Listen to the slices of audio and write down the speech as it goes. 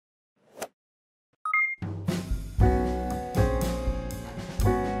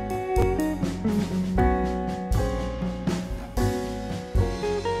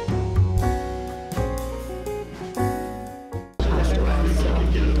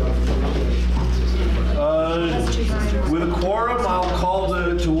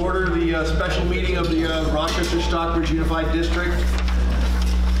special meeting of the Rochester-Stockbridge Unified District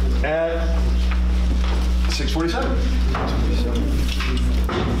at 6:47.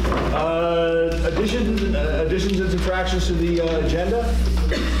 Additions and subtractions to the agenda.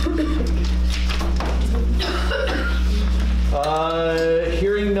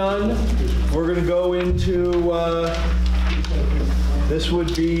 Hearing none, we're going to go into, this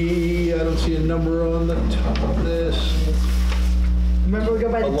would be, I don't see a number on the top of this. Remember, we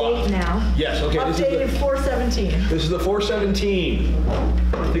go by the date now. Yes, okay. Updated 4/17. This is the 4/17.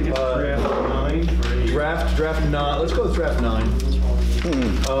 I think it's draft 9. Draft 9. Let's go with draft 9.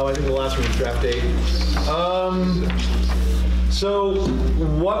 Oh, I think the last one was draft 8. So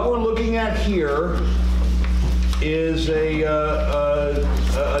what we're looking at here is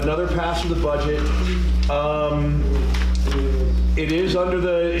another pass of the budget. It is under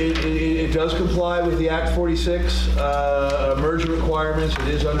it does comply with the Act 46 merger requirements. It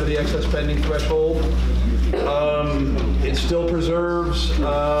is under the excess spending threshold. It still preserves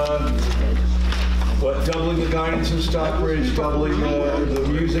doubling the guidance in Stockbridge, doubling the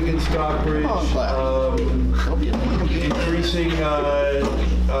music in Stockbridge,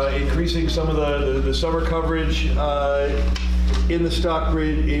 increasing some of the summer coverage in the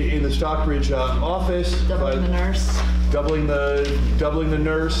Stockbridge office. Doubling the nurse. Doubling the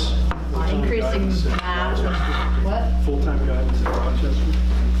nurse. Increasing math. What? Full-time guidance at Rochester.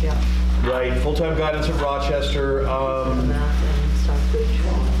 Yeah. Right, full-time guidance at Rochester. Math and Stockbridge.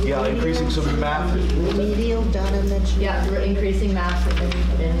 Yeah, increasing some math. Remedial data mentioned. Yeah, we're increasing math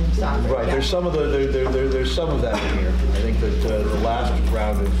in Stockbridge. Right, yeah. there's some of that in here. I think that the last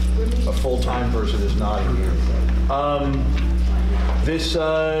round of a full-time person is not in here.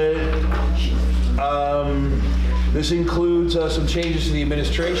 This includes some changes to the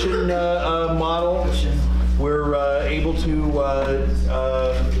administration model. We're able to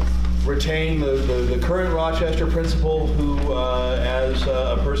retain the current Rochester principal, who, as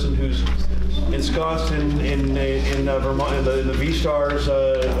a person who's ensconced in Vermont, in the V-Stars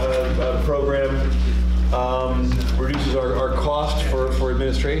program, reduces our cost for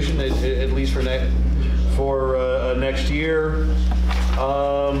administration, at least for next year.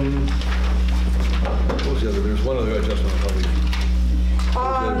 What was the other? There's one other adjustment. Probably the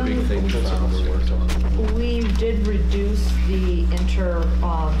other big thing we found we worked on. We did reduce the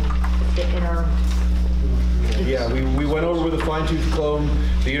inner. Yeah, we went over with a fine-tooth comb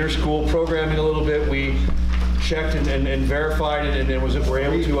the inter-school programming a little bit. We checked and verified it, and then we're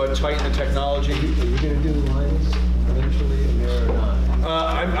able to tighten the technology. Are you going to do the lines eventually in there or not?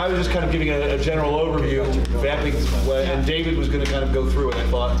 I was just kind of giving a general overview, and David was going to kind of go through it, I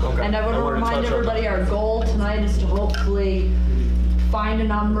thought. Okay. And I want to remind everybody, our goal tonight is to hopefully find a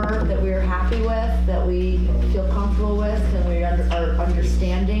number that we are happy with, that we feel comfortable with, and we are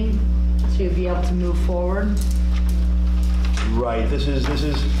understanding to be able to move forward. Right. This is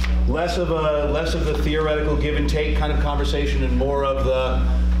less of the theoretical give and take kind of conversation, and more of the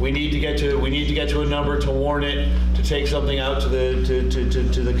we need to get to a number to warn it, to take something out to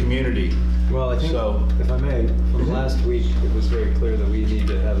the community. Well, I think, if I may, from last week, it was very clear that we need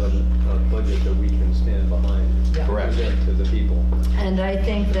to have a budget that we can stand behind. Yeah. Correct. Present to the people. And I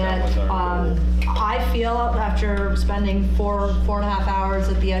think that I feel, after spending four and a half hours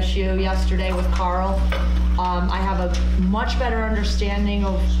at the SU yesterday with Carl, I have a much better understanding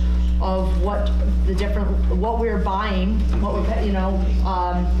of what we're buying, what we're,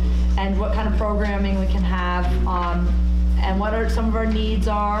 and what kind of programming we can have, and what some of our needs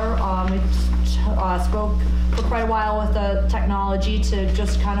are. We spoke for quite a while with the technology to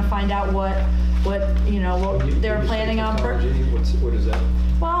just kind of find out what they're planning on. What is that?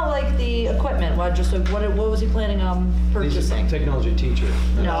 Well, like the equipment. What was he planning on purchasing? Technology teacher.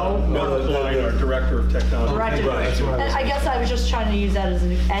 No. Our director of technology. Director. And I guess I was just trying to use that as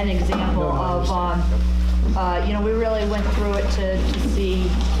an example of, we really went through it to see,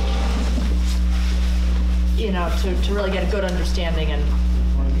 to really get a good understanding and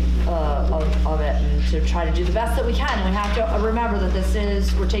of it, and to try to do the best that we can. And we have to remember that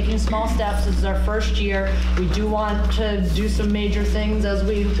we're taking small steps. This is our first year. We do want to do some major things as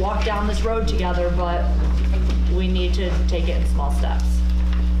we walk down this road together, but we need to take it in small steps.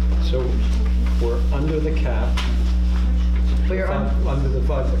 So we're under the cap. We're under the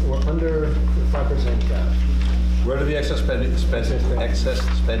 5% cap. We're under the excess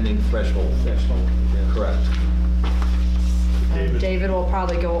spending threshold. Yeah. Correct. David will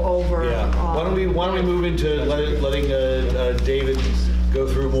probably go over. Yeah. Why don't we move into letting David go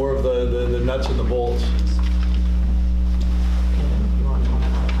through more of the nuts and the bolts. You want to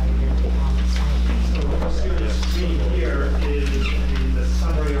comment on how you're going to take on this? What's going to see here is the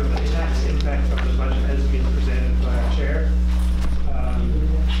summary of the tax impact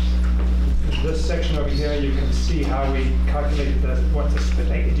the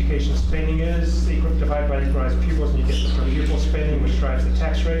education spending is, divided by the equalized pupils, and you get the per pupil spending, which drives the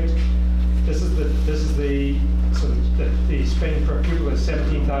tax rate. This is the spending per pupil is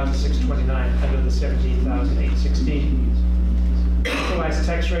 17,629 under the 17,816. Equalized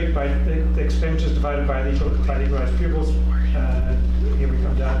tax rate by the expenditures divided by the equalized pupils. Here we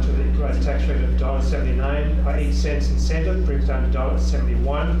come down to the equalized tax rate of $1.79, 8 cents incentive brings down to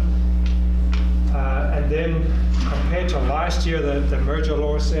 $1.71. And then compared to last year, the merger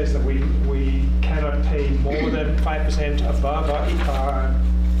law says that we cannot pay more than 5% above our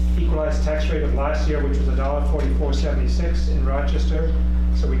equalized tax rate of last year, which was $1.4476 in Rochester.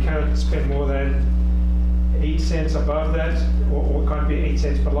 So we cannot spend more than 8 cents above that, or can't be 8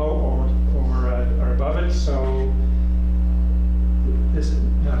 cents below or above it. So let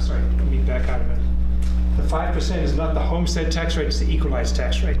me back out of it. The 5% is not the homestead tax rate, it's the equalized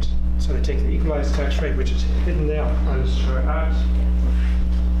tax rate. So they take the equalized tax rate, which is hidden there. I'll just show it out.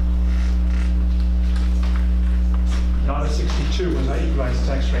 $1.62 was our equalized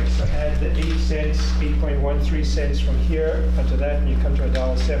tax rate. So add the 8 cents, 8.13 cents from here onto that, and you come to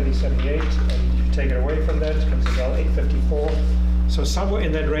 $1.7078. And you take it away from that, it comes to $1.854. So somewhere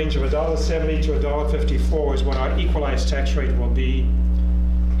in that range of $1.70 to $1.54 is what our equalized tax rate will be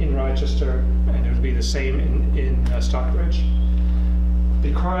in Rochester, and it will be the same in Stockbridge.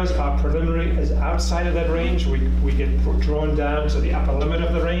 Because our preliminary is outside of that range, we get drawn down to the upper limit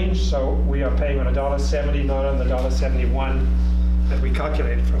of the range, so we are paying on $1.70, not on the $1.71 that we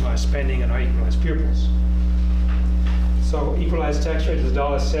calculated from our spending and our equalized pupils. So equalized tax rate is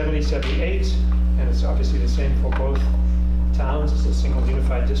 $1.7078, and it's obviously the same for both towns. It's a single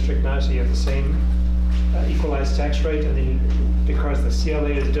unified district now, so you have the same equalized tax rate, and then because the CLA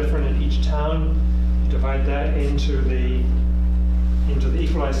is different in each town, you divide that into the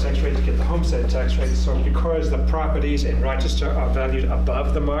equalized tax rate to get the homestead tax rate. So because the properties in Rochester are valued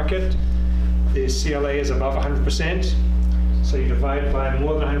above the market, the CLA is above 100%. So you divide by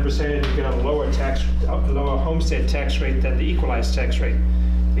more than 100% and you get a lower homestead tax rate than the equalized tax rate.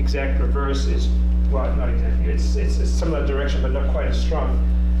 The exact reverse is, well, not exactly, it's a similar direction, but not quite as strong.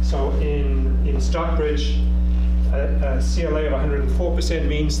 So in Stockbridge, a CLA of 104%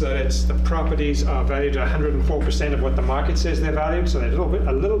 means that the properties are valued at 104% of what the market says they're valued, so they're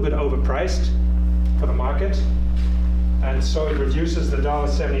a little bit overpriced for the market. And so it reduces the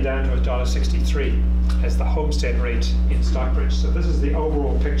 $1.70 down to $1.63 as the homestead rate in Stockbridge. So this is the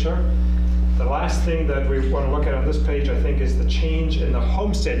overall picture. The last thing that we want to look at on this page, I think, is the change in the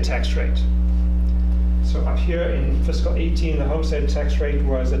homestead tax rate. So up here in fiscal 18, the homestead tax rate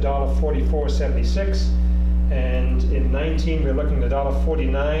was $1.4476. And in 19, we're looking at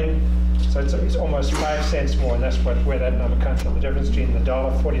 $1.49, so it's almost 5 cents more, and that's where that number comes from. The difference between the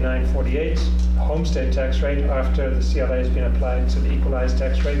 $1.4948 homestead tax rate after the CLA has been applied to the equalized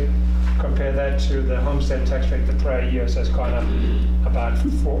tax rate, compare that to the homestead tax rate the prior year, so it's gone up about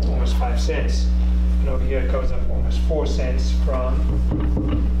almost 5 cents. And over here it goes up almost 4 cents from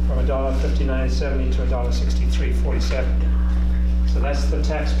 $1.5970 to $1.6347. So that's the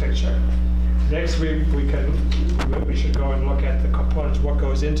tax picture. Next, we should go and look at the components, what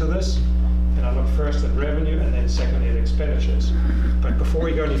goes into this. And I'll look first at revenue and then secondly at expenditures. But before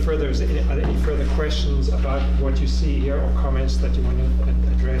we go any further, are there any further questions about what you see here or comments that you want to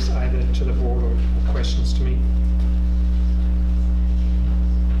address either to the board or questions to me?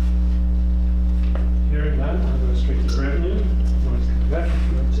 Hearing none, I'll go straight to revenue.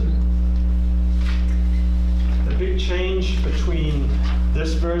 The big change between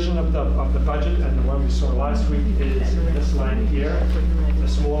this version of the budget and the one we saw last week is this line here, the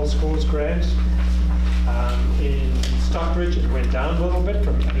small schools grant. In Stockbridge, it went down a little bit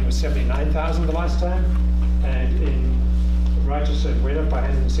from, I think it was 79,000 the last time, and in Rochester, it went up by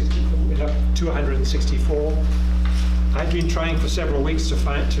 264. I've been trying for several weeks to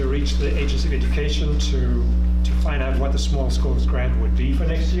reach the Agency of Education to find out what the small schools grant would be for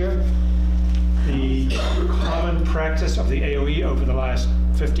next year. The common practice of the AOE over the last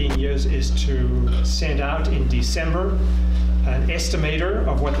 15 years is to send out in December an estimator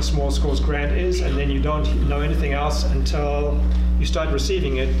of what the small schools grant is, and then you don't know anything else until you start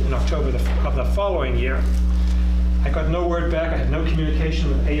receiving it in October of the following year. I got no word back. I had no communication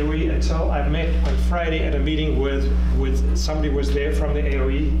with AOE until I met on Friday at a meeting with somebody who was there from the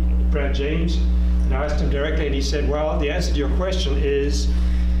AOE, Brad James, and I asked him directly, and he said, well, the answer to your question is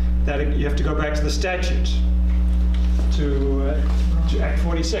that you have to go back to the statute, to Act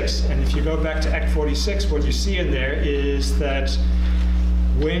 46. And if you go back to Act 46, what you see in there is that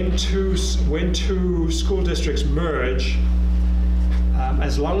when two school districts merge,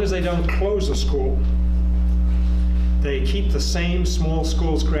 as long as they don't close the school, they keep the same small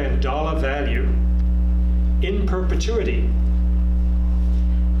schools grant dollar value in perpetuity.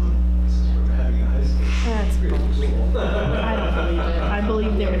 That's bullshit. I don't believe it. I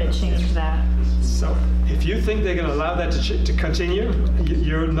believe they're gonna change that. So if you think they're going to allow that to continue,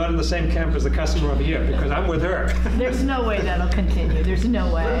 you're not in the same camp as the customer over here, because I'm with her. There's no way that'll continue. There's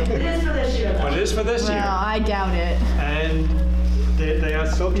no way. It is for this year, though. But it is for this Well, year. I doubt it. And they are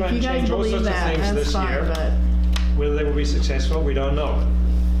still If trying you to guys change all believe sorts of that, things that's this fine, year. but Whether they will be successful, we don't know.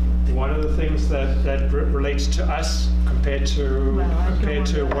 One of the things that relates to us compared to Well, I don't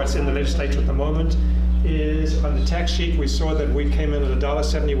to want what's in the legislature at the moment is on the tax sheet we saw that we came in at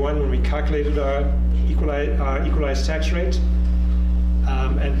 $1.71 when we calculated our equalized tax rate,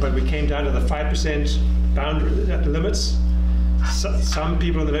 but we came down to the 5% boundary limits. Some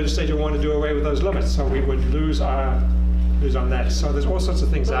people in the legislature want to do away with those limits, so we would lose on that. So there's all sorts of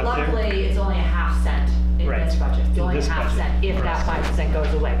things But out there. luckily, it's only a half cent in Right. this budget. It's In only a this half budget. cent if that 5%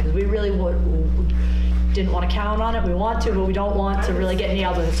 goes away. Because we really didn't want to count on it. We want to, but we don't want to really get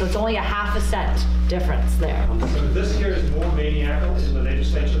nailed with it. So it's only a half a cent difference there. So this year is more maniacal in the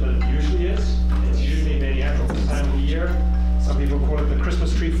legislature than it usually is. It's usually maniacal this time of the year. Some people call it the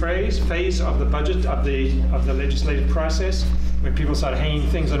Christmas tree phase of the budget, of the legislative process, where people start hanging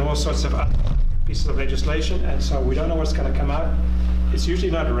things on all sorts of pieces of legislation, and so we don't know what's going to come out. It's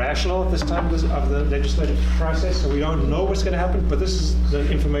usually not rational at this time of the legislative process, so we don't know what's going to happen, but this is the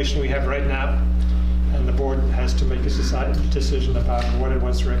information we have right now, and the board has to make a decision about what it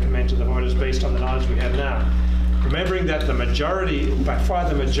wants to recommend to the voters based on the knowledge we have now. Remembering that by far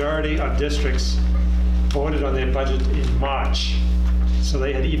the majority of districts voted on their budget in March, so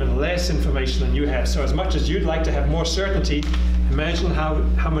they had even less information than you have. So as much as you'd like to have more certainty, imagine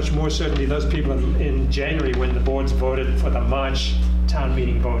how much more certainty those people in January when the boards voted for the March town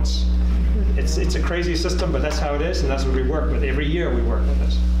meeting votes. It's a crazy system, but that's how it is, and that's what we work with. Every year we work with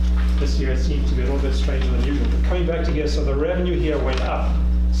it. This year it seems to be a little bit stranger than usual. But coming back to here, so the revenue here went up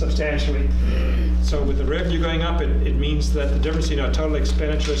substantially. So with the revenue going up, it means that the difference in our total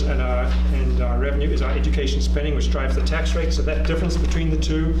expenditures and our revenue is our education spending, which drives the tax rate. So that difference between the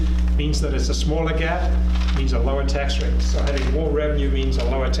two means that it's a smaller gap, means a lower tax rate. So having more revenue means a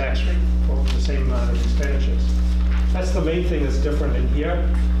lower tax rate for the same amount of expenditures. That's the main thing that's different in here.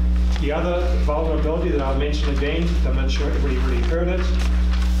 The other vulnerability that I'll mention again, I'm not sure everybody really heard it,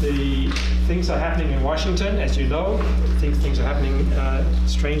 the things are happening in Washington, as you know. Things are happening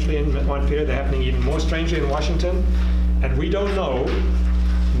strangely in Montpelier. They're happening even more strangely in Washington. And we don't know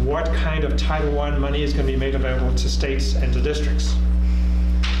what kind of Title I money is going to be made available to states and to districts.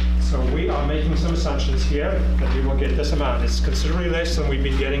 So we are making some assumptions here that we will get this amount. It's considerably less than we've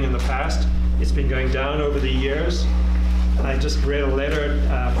been getting in the past. It's been going down over the years. And I just read a letter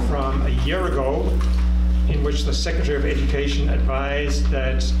from a year ago in which the Secretary of Education advised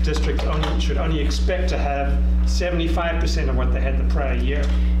that districts should only expect to have 75% of what they had the prior year.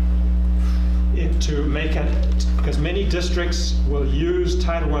 Because many districts will use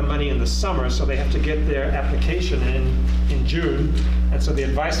Title I money in the summer, so they have to get their application in June. And so the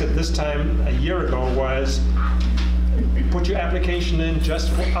advice at this time a year ago was put your application in just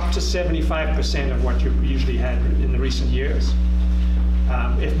for up to 75% of what you usually had in the recent years.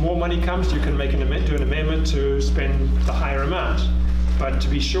 If more money comes, you can do an amendment to spend the higher amount. But to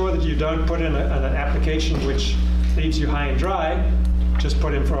be sure that you don't put in an application which leaves you high and dry, just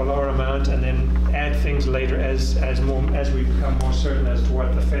put in for a lower amount and then add things later as we become more certain as to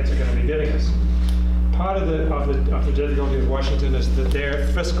what the feds are going to be giving us. Part of the difficulty of Washington is that their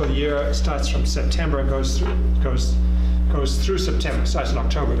fiscal year starts from September, goes through September, starts in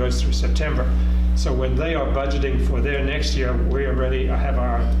October, goes through September. So when they are budgeting for their next year, we already have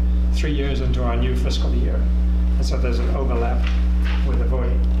our 3 years into our new fiscal year. And so there's an overlap with the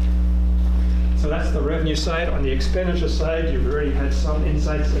voting. So that's the revenue side. On the expenditure side, you've already had some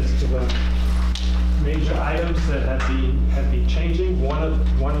insights as to the major items that have been changing. One of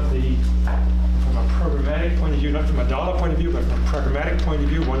the, from a programmatic point of view, not from a dollar point of view, but from a programmatic point of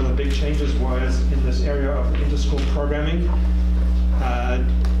view, one of the big changes was in this area of inter-school programming.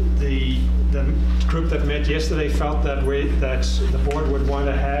 The group that met yesterday felt that the board would want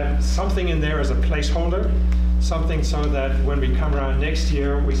to have something in there as a placeholder, something so that when we come around next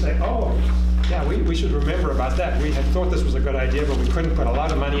year, we say, oh, yeah, we should remember about that. We had thought this was a good idea, but we couldn't put a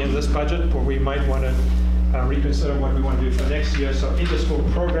lot of money in this budget, but we might want to reconsider what we want to do for next year. So inter-school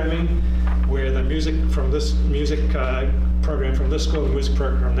programming, where the music from this program from this school, the music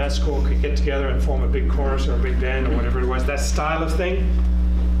program from that school could get together and form a big chorus or a big band or whatever it was, that style of thing.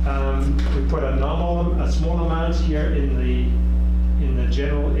 We put a small amount here in the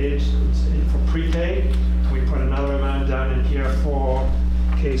general ed for pre-K, We put another amount down in here for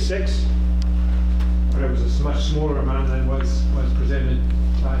K6, but it was a much smaller amount than was presented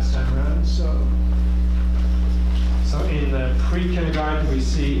last time around. So in the pre-kindergarten, we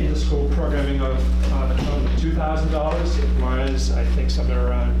see inter-school programming of a total of $2,000. It was, I think, somewhere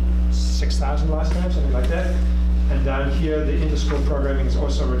around $6,000 last time, something like that. And down here, the inter-school programming is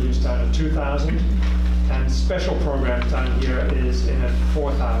also reduced down to $2,000. And special programs down here is in at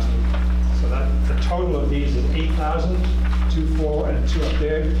 $4,000. So that the total of these is $8,000, 2, 4, and 2 up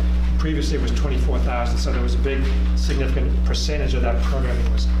there. Previously it was $24,000, so there was a big, significant percentage of that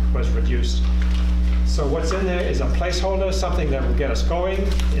programming was reduced. So what's in there is a placeholder, something that will get us going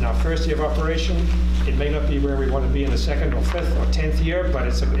in our first year of operation. It may not be where we want to be in the second or fifth or 10th year, but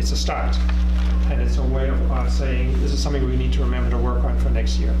it's a start. And it's a way of saying this is something we need to remember to work on for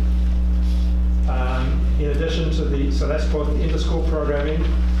next year. In addition to so that's both the inter-school programming,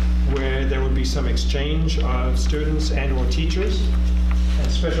 where there would be some exchange of students and or teachers, and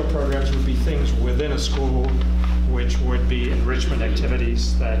special programs would be things within a school, which would be enrichment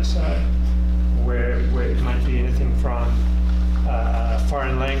activities that where it might be anything from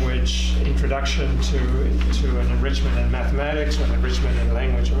foreign language introduction to an enrichment in mathematics, or an enrichment in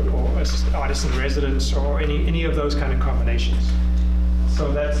language, or artist in residence, or any of those kind of combinations.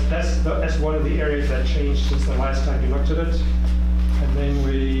 So that's one of the areas that changed since the last time you looked at it. And then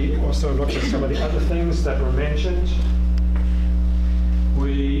we also looked at some of the other things that were mentioned.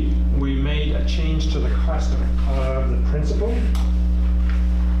 We made a change to the cost of the principal.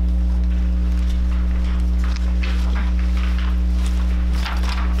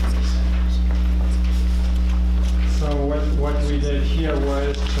 So what we did here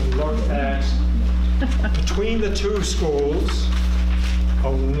was to look at, between the two schools,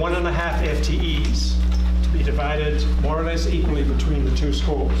 1.5 FTEs to be divided more or less equally between the two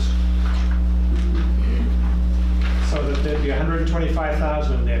schools. So that there'd be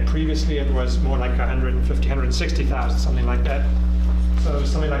 125,000 in there. Previously it was more like 150, 160,000, something like that. So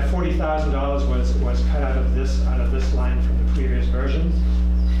something like $40,000 was cut out of this line from the previous version.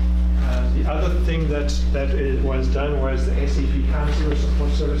 The other thing that was done was the SAP Counselor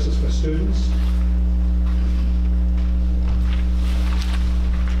Support Services for Students.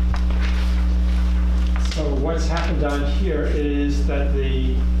 So what's happened down here is that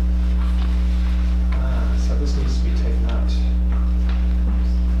so this needs to be taken out.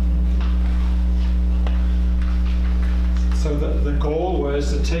 So the goal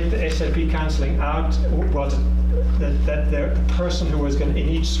was to take the SAP counseling out, well, that the person who was going to, in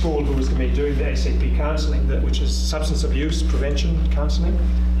each school who was going to be doing the SAP counseling, which is substance abuse prevention counseling,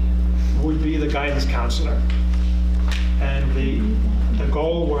 would be the guidance counselor. And the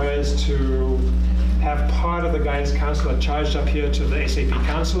goal was to have part of the guidance counselor charged up here to the SAP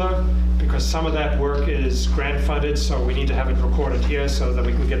counselor, because some of that work is grant funded, so we need to have it recorded here so that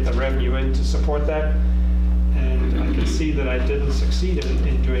we can get the revenue in to support that. And I can see that I didn't succeed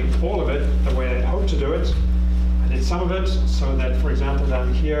in doing all of it the way I hoped to do it. I did some of it, so that, for example,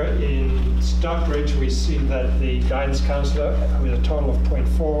 down here in Stockbridge, we see that the guidance counselor, with a total of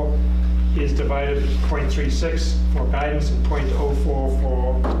 0.4, is divided 0.36 for guidance and 0.04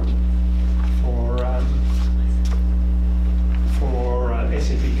 for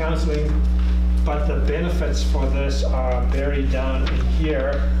SAP counseling, but the benefits for this are buried down in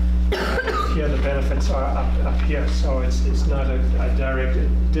here. Here the benefits are up here, so it's not a direct.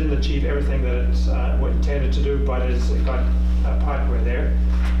 It didn't achieve everything that it intended to do, but it got a partway there.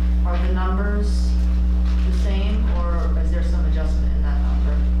 Are the numbers the same, or is there some adjustment in that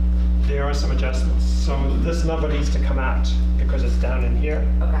number? There are some adjustments. So this number needs to come out because it's down in here.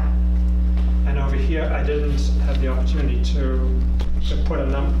 Okay. And over here, I didn't have the opportunity to put a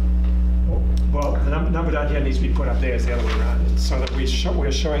number. Well, the number down here needs to be put up there as the other way around, so that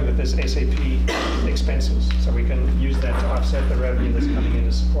we're showing that there's SAP expenses, so we can use that to offset the revenue that's coming in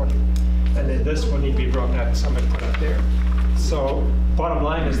to support it. And then this will need to be broken out and somebody put up there. So bottom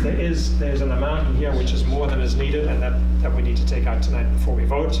line is there's an amount in here which is more than is needed, and that we need to take out tonight before we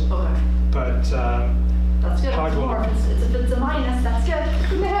vote. Okay. But that's good. hard work. If it's a minus, that's good.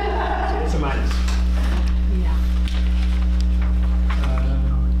 It's a minus. Yeah.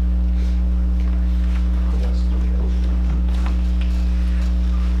 What else do we have?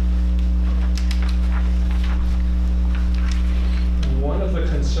 One of the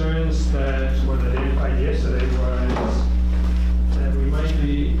concerns that were identified yesterday was that we might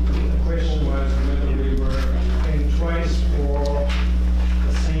be, the question was whether we were paying twice for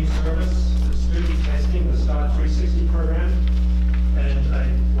the same service, the student testing, the START 360 program, and I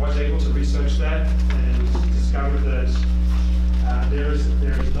was able to research that.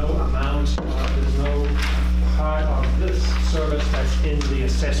 in the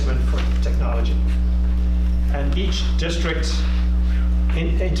assessment for technology. And each district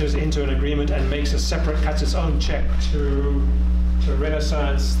enters into an agreement and makes a separate, cuts its own check to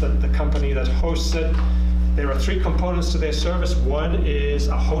Renaissance, the company that hosts it. There are 3 components to their service. One is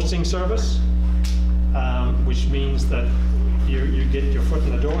a hosting service, which means that you get your foot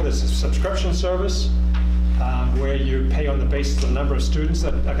in the door. There's a subscription service where you pay on the basis of the number of students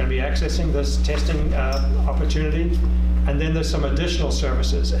that are going to be accessing this testing opportunity. And then there's some additional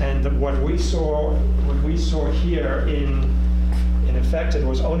services. And what we saw here in effect, it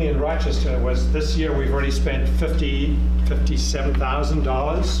was only in Rochester, was this year we've already spent $57,700.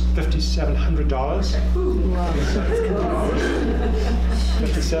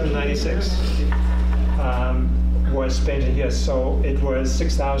 $57.96 was spent in here. So it was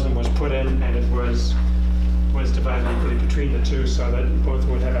 $6,000 was put in, and it was divided equally between the two, so that both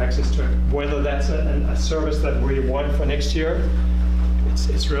would have access to it. Whether that's a service that we want for next year,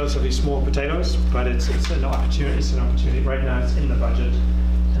 it's relatively small potatoes, but it's an opportunity. It's an opportunity. Right now, it's in the budget.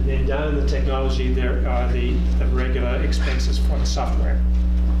 And then down in the technology, there are the regular expenses for the software.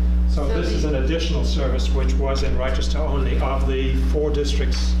 So this is an additional service which was in Rochester only. Of the 4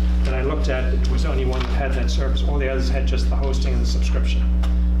 districts that I looked at, it was only one that had that service. All the others had just the hosting and the subscription.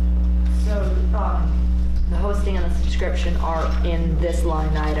 So the hosting and the subscription are in this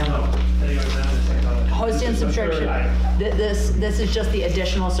line item. No, they are down in technology. Hosting and This is the third subscription. item. This is just the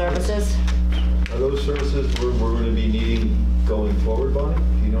additional services? Are those services we're going to be needing going forward, Bonnie?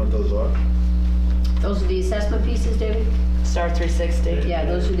 Do you know what those are? Those are the assessment pieces, David? Star 360? Yeah,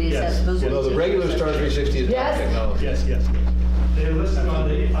 those are the Yes. assessment. Those are No, the teacher regular Star assessment. 360 is not Yes. technology. Yes, yes. They're listed on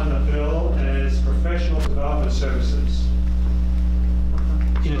the bill as professional development services,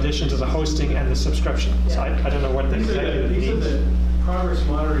 in addition to the hosting and the subscription. So I don't know what that These are exactly means. the progress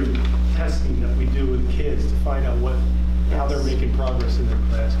monitoring testing that we do with kids to find out how they're making progress in their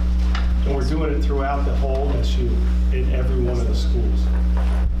class. And we're doing it throughout the whole SU in every one of the schools.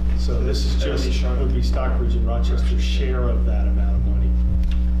 So this is just, would be Stockbridge and Rochester's share of that amount of money.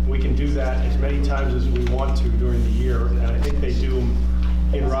 We can do that as many times as we want to during the year, and I think they do them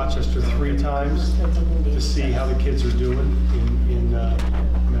in Rochester 3 times to see how the kids are doing in math.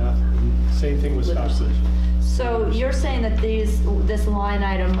 And same thing with Stockbridge. So you're saying that this line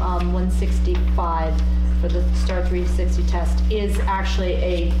item, 165 for the Star 360 test is actually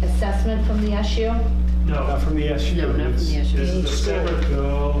a assessment from the SU? No, Not from the SU. No, not from the it's- SU. this is a separate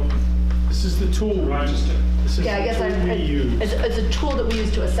bill. This is the tool we Rochester. This is Yeah, I the guess tool we use. it's a tool that we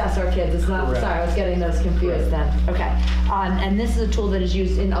use to assess our kids. It's not, Correct. sorry, I was getting those confused then. Okay. And this is a tool that is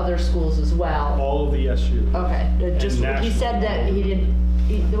used in other schools as well? All of the SU. Okay. Just, he national. said that he didn't,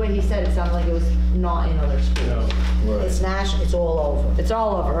 the way he said it sounded like it was not in other schools. No. It's national, it's all over. It's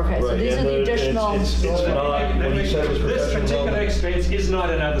all over, okay. So Right, these and are the it's- additional. it's not, when you said it was This professional particular development. expense is not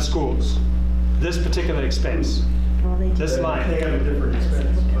in other schools. This particular expense, this line. They have a different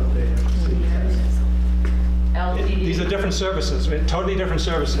expense, but they have the same tax. These are different services, totally different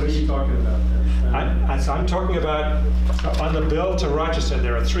What are you services. talking about then? I'm talking about, on the bill to Rochester,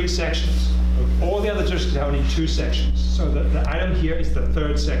 there are 3 sections. All the other districts have only 2 sections. So the item here is the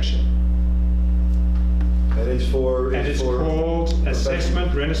 3rd section. And it's for, And it's for called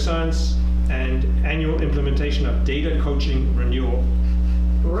Assessment Renaissance and Annual Implementation of Data Coaching Renewal.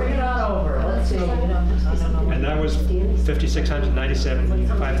 Bring it on over. Let's see. And that was 5,697,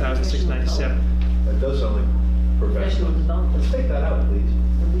 5,697. That does sound like Professional professional. development. Let's take that out, please.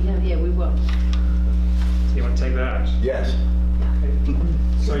 We have, yeah, we will. So you want to take that out? Yes.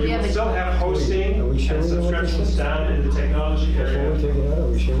 So We you have will a- still have Are hosting we sure and we know what this subscriptions is? down in the technology Before area. we take it out, are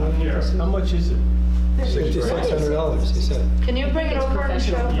we sure? Up here. How much is it? $5,600, he said. Can you bring it It's over and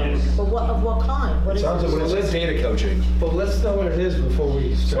show? professional. Yes. But of what kind? What is Sounds like it? when it says data coaching. Well, let's know what it is before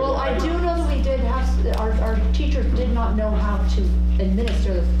we start. Well, I do know that we did have, our teachers did not know how to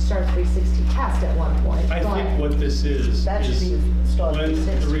administer the Star 360 test at one point. I but- think what this is That should be Star when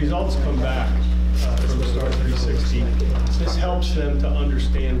 360. the results come back from Star 360, this helps them to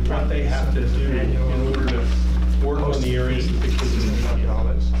understand what they have to do in order to work on the areas that the kids are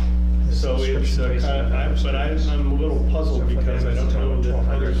doing. So it's but I'm a little puzzled because I don't know that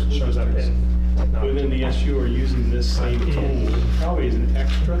other schools within the SU are using this same tool. Probably as an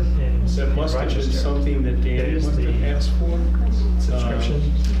extra. That must have been something that Danny must have asked for. Subscription,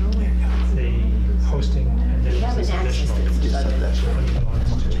 the hosting, and then We have this an access additional. to this budget.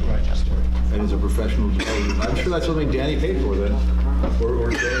 And it's a professional development. I'm sure that's something Danny paid for then. Or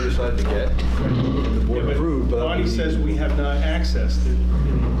Danny decided decided to get, and the board Yeah, but approved, but. Bonnie says we have not accessed it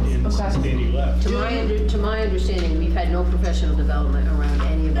since Danny left. To my understanding, we've had no professional development around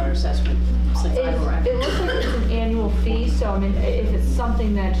any of our assessment since I've arrived. It looks like it's an annual fee, so I mean, if it's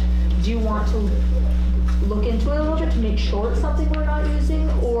something that, do you want to look into it a little bit to make sure it's something we're not using,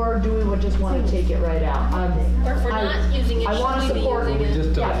 or do we just want to take it right out? Or if we're not using it, I want to should we be support using it?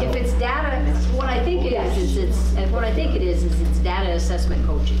 just don't Yeah, if know. it's data, what I think it is it's data assessment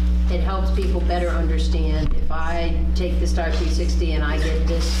coaching. It helps people better understand, if I take the Star 360 and I get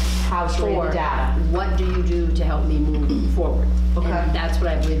this How to read the score, data. what do you do to help me move forward? Okay. And that's what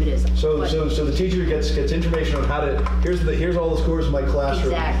I believe it is. So But- the teacher gets information on how to, here's all the scores in my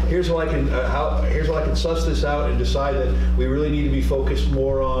classroom. Exactly. Here's how I can suss this out and decide that we really need to be focused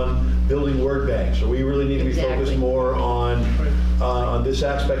more on building word banks, or we really need to be Exactly. focused more on this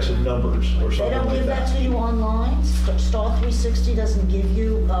aspects of numbers, or They something don't like give that. that to you online? Star 360 doesn't give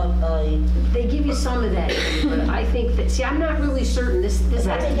you a, They give you some of that, but I think that, see, I'm not really certain, this has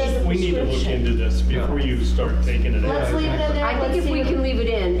I think to there's a We need to look prescription. into this before you start taking it Let's out. leave it in there. I think Let's if see we what- can leave it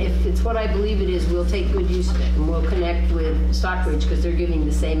in, if it's what I believe it is, we'll take good use of it, and we'll connect with Stockbridge, because they're giving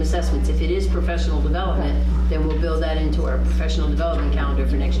the same assessments. If it is professional development, then we'll build that into our professional development calendar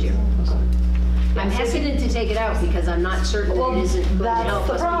for next year. I'm hesitant to take it out, because I'm not certain that it isn't going to help That's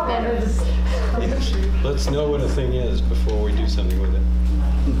the us be problem, better. is, Let's know what a thing is before we do something with it.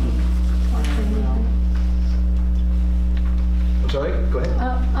 I'm sorry, go ahead.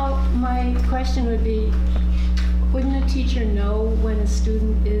 My question would be, wouldn't a teacher know when a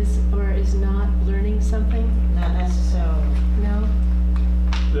student is or is not learning something? Not necessarily. No?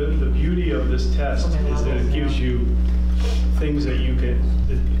 The beauty of this test is that it gives you things that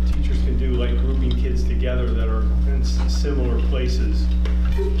that teachers can do, like grouping kids together that are in similar places,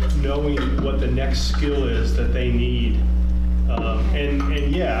 knowing what the next skill is that they need.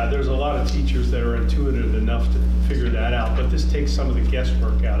 And yeah, there's a lot of teachers that are intuitive enough to figure that out, but this takes some of the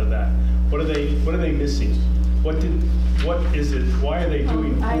guesswork out of that. What are they missing? What is it? Why are they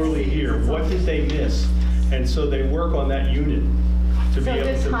doing I poorly see. here? What did they miss? And so they work on that unit to be So able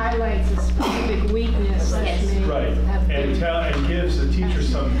this to. highlights a specific weakness that Yes. may Right, have and been. gives the teacher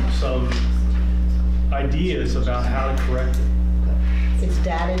some ideas about how to correct it. It's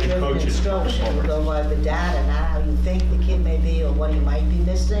data-driven Coach it. instruction. You go by the data, not how you think the kid may be or what he might be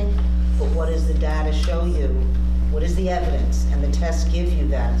missing, but what does the data show you? What is the evidence? And the tests give you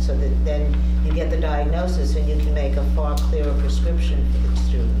that, so that then you get the diagnosis and you can make a far clearer prescription for the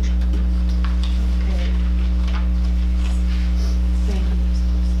student. Thank you.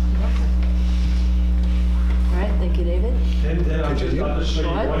 all right, thank you, David. And I'll just show Go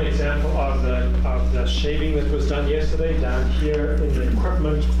you ahead. one example of the shading that was done yesterday down here in the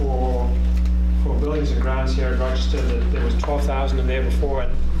equipment for buildings and grounds here at Rochester. There was 12,000 in there before,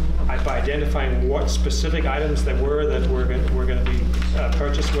 and by identifying what specific items there were that were going to be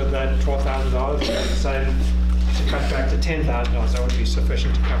purchased with that $12,000, we decided to cut back to $10,000. That would be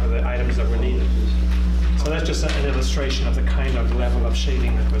sufficient to cover the items that were needed. So that's just an illustration of the kind of level of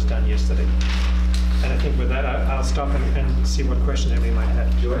shading that was done yesterday. And I think with that, I'll stop and see what questions anybody might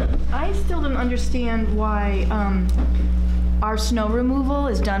have. I still don't understand why our snow removal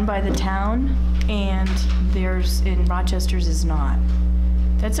is done by the town and theirs in Rochester's is not.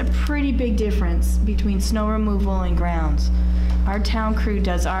 That's a pretty big difference between snow removal and grounds. Our town crew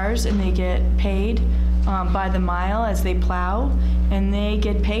does ours and they get paid by the mile as they plow, and they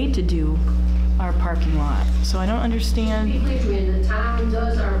get paid to do our parking lot. So I don't To be understand. clear, the town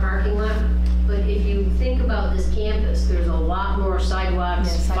does our parking lot, but if you think about this campus, there's a lot more sidewalks,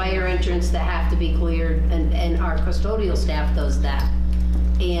 Yes, I fire know. entrance that have to be cleared, and our custodial staff does that.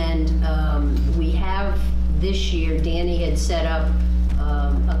 And we have, this year, Danny had set up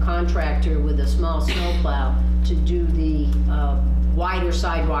a contractor with a small snowplow to do the wider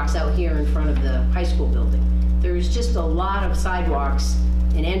sidewalks out here in front of the high school building. There's just a lot of sidewalks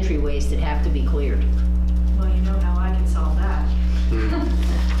and entryways that have to be cleared. Well, you know how I can solve that.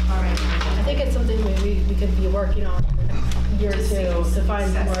 All right. I think it's something maybe we could be working on in the next year or two to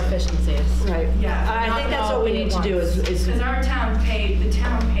find more efficiencies. Right. Yeah. I think that's what we need to do is Because our town the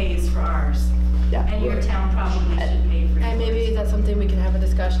town pays for ours. Yeah. And your town probably should pay for yours. And maybe that's something we can have a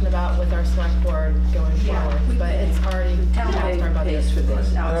discussion about with our select board going Yeah, forward, we but could. it's already Town passed our budget. for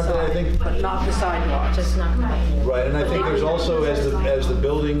this I think, But not the sidewalks. Just not. right, and I think there's also, as the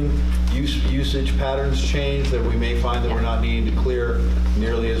building usage patterns change, that we may find that we're not needing to clear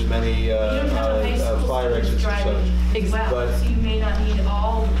nearly as many fire exits and such. Well, But- so you may not need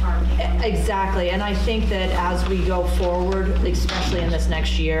all the parking. Exactly, and I think that as we go forward, especially in this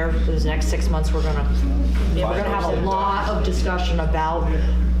next year, this next 6 months, we're gonna have a lot of discussion about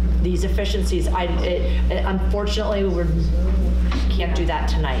these efficiencies. Unfortunately, we can't do that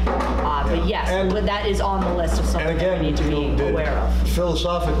tonight. But yes, And- that is on the list of And something that again, we need to be aware of.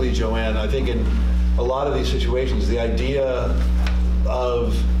 philosophically, Joanne, I think in a lot of these situations, the idea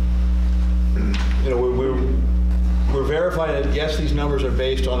of, we're verifying that, yes, these numbers are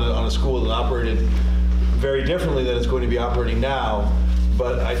based on a school that operated very differently than it's going to be operating now.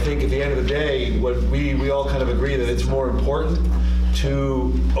 But I think at the end of the day, what we all kind of agree that it's more important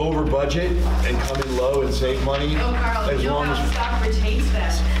to over budget and come in low and save money. Oh, Carl, as you know long how as Stockbridge hates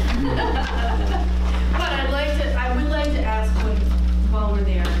that. But I would like to ask while we're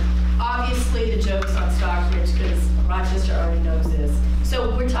there, obviously the joke's on Stockbridge because Rochester already knows this.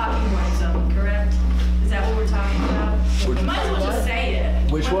 So we're talking one zone, correct? Is that what we're talking about? We might as well just say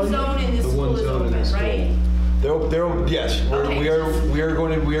it. Which one? One zone in this The school one is zone in open, this school. right? yes, Okay. we are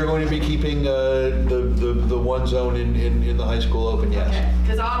going to be keeping the one zone in the high school open. Yes.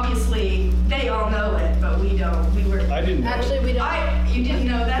 Because obviously they all know it, but we don't. I didn't know. Actually, we don't. You didn't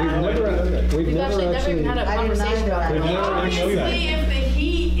know that? We've actually never even had a I didn't conversation either. about We've it. never- Obviously, if the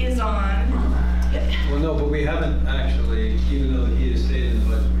heat is on, Well, no, but we haven't actually, even though the heat is stayed in the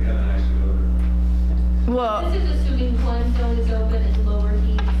budget, we haven't actually voted. Oh. This is assuming one zone is open at lower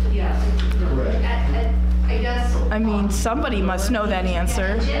heat. Yeah. I guess. I mean, somebody must know that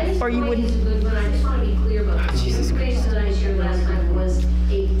answer, Jen's or you point is a wouldn't. good one. I just want to be clear about this. The information that I shared last time was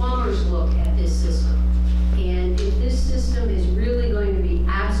a plumber's look at this system. And if this system is really going to be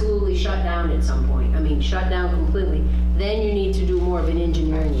absolutely shut down at some point, I mean, shut down completely, then you need to do more of an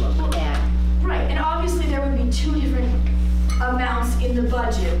engineering look at. Right, and obviously there would be two different amounts in the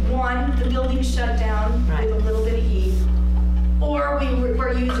budget. One, the building shut down Right. with a little bit of heat, or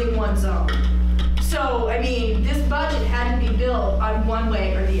we're using one zone. So, I mean, this budget had to be built on one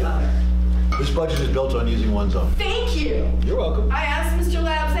way or the other. This budget is built on using one zone. Thank you. You're welcome. I asked Mr.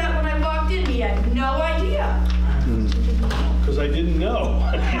 Labs that when I walked in, he had no idea. Because I didn't know.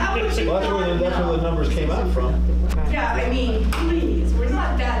 How would you Well, that's where not the know? numbers came out from. Yeah, I mean, please, we're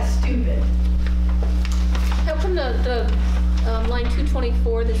not that stupid. How come the line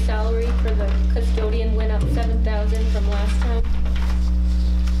 224, the salary for the custodian went up 7,000 from last time?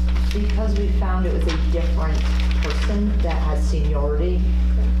 Because we found it was a different person that has seniority.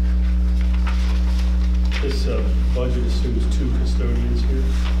 This budget assumes 2 custodians here.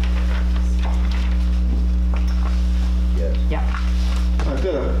 Yes. Yeah. I've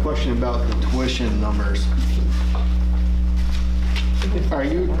got a question about the tuition numbers. Are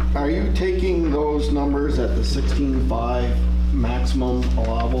you taking those numbers at the 16.5 maximum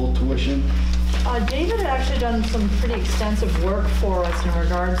allowable tuition? David had actually done some pretty extensive work for us in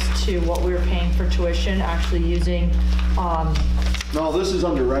regards to what we were paying for tuition, actually using, No, this is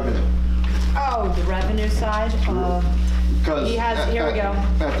under revenue. the revenue side. Because He has- here we go.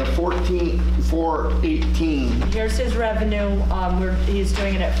 At the 14,418, Here's his revenue, he's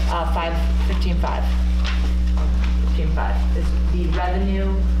doing it at 15.5. 15.5 is the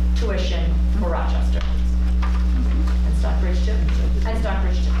revenue tuition for Rochester. And Stockbridge too. And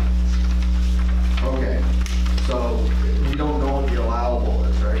Stockbridge too. okay, so we don't know what the allowable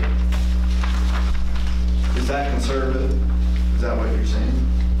is, right? Is that conservative? Is that what you're saying?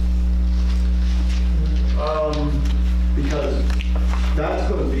 Because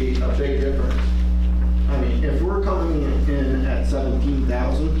that's going to be a big difference. I mean, if we're coming in at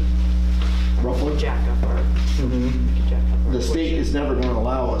 17,000, roughly, Jack up our. the state is never going to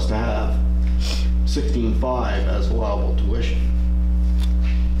allow us to have 16.5 as allowable tuition.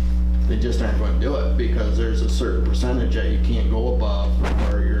 They just aren't going to do it because there's a certain percentage that you can't go above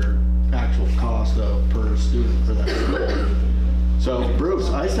or your actual cost of per student for that school. So Bruce,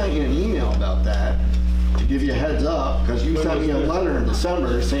 I sent you an email about that to give you a heads up because you sent me a letter in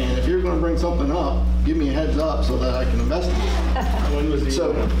December saying if you're going to bring something up, give me a heads up so that I can investigate. When was the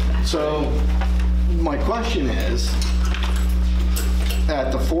So my question is,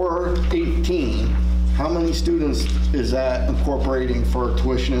 at the 418, how many students is that incorporating for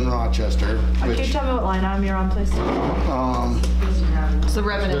tuition in Rochester? Can you Which, tell me what line item you're on, please? It's the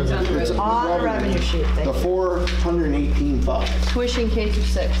revenue. it's On the revenue sheet, thank The you. 418.5, Tuition K through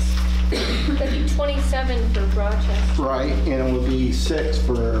 6. That'd be 27 for Rochester. right? And it would be 6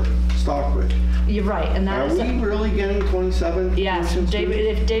 for Stockbridge. You're right, and that Are is, we really getting 27? yes, tuition David,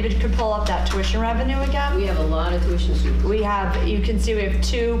 students? if David could pull up that tuition revenue We again. have a lot of tuition students. We have, you can see we have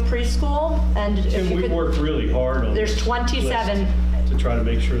 2 preschool, and if Tim, you we could, worked really hard on there's this 27. list to try to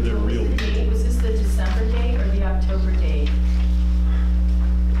make sure they're real people. Was this the December date or the October date?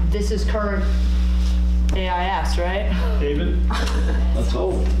 This is current AIS, right? David? Let's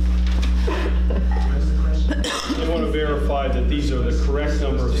hope. They want to verify that these are the correct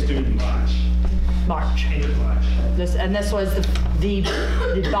number of students. March. This was the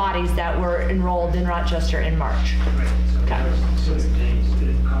bodies that were enrolled in Rochester in March. Okay.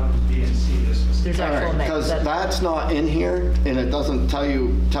 There's actual names. Because that's not in here, and it doesn't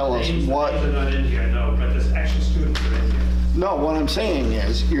tell us what. Names are not in here, no, but there's actual students that are in here. No, what I'm saying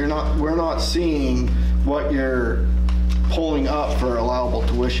is, we're not seeing what you're pulling up for allowable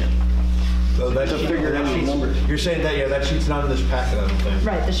tuition. So that To sheet- figure that out sheet's- numbers. You're saying that, yeah, that sheet's not in this packet, I don't think.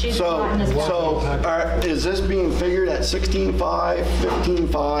 Right, the sheet's not in this packet. Is this being figured at 16.5,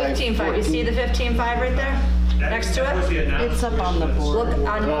 15.5? 15.5, you see the 15.5 right there? Next to it? It's up on the board. Look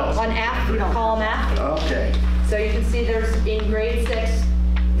on F, column F. Okay. So you can see there's, in grade 6,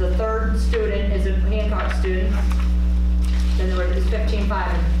 the third student is a Hancock student. Then there is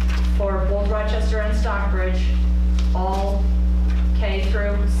 15.5 for both Rochester and Stockbridge, all K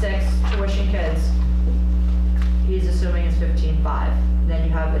through 6 tuition kids. He's assuming it's 15.5. Then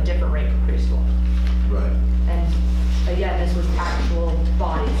you have a different rate for preschool. Right. And again, this was actual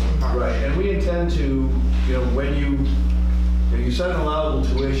bodies in March. Right, and we intend to, when you set an allowable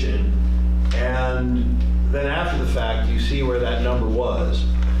tuition, and then after the fact, you see where that number was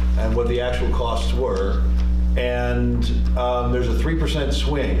and what the actual costs were, and there's a 3%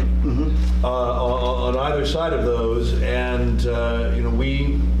 swing on either side of those, and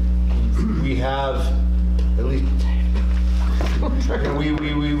we have at least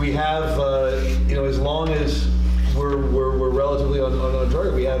we have as long as we're relatively on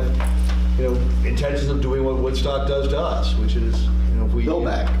target, we have intentions of doing what Woodstock does to us, which is if we Build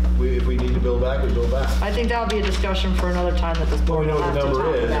back. If we need to build back, we build back. I think that'll be a discussion for another time that this Well, board we know will what have the to number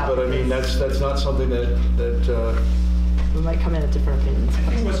talk is, about. but I mean that's not something that We might come in at different opinions. I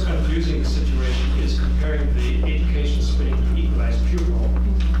think what's confusing the situation is comparing the education spending per equalized pupil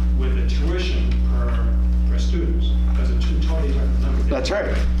with the tuition per student. Those are two totally different numbers. That's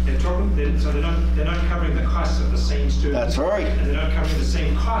right. So they're not covering the costs of the same students. That's right. And they're not covering the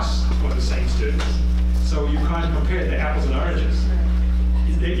same costs for the same students. So you can't compare the apples and oranges.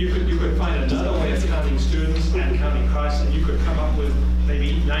 You could find another way of counting students and counting costs, and you could come up with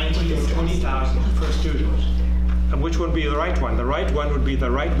maybe 19 or 20,000 per student. And which would be the right one? The right one would be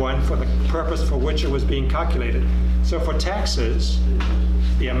the right one for the purpose for which it was being calculated. So for taxes,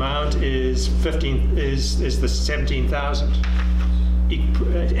 the amount is the 17,000.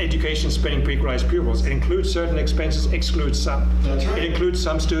 Education spending per equalized pupils. It includes certain expenses, excludes some. That's right. It includes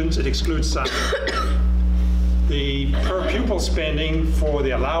some students, it excludes some. The per pupil spending for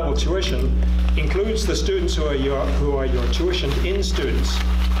the allowable tuition includes the students who are your tuition-in students,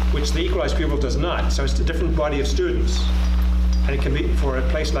 which the equalized pupil does not. So it's a different body of students. And it can be, for a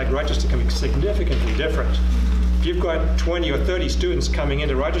place like Rochester, can be significantly different. If you've got 20 or 30 students coming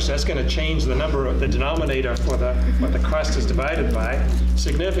into Rochester, that's going to change the number of the denominator for what the cost is divided by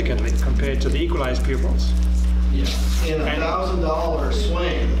significantly compared to the equalized pupils. Yeah. And $1,000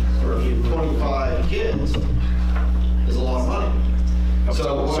 swing for 25 kids is a lot of money.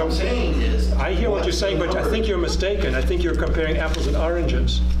 So what I'm saying is... I hear what you're saying, but I think you're mistaken. I think you're comparing apples and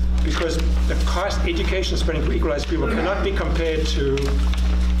oranges, because the cost, education spending for equalized people cannot be compared to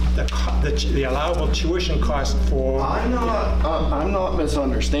the allowable tuition cost for... I'm not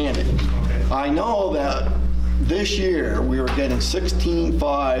misunderstanding. Okay. I know that this year we were getting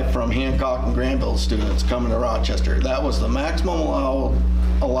 16.5 from Hancock and Granville students coming to Rochester. That was the maximum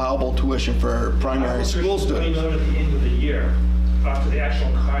allowable tuition for primary school students. At the end of the year, after the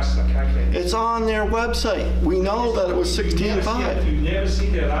actual costs are calculated. It's on their website. We know that it was 16.5. You never see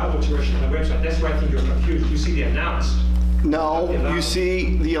the allowable tuition on the website. That's why I think you're confused. You see the announced. No, you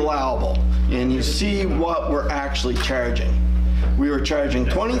see the allowable, and you see what we're actually charging. We were charging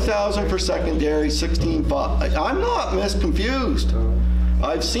 20,000 for secondary, 16.5. I'm not confused.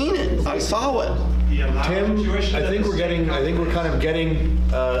 I've seen it. I saw it. Tim, I think we're kind of getting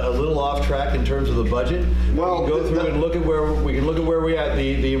a little off track in terms of the budget. Well, we can go through and look at where we're at.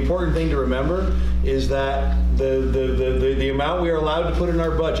 The important thing to remember is that the amount we are allowed to put in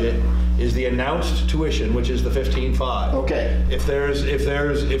our budget is the announced tuition, which is the 15.5. Okay. If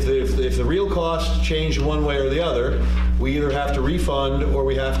the real costs change one way or the other, we either have to refund or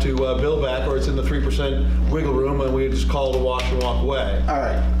we have to bill back, or it's in the 3% wiggle room and we just call it a wash and walk away. All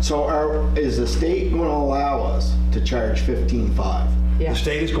right. So is the state going to allow us to charge 15.5? The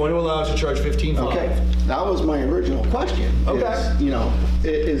state is going to allow us to charge 15.5. Okay, that was my original question. Okay.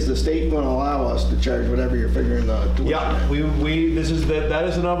 Is the state going to allow us to charge whatever you're figuring the tuition? Yeah, that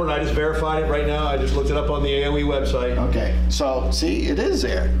is the number, and I just verified it right now. I just looked it up on the AOE website. Okay, so see, it is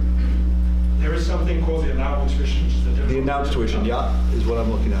there. There is something called the allowable tuition, which is the difference The announced tuition, yeah, is what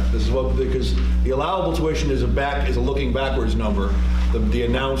I'm looking at. This is what, because the allowable tuition is a looking backwards number. The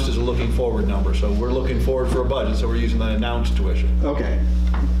announced is a looking forward number. So we're looking forward for a budget, so we're using the announced tuition. Okay.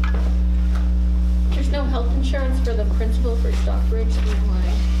 There's no health insurance for the principal for Stockbridge,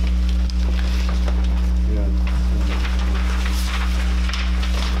 why?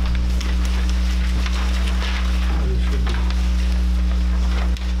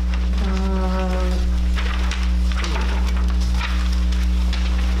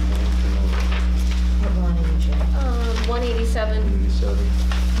 What line are you checking? 187. 87.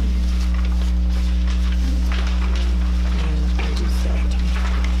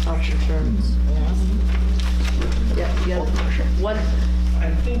 Health insurance. Yeah, what,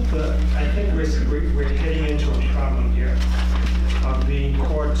 I think we're heading into a problem here of being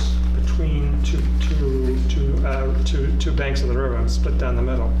caught between two banks of the river, split down the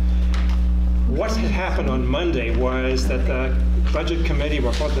middle. What had happened on Monday was that the budget committee,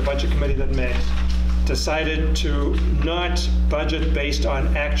 the budget committee that met, decided to not budget based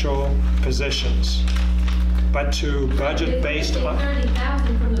on actual positions, but to budget based on.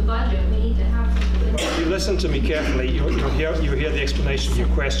 30,000 from the budget, we need to have something. If you listen to me carefully, you hear the explanation of your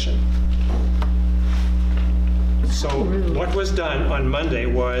question. So what was done on Monday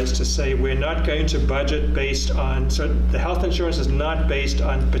was to say we're not going to budget based on, so the health insurance is not based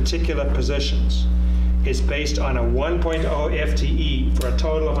on particular positions. It's based on a 1.0 FTE for a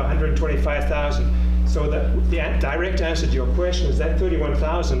total of 125,000. So the direct answer to your question is that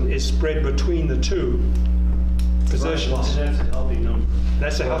 31,000 is spread between the two positions. That's a healthy number.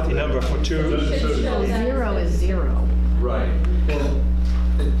 That's a healthy number for two. Zero is zero. Right. Well,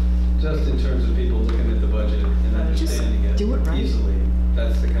 just in terms of people looking at the budget and understanding it do it right. easily,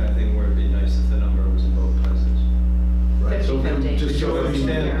 that's the kind of thing where it'd be nice if the number was in both places. Right, so 50-50. just so I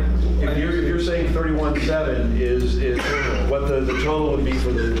understand, If you're saying 31.7 is what the total would be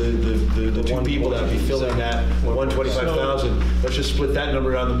for the two people that would be filling that 125,000, let's just split that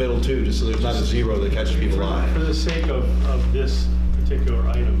number down the middle too, just so there's not a zero that catches people's eye. For the sake of this particular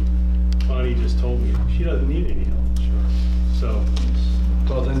item, Bonnie just told me she doesn't need any health insurance. So,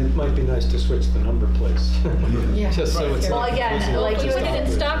 Well, then it might be nice to switch the number, please. Just so it's. well, again, like You you put it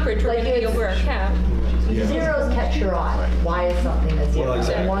in Stockbridge, we're like gonna be you- over our cap. zeros catch your eye. Why is something a zero? Well,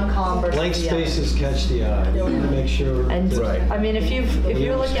 exactly. In one column versus Blank the other. spaces catch the eye. You want to make sure. And, Right. I mean, if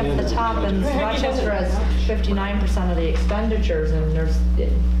you're looking up at the top, and Rochester has 59% of the expenditures, and there's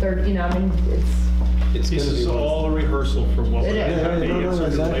 30, you know, I mean, It's this going to is be. all a rehearsal for what It we're is. going to be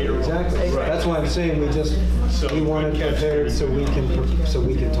answered later on. Exactly. That's why I'm saying So we want it catch prepared so we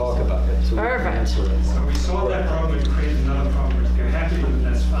can talk about it. So we can Perfect. answer it. So we solved that problem and created another problem. If you're happy with it,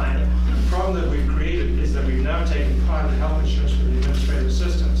 that's fine. The problem that we've created is that we've now taken part of the health insurance for the administrative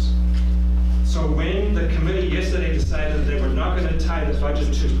assistants. So when the committee yesterday decided that they were not going to tie the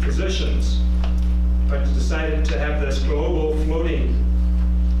budget to positions, but decided to have this global floating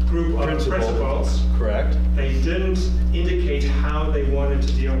group of principals, Correct. they didn't indicate how they wanted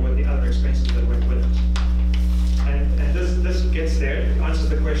to deal with the other expenses that went with it. And this gets there, answers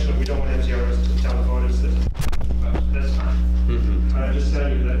the question of we don't want to have zeros to tell the voters that, well, that's fine. But I just tell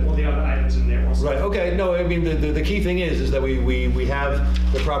you that all the other items in there also. Right, okay, no, I mean, the key thing is that we have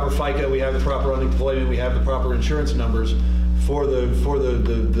the proper FICA, we have the proper unemployment, we have the proper insurance numbers for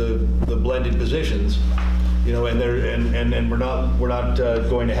the blended positions, you know, and we're not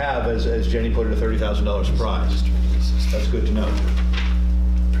going to have, as Jenny put it, a $30,000 surprise. That's good to know.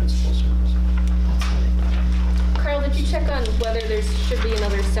 Principal service. Carl, did you check on whether there should be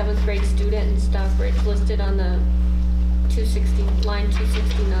another 7th grade student in Stockbridge listed on the line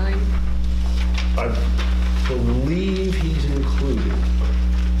 269? I believe he's included.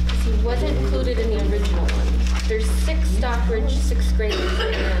 Because he wasn't included in the original one. There's 6 Stockbridge 6th graders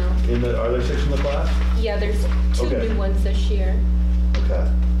right now. Are there 6 in the class? Yeah, there's 2 Okay. new ones this year. Okay,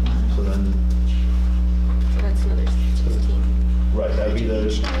 so then, So that's another 16. right, that would be the,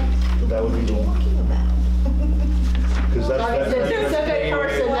 Talking about. because that's. I mean, it's a specific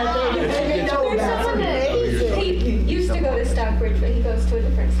person that they didn't know There's about. someone that, he used to go to Stockbridge, but he goes to a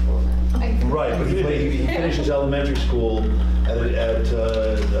different school now. Right, but he finishes elementary school at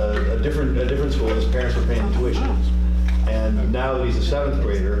a different school, his parents were paying the tuition. And now that he's a 7th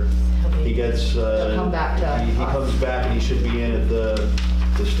grader, he gets, come back to he us. comes back and he should be in at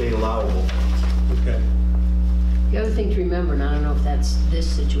the state allowable. Okay. The other thing to remember, and I don't know if that's this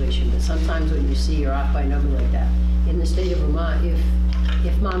situation, but sometimes when you see you're off by a number like that, in the state of Vermont,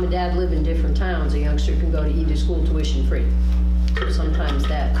 if mom and dad live in different towns, a youngster can go to either school tuition free. So sometimes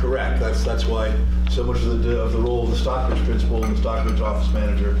that, Correct. That's why so much of the role of the Stockbridge principal and the Stockbridge office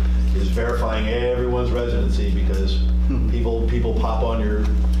manager is verifying everyone's residency, because people pop on your.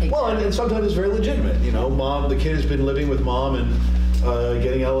 Well, and sometimes it's very legitimate. You know, the kid has been living with mom and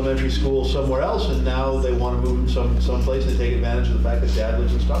getting elementary school somewhere else, and now they want to move him someplace. They take advantage of the fact that dad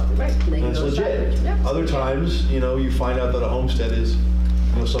lives in Stockbridge. Right, and they And can it's go to legit. Stockbridge, yeah. Other times, you find out that a homestead is,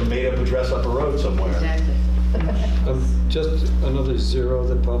 some made-up address up a road somewhere. exactly. Just another zero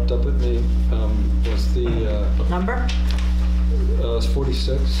that popped up at me was the Number?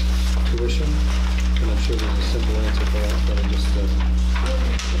 46 tuition, and I'm sure there's a simple answer for that, but I just,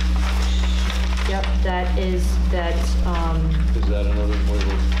 Yep, that is, is that another way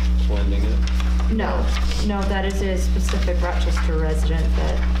of blending it? no, that is a specific Rochester resident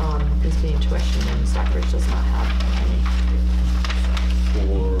that is being tuitioned, and Stockbridge does not have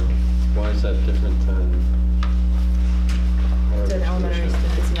any. Or why is that different than? It's an elementary tuition?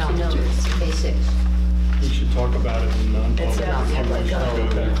 school. It's an No, elementary. K6. We should talk about it in non-public. It's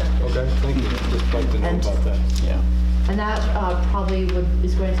Okay, thank you. Just like to know And- about that. Yeah. And that probably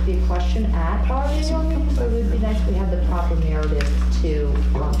is going to be a question at our annual meeting, but it would be nice if we had the proper narrative to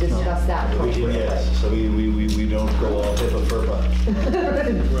discuss that appropriately. Yes, so we don't go all HIPAA FERPA.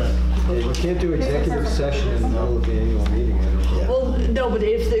 We can't do executive session in the middle of the annual meeting, I don't think. Well, no, but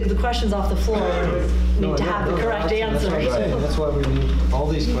if the question's off the floor, we need to have the correct That's what I'm answer. saying. That's why we need all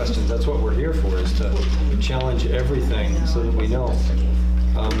these questions. That's what we're here for, is to challenge everything so that we know.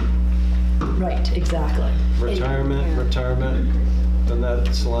 Right, exactly. Retirement, then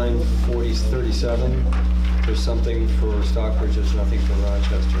that's line 37. There's something for Stockbridge, there's nothing for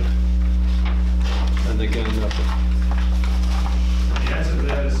Rochester. And again, nothing. The answer to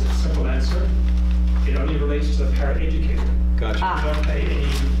that is a simple answer. It only relates to the paraeducator. Gotcha, We don't pay any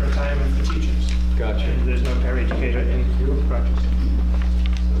retirement for teachers. gotcha. And there's no paraeducator in Rochester.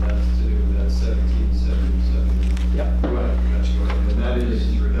 So that's 1777. Yep. Right, that's right. And that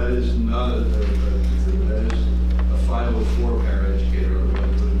is not that is a 504 paraeducator, or what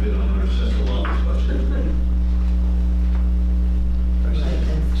would have been on our central office budget.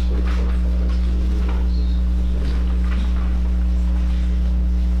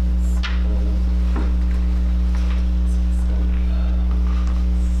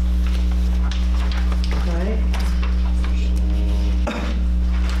 Right.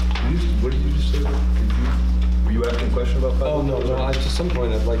 What did you just say? Were you asking a question about 504? Oh, no, at some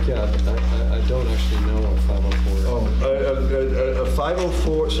point I'd like, I don't actually know what 504 is. A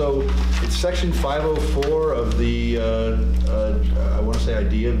 504, so it's section 504 of the, I want to say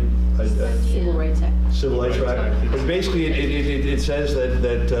IDEA. Civil Rights Act. Civil Rights Act. But basically, it says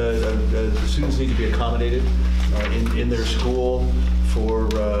that students need to be accommodated in their school for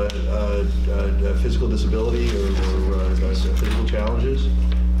physical disability or physical challenges.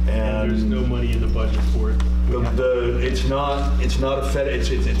 And there's no money in the budget for it. It's not it's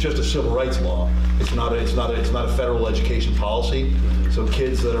just a civil rights law. It's not a federal education policy. So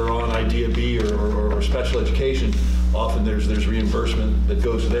kids that are on IDEA B or special education, often there's reimbursement that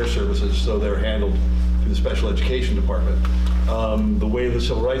goes to their services, so they're handled through the special education department. The way the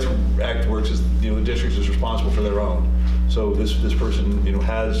Civil Rights Act works is the district is responsible for their own. So this person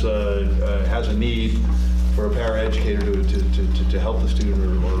has a need for a paraeducator to help the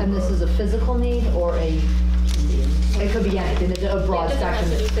student or And this is a physical need or it could be anything, it's a broad It doesn't have to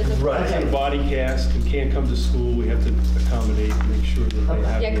be spectrum. physical. Right. If they're body cast and can't come to school, we have to accommodate and make sure that they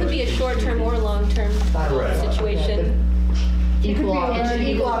have. Yeah, it could be a the right short-term or long-term Correct. situation. Equal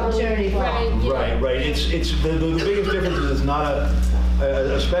opportunity. Right. you know. Right. It's the biggest difference is it's not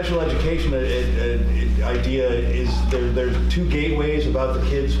a special education idea. Is there's two gateways about the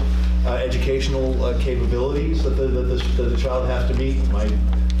kids' educational capabilities that the child has to meet.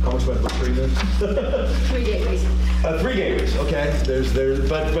 How much am I butchering this? 3 gateways. 3 gateways. Okay.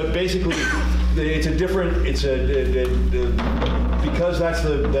 But basically, it's a different. Because that's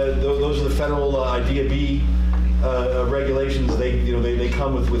those are the federal IDEA B regulations. They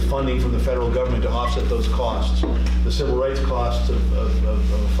come with funding from the federal government to offset those costs. The civil rights costs of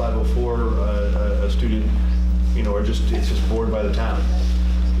a 504 student, are it's just borne by the town.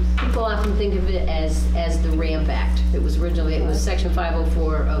 People often think of it as the RAMP Act. It was Section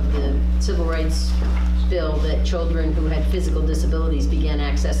 504 of the Civil Rights Bill that children who had physical disabilities began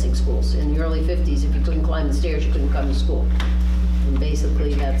accessing schools. In the early 50s, if you couldn't climb the stairs, you couldn't come to school. And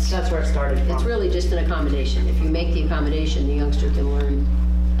basically, that's where it started from. It's really just an accommodation. If you make the accommodation, the youngster can learn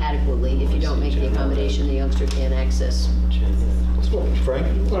adequately. If you don't make the accommodation, the youngster can't access school. Frank?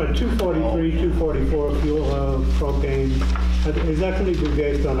 All right, 243, 244 fuel, propane, is that going to be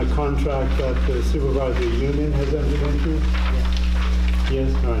based on a contract that the supervisory union has entered into? Yeah. Yes,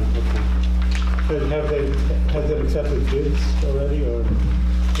 all right, okay. Has it accepted bids already, or,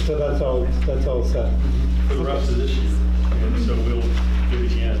 so that's all set? For the rest of this year, and so we'll do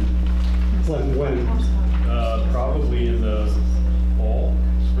it again, When? probably in the fall,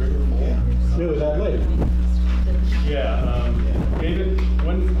 spring or fall. It was that late? Yeah, David,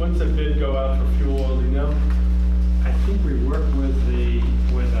 when's the bid go out for fuel oil, do you know? I think we work with a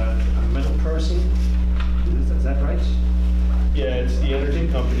middle person. Is that right? Yeah, it's the energy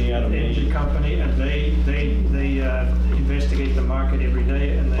company out of Energy Maine. company, and they investigate the market every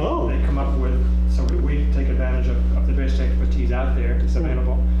day, and they come up with, so we take advantage of the best expertise out there that's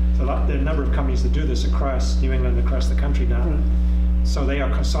available. So there are a number of companies that do this across New England, across the country now. Right. So they are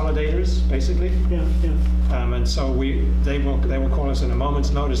consolidators, basically. Yeah, yeah. And so they will call us in a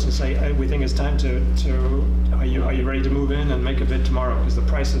moment's notice and say, hey, we think it's time to are you ready to move in and make a bid tomorrow? Because the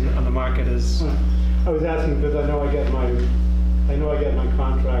price on the market is. Right. I was asking because I know I get my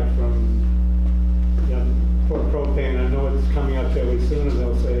contract from, for propane. I know it's coming up fairly soon, and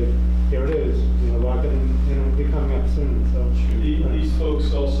they'll say, here it is, lock it in, and it'll be coming up soon, so. These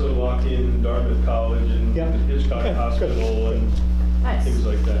folks also lock in Dartmouth College and Yeah. Hitchcock Yeah, Hospital good. and Nice. things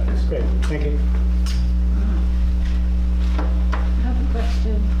like that. That's great, thank you. I have a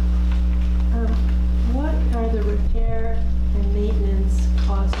question. What are the repair and maintenance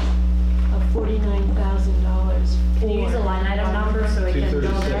costs of $49,000? Can you use a line item number so we can go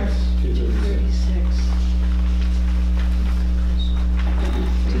there? 236.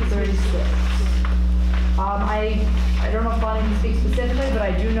 236. I don't know if Bonnie can speak specifically, but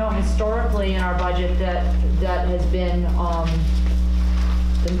I do know historically in our budget that has been,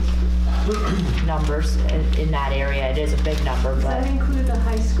 the numbers in that area. It is a big number, Does but that include the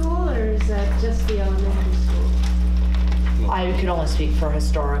high school, or is that just the elementary school? I can only speak for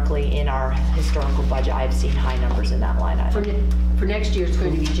historically in our historical budget. I've seen high numbers in that line item. For next year, it's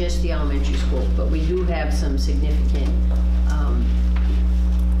going to be just the elementary school, but we do have some significant,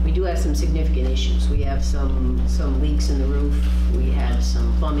 issues. We have some leaks in the roof. We have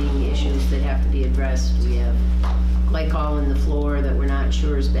some plumbing issues that have to be addressed. We have glycol in the floor that we're not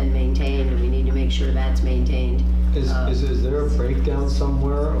sure has been maintained, and we need to make sure that's maintained. Is there a breakdown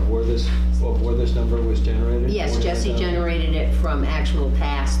somewhere of where this number was generated? Yes, Jessie 49,000? generated it from actual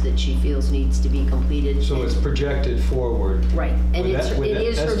tasks that she feels needs to be completed. So it's projected forward? Right, and With it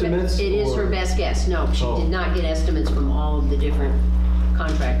is estimates, her or- best guess. No, she Oh. did not get estimates from all of the different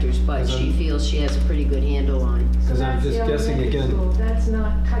contractors, but Because she I'm- feels she has a pretty good handle on. Because I'm That's just the guessing elementary again. school. That's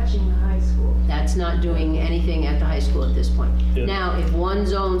not touching the high school. That's not doing anything at the high school at this point. Yeah. Now, if one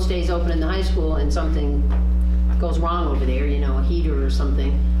zone stays open in the high school and something goes wrong over there, a heater or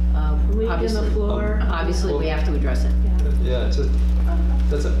something, Leak in the obviously, floor. obviously we have to address it. Yeah,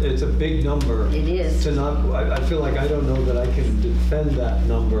 it's a big number. It is. To not, I feel like I don't know that I can defend that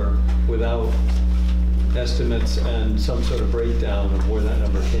number without estimates and some sort of breakdown of where that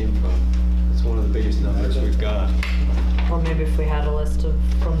number came from. It's one of the biggest numbers we've got. Or maybe if we had a list of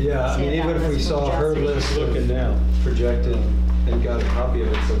from. Yeah, I say mean, that even if we list from saw her Jessie. list Looking now. projected and got a copy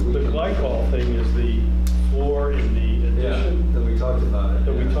of it, so we The can. glycol thing is the floor in the Yeah, addition that we talked about it.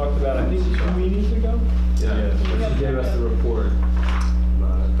 that we yeah. talked about, I think, 2 meetings ago. Yeah, she gave us the report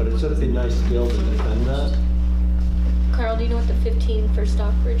about it, but it's just be nice to be able to defend that. Carl, do you know what the 15 for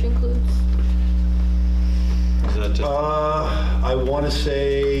Stockbridge includes? Is that just? I want to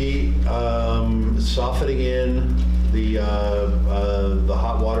say softening in the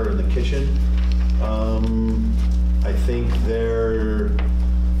hot water in the kitchen. I think there's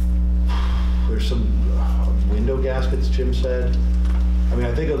some window gaskets, Jim said. I mean,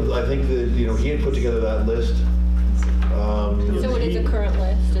 I think that he had put together that list. So it is a current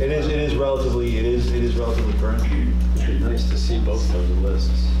list? It is relatively current. It'd be nice to see both those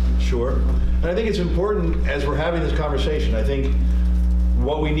lists. Sure. And I think it's important as we're having this conversation, I think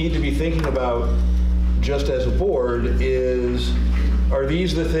what we need to be thinking about just as a board is, are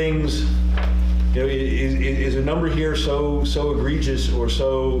these the things, is a number here so egregious or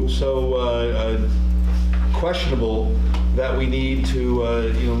so questionable that we need to,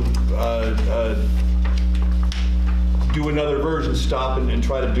 do another version, stop and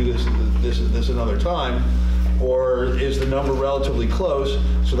try to do this another time? Or is the number relatively close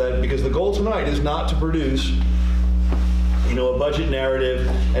so that, because the goal tonight is not to produce, a budget narrative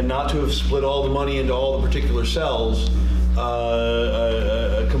and not to have split all the money into all the particular cells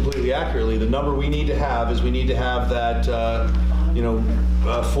completely accurately. The number we need to have is we need to have that,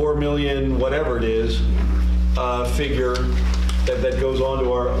 4 million, whatever it is, figure that goes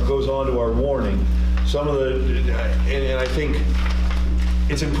onto our warning. Some of the, and I think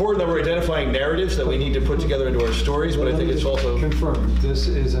it's important that we're identifying narratives that we need to put together into our stories, but I think it's also... Confirmed, this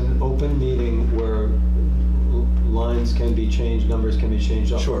is an open meeting where lines can be changed, numbers can be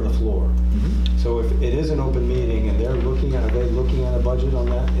changed up on the floor. So if it is an open meeting and they're looking at, are they looking at a budget on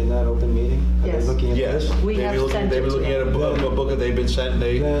that, in that open meeting? Are Yes. they looking at Yes, this? We have sent they've it been to looking at a them. book that they've been sent, and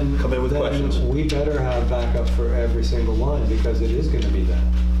they come in with questions. We better have backup for every single line because it is going to be that.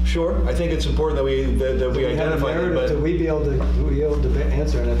 Sure, I think it's important that we have a identify them, narrative but... that we be able to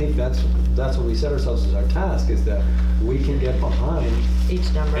answer, and I think that's what we set ourselves as our task, is that we can get behind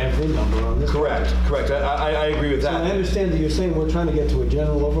Each number. every number on this. Correct. I agree with So that. I understand that you're saying we're trying to get to a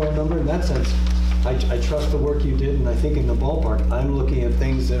general overall number. In that sense, I trust the work you did, and I think in the ballpark, I'm looking at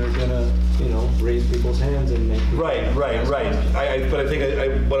things that are gonna, raise people's hands and make. Right. But I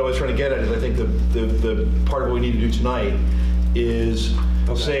think what I was trying to get at is I think the part of what we need to do tonight is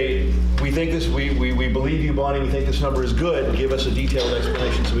say, we think this, we believe you, Bonnie, we think this number is good, give us a detailed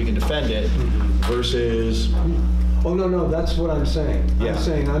explanation so we can defend it, versus... Oh, no, that's what I'm saying. Yeah. I'm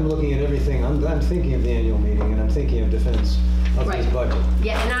saying I'm looking at everything, I'm thinking of the annual meeting, and I'm thinking of defense of this Right. budget.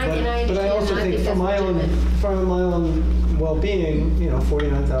 Yeah, and I understand. But I also and think that's for my own well-being,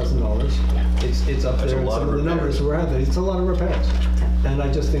 $49,000, it's up That's there a in lot some of of the numbers we're at. It's a lot of repairs. And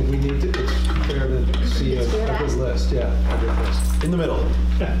I just think we need to, it's fair to see a good list, a good list. In the middle.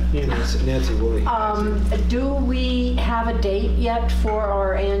 Nancy Woolley. Do we have a date yet for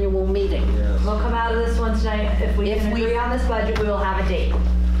our annual meeting? Yes. We'll come out of this one tonight. If we can agree on this budget, we will have a date.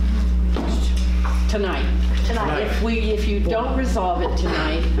 Tonight. Tonight. If you don't resolve it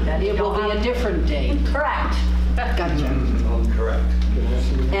tonight, it will be a different date. Correct. Gotcha. Correct.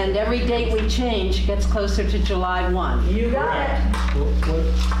 And every date we change gets closer to July 1. You got it.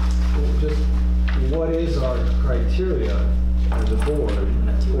 What is our criteria as a board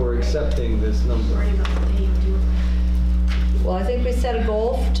for accepting this number? Well, I think we set a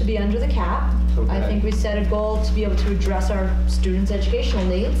goal to be under the cap. I Okay. think we set a goal to be able to address our students' educational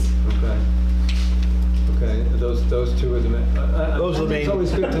needs. Okay, those two are the main. Those are the main- It's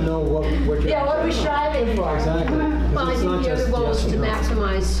always good to know what you're. Yeah, what are we striving for? Exactly. 'Cause Well, I it's think not the other just goal is yes to or no.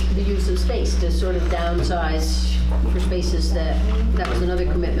 maximize the use of space, to sort of downsize for spaces that was another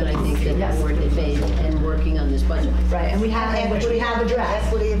commitment, I think, that the board had made in working on this budget. Right, and we have, which we have addressed.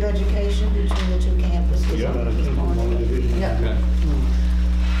 Equity of education between the two campuses. Yeah.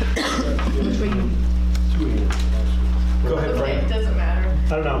 Go ahead, Frank. Doesn't matter. I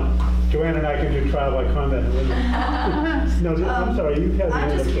don't know. Joanne and I can do trial by combat. No, I'm sorry, you have the I'm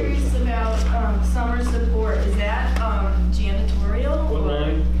other just curious question. about summer support. Is that janitorial? What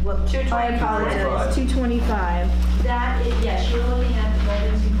line? I apologize. 225. That is, yes, you're looking at the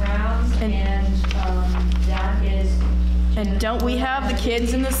buildings and grounds, and that is. And don't we have the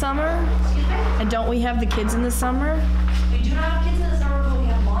kids in the summer? Excuse me? And don't we have the kids in the summer? We do not have kids in the summer, but we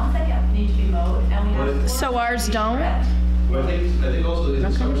have lawns that need to be mowed, and we have. floors So that ours need to be don't? stripped. Well, I think also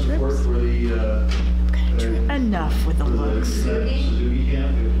there's some support for the, Enough with the looks. Suzuki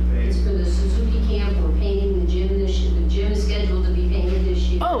camp, we have to pay. It's for the Suzuki camp, we're painting the gym this year, the gym is scheduled to be painted this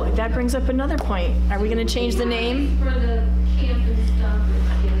year. Oh, that brings up another point. Are we going to change the name? For the camp and stuff,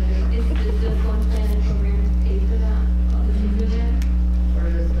 is the one planning program paid for that? All the kids are there? Or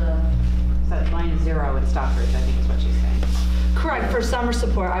is the. So line 0 at Stockbridge, I think is what she's saying. Correct, for summer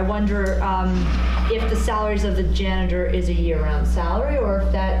support. I wonder if the salaries of the janitor is a year-round salary, or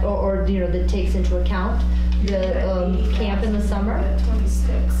if that, or that takes into account the camp in the summer.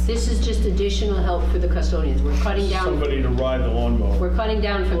 26. This is just additional help for the custodians. We're cutting down, Somebody to ride the lawnmower. we're cutting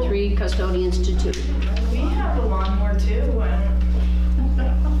down from 3 custodians to 2. We have a lawnmower too.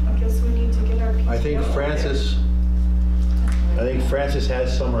 I guess we need to get our PTO. I think Francis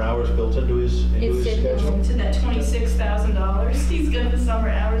has summer hours built into his schedule. To that $26,000. He's got the summer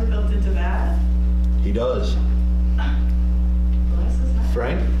hours built into that. He does. Bless his heart.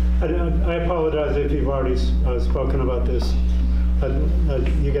 Frank? I apologize if you've already spoken about this.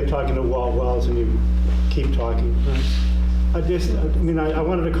 You get talking to Walt Wells and you keep talking. I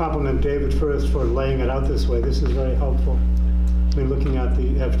wanted to compliment David first for laying it out this way. This is very helpful. Looking at the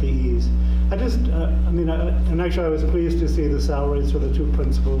FTEs. And actually I was pleased to see the salaries for the 2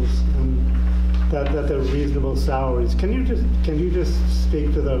 principals and that they're reasonable salaries. Can you just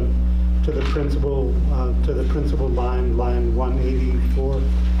speak to the principal line 184?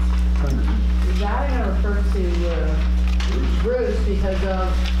 That I'm gonna refer to Bruce because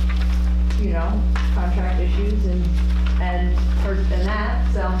of, contract issues and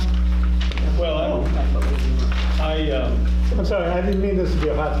that, so. Well, I'm sorry, I didn't mean this to be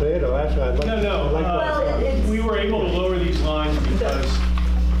a hot potato, actually. I'd like we were able to lower these lines because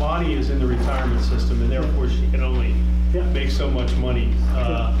Bonnie is in the retirement system and therefore she can only make so much money.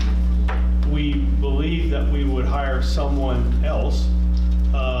 We believe that we would hire someone else.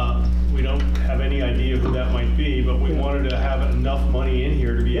 We don't have any idea who that might be, but we wanted to have enough money in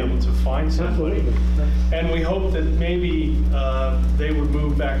here to be able to find somebody. Absolutely. And we hope that maybe they would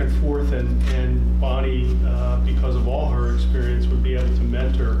move back and forth, and Bonnie, because of all her experience, would be able to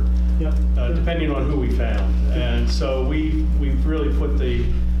mentor, depending on who we found. And so we've really put the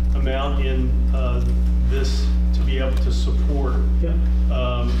amount in this to be able to support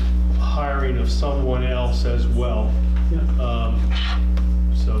hiring of someone else as well.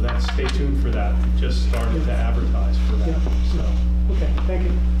 So that's, stay tuned for that. We just started to advertise for that. So. Okay, thank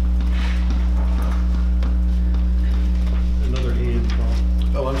you. Another hand, Paul.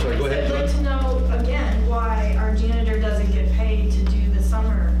 Oh, I'm sorry, go ahead, I'd like John. to know, again, why our janitor doesn't get paid to do the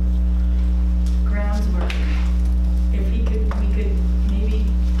summer grounds work. If we could maybe.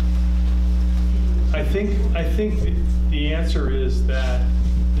 I think the answer is that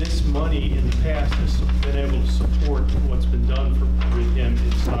this money in the past has been able to support what's been done with him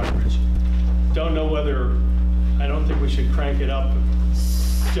in Stockbridge. Don't know whether, I don't think we should crank it up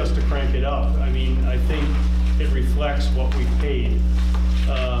just to crank it up. I mean, I think it reflects what we paid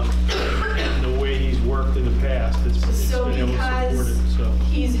and the way he's worked in the past. It's been able to support it. So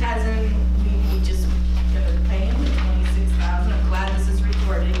we just gonna pay him the $26,000. I'm glad this is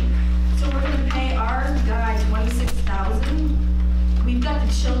recorded. So we're gonna pay our guy $26,000. We've got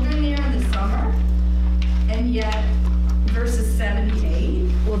the children there in the summer, and yet versus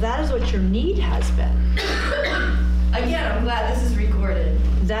 78. Well, that is what your need has been. Again, I'm glad this is recorded.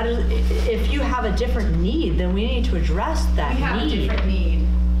 That is, if you have a different need, then we need to address that We have a need. different need.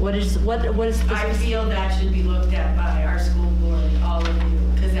 What is the I feel that should be looked at by our school board, all of you,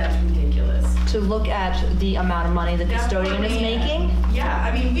 because that's ridiculous. to look at the amount of money the custodian is making? Yeah,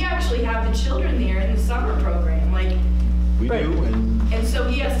 I mean, we actually have the children there in the summer program, like. We do, And so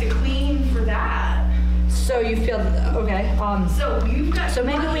he has to clean for that. So you feel, okay, So you've got. So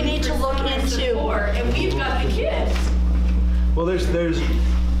maybe we money need to for look summer into- support, and we've got the kids. well,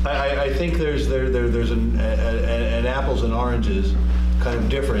 I think there's an apples and oranges kind of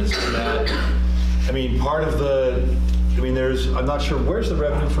difference in that, I mean, part of the, I'm not sure, where's the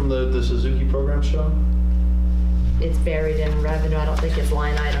revenue from the Suzuki program show? it's buried in revenue. I don't think it's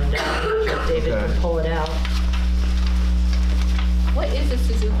line item down. David Okay. can pull it out. What is the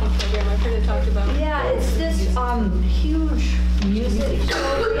Suzuki program? I've heard it talked about. Yeah, it's this huge music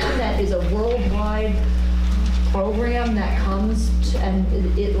program that is a worldwide program that comes to, and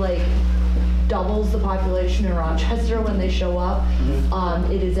it like doubles the population in Rochester when they show up.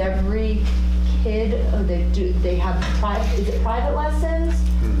 It is every kid, they have is it private lessons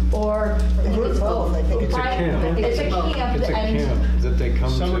or It's both, I think It's a camp. It's a camp. It's a and camp that they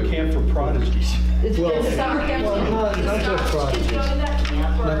come to. Summer camp for prodigies. It's a summer camp. Well, not just Kids prodigies. go to that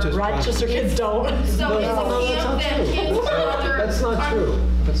camp, or? Not just Rochester kids don't. So No, it's no, a that's camp not that true. kids are under. That's not true.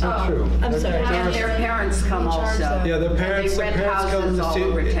 That's not true. I'm sorry. And their parents come also. Yeah, the parents They rent houses all come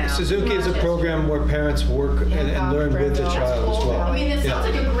over town. to, Suzuki is a program where parents work and learn with the child as well. I mean, it sounds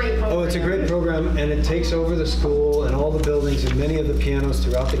like a great program. Oh, it's a great program, and it takes over the school and all the buildings and many of the pianos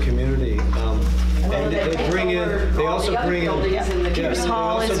throughout the community. And they bring in, they also bring in. Pierce they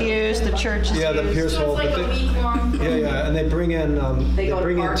Hall is also- used, the church is used. Yeah, the Pierce Hall. So it's but like a they- week-long program. Yeah, and they bring in, They go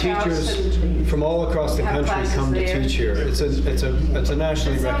to teachers Parkhouse from all across the have country classes come to there. teach here. It's a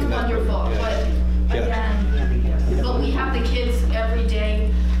nationally It sounds recognized wonderful, program. but Yeah. again, but we have the kids every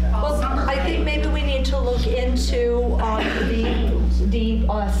day all Well, summer. I think maybe we need to look into the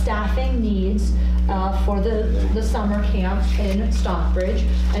staffing needs for the summer camp in Stockbridge,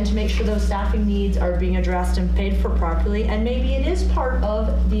 and to make sure those staffing needs are being addressed and paid for properly. And maybe it is part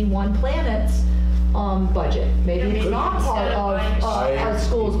of the One Planet's budget. Maybe it's not part of our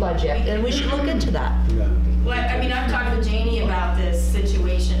school's budget, and we should look into that. Well, I mean, I've talked with Janie about this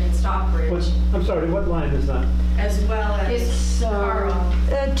situation in Stockbridge, I'm sorry, what line is that? as well as It's, Carl.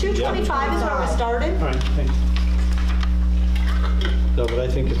 225 is where we started. All right, thanks. No, but I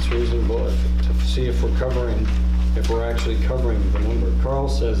think it's reasonable to see if we're actually covering the number. Carl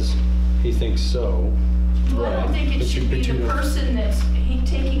says he thinks so. Well, I don't think it But should be you the know. person that's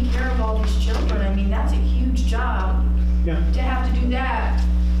taking care of all these children. I mean, that's a huge job Yeah. to have to do that.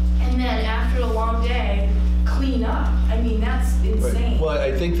 And then after a long day, clean up. I mean, that's insane. Well,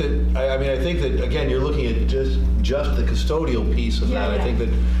 I think that, again, you're looking at just the custodial piece of Yeah, that. yeah. I think that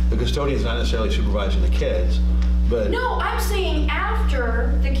the custodian's not necessarily supervising the kids, but. No, I'm saying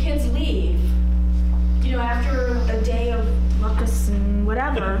after the kids leave, after a day of Lucas and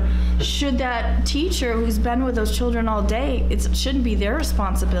whatever, should that teacher who's been with those children all day, it shouldn't be their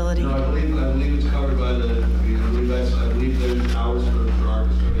responsibility. No, I believe it's covered by the, I believe there's hours for our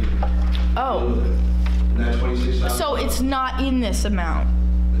custodian. Oh. And that $26,000. So it's not in this amount?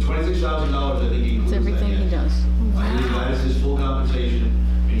 The $26,000, I think he includes It's everything that, he yes. does. I believe that is his full compensation.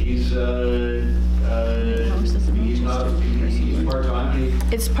 And he's part-time.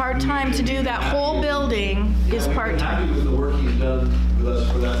 It's part-time to do that whole building is I'm part-time. happy with the work he's done with us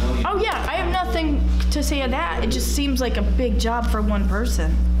for that money. Oh yeah, I have nothing to say of that. It just seems like a big job for one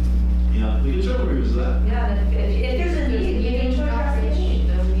person. Yeah, we determined is that. Yeah, if there's a need, you need to address the need.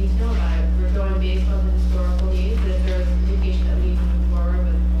 Then we need to know about it. We're going based on the historical needs. If there's indication that we need to move forward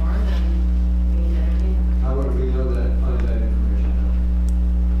with more, then we need to entertain it. How would we know that, find that information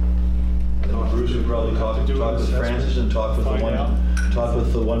I think Bruce would probably talk with Francis and talk with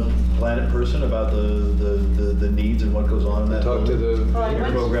the one Planet person about the needs and what goes on in that Talk to building.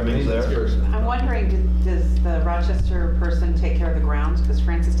 the Programming is there. I'm wondering, does the Rochester person take care of the grounds? Because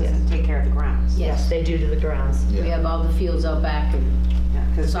Francis doesn't take care of the grounds. Yes, they do to the grounds. We have all the fields out back and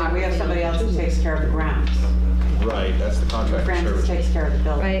Because we have somebody else who takes care of the grounds. Right, that's the contract Francis service. takes care of the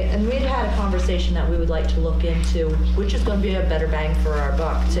building. Right, and we'd had a conversation that we would like to look into, which is gonna be a better bang for our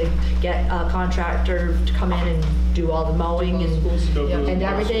buck, to get a contractor to come in and do all the mowing and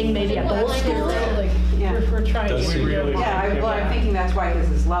everything, maybe at both schools. Yeah. We're trying to. Does he really? Yeah, I'm thinking that's why his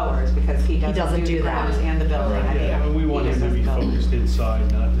is lower, is because he doesn't do the that. grounds and the building. I mean, Yeah, we want he him to just be does the building. focused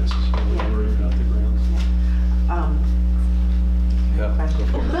inside, not necessarily worried about the grounds.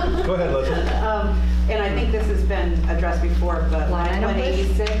 Question. Go ahead, Leslie. And I think this has been addressed before, but Line line item, please.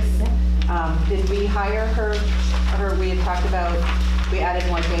 186, did we hire her, we had talked about, we added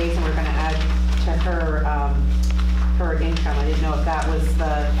more days and we're gonna add to her, her income. I didn't know if that was the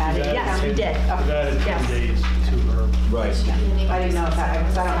added income. Yes, we did. We've added 10 Yes. days to her. Right. I didn't know if that,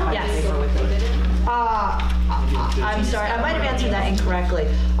 because I don't know how to Yes. paper with it. I'm sorry, I might have answered that incorrectly.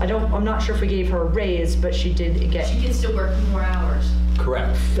 I'm not sure if we gave her a raise, but she did get, She gets to work more hours.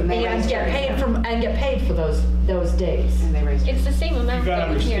 Correct. And they and raised get her paid for those days. And they raised her. It's the same You amount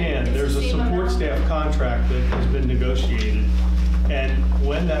gotta that we hear. understand, It's there's the a same support amount. staff contract that has been negotiated, and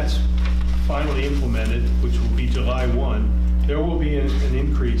when that's finally implemented, which will be July 1, there will be an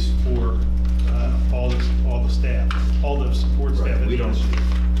increase for all the staff, all the support staff. Right, at we the don't- institute.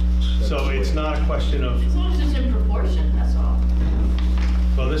 So it's not a question of, As long as it's in proportion, that's all.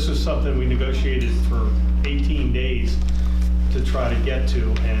 well, this is something we negotiated for 18 days to try to get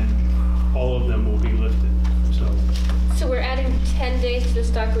to, and all of them will be lifted, so. So we're adding 10 days to the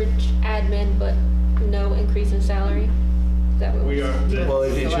Stockbridge admin, but no increase in salary? Is that what We are. Well,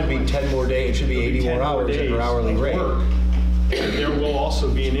 it should be 10 more days, it should be 80 more hours at her hourly rate. And there will also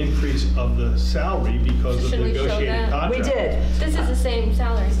be an increase of the salary because of the Should we show negotiated that? contract. We did. This is the same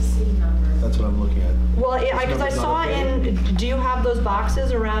salary. That's what I'm looking at. Well, because I number's saw not okay. do you have those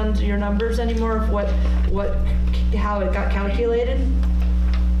boxes around your numbers anymore of how it got calculated?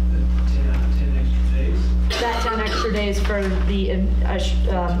 10 extra days. That 10 extra days for the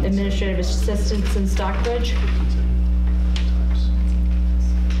administrative assistants in Stockbridge?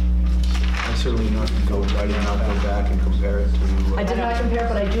 I certainly I did not go back and compare it to. I did not compare,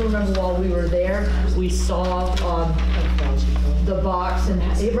 but I do remember while we were there, we saw the box and,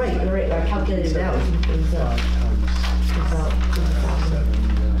 right, I calculated that. It was about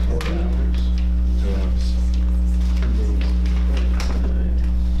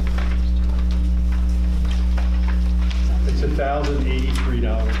It's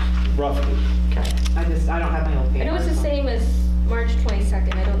 $1,083, roughly. Okay. I don't have my old paper. And it was the same as March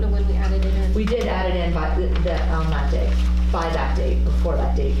 22nd. I don't know when we added it in. We did add it in by that day, by that date, before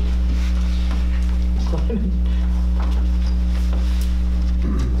that date.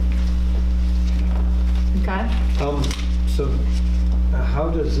 Okay. So how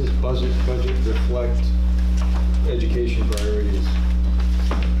does this budget reflect education priorities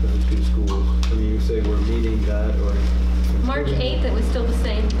for the two schools? I mean, you say we're meeting that or? March 8th, it was still the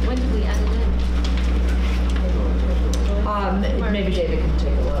same. When did we add it in? Maybe David can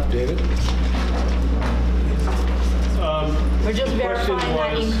take a look. David? We're just The question verifying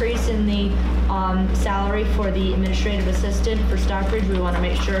that was- increase in the salary for the administrative assistant for Stockbridge. We want to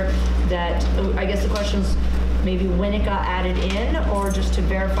make sure that, I guess the question is maybe when it got added in, or just to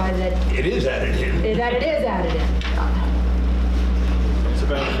verify that It is added in. that it is added in. It's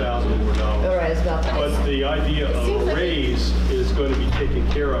about $1,000 more dollars. All right, it's about that. But the idea of seems a like- raise is going to be taken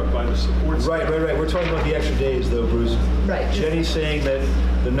care of by the support staff. Right. We're talking about the extra days though, Bruce. Right. Jenny's saying that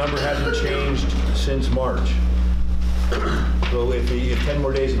the number hasn't changed since March. So if 10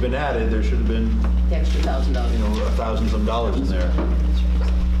 more days had been added, there should have been, The extra $1,000. $1,000 some dollars in there.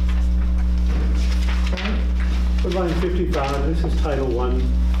 For line 55, this is Title I,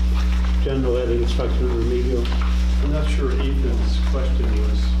 General Ed Instruction and Remedial. I'm not sure Ethan's question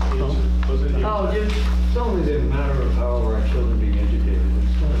was answered. Was it? Oh, dude. It's always a matter of how are our children being educated.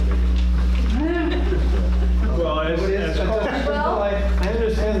 It's not a big deal. Well, I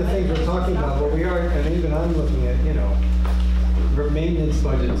understand the things we're talking about, but we are, and even I'm looking at, maintenance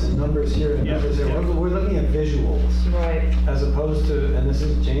budgets and numbers here and numbers there. We're looking at visuals. Right. As opposed to, and this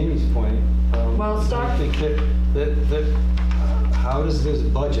is Jamie's point. Well, I think that how does this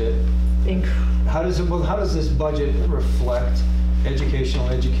budget, how does this budget reflect education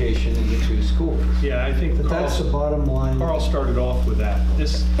in the two schools? Yeah, I think that's the bottom line. Carl started off with that.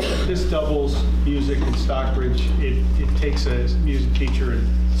 This doubles music in Stockbridge. It takes a music teacher and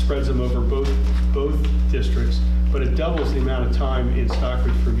spreads them over both districts, but it doubles the amount of time in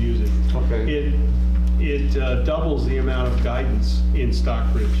Stockbridge for music. Okay. It doubles the amount of guidance in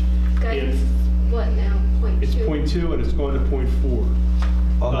Stockbridge. Guidance, what now? 0.2? It's 0.2 and it's going to 0.4.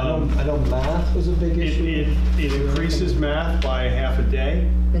 I know math was a big issue. It increases math by half a day.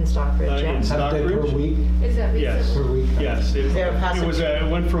 In Stockbridge, In Stockbridge. Half a day per week? Is that Yes. Per week? Yes.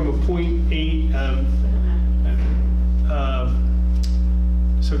 It went from a 0.8.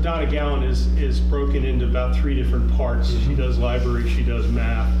 So Donna Gowan is broken into about 3 different parts. She does library, she does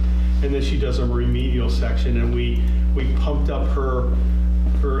math, and then she does a remedial section. And we pumped up her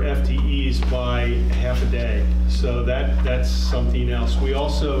FTEs by half a day. So that's something else. We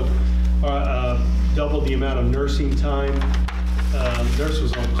also doubled the amount of nursing time. Nurse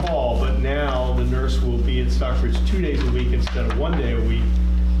was on call, but now the nurse will be at Stockbridge 2 days a week instead of 1 day a week.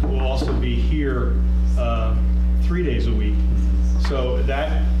 We'll also be here 3 days a week. So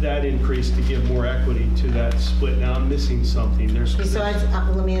that increased to give more equity to that split. Now I'm missing something. Besides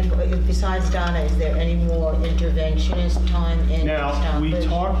Donna, is there any more interventionist time in Stockbridge?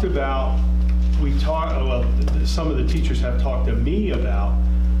 Some of the teachers have talked to me about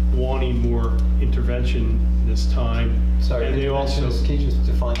wanting more intervention this time. Sorry, and they also can you just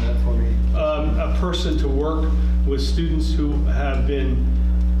define that for me? A person to work with students who have been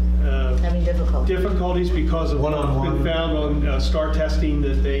having difficulties because of what's been found on STAR testing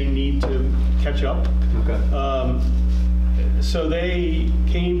that they need to catch up. Okay. So they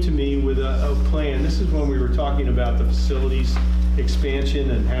came to me with a plan. This is when we were talking about the facilities expansion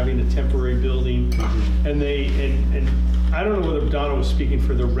and having a temporary building. And I don't know whether Donna was speaking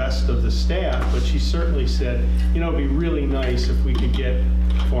for the rest of the staff, but she certainly said, it'd be really nice if we could get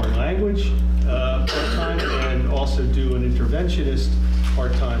foreign language part-time and also do an interventionist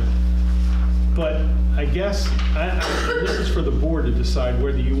part-time. But I guess this is for the board to decide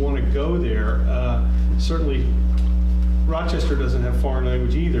whether you want to go there. Certainly, Rochester doesn't have foreign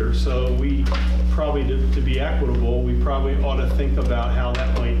language either, so we probably, to be equitable, we probably ought to think about how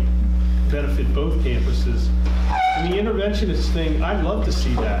that might benefit both campuses. And the interventionist thing, I'd love to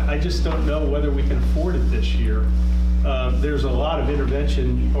see that. I just don't know whether we can afford it this year. There's a lot of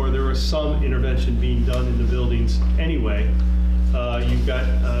intervention, or there is some intervention being done in the buildings anyway. You've got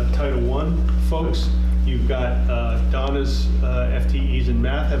Title I folks, you've got Donna's FTEs in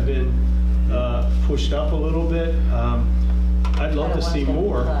math have been pushed up a little bit. I'd love to see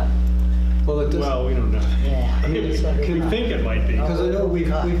more. Well, we don't know. Yeah. We think it might be. Because I know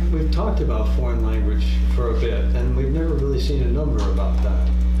we've talked about foreign language for a bit, and we've never really seen a number about that.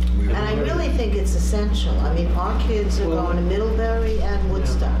 And I really think it's essential. I mean, our kids are going to Middlebury and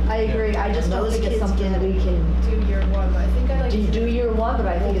Woodstock. I agree. I just don't think it's something that we can Do year one, but I think I like to do year one, but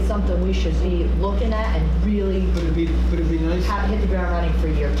I think it's something we should be looking at and really But it'd be nice. hit the ground running for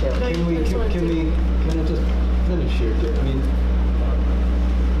year two. Can I just finish here? I mean,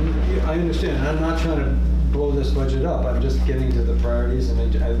 I understand. I'm not trying to blow this budget up. I'm just getting to the priorities,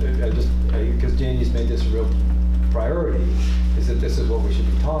 and because Janie's made this a real priority, is that this is what we should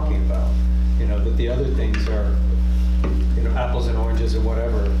be talking about. That the other things are, apples and oranges or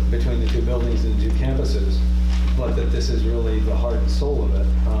whatever between the two buildings and the two campuses, but that this is really the heart and soul of it.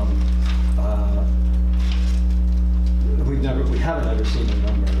 We haven't ever seen a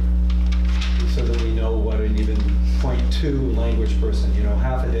number so that we know what an even 0.2 language person,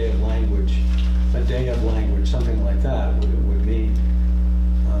 half a day of language, something like that would mean.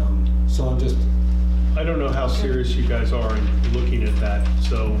 So I don't know how serious you guys are in looking at that,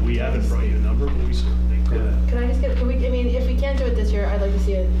 so we haven't brought you a number, but we certainly could. Can I just if we can't do it this year, I'd like to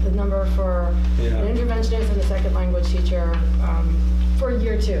see the number for an interventionist and a second language teacher for year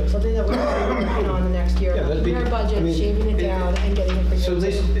year two, something that we're working on the next year. Yeah, that'd be- Looking at our budget, I mean, shaving it down, and getting it for year So two. at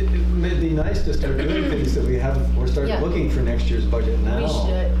least it'd be nice to start doing things that we're starting Yeah. looking for next year's budget now.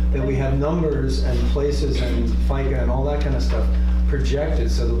 should. That we have numbers and places and FICA and all that kind of stuff projected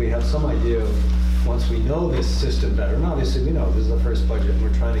so that we have some idea of, once we know this system better, and obviously we know this is the first budget and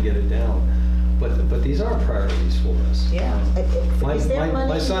we're trying to get it down, but these are priorities for us. Yeah. Is there My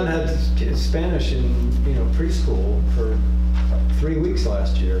money? son had Spanish in, preschool for 3 weeks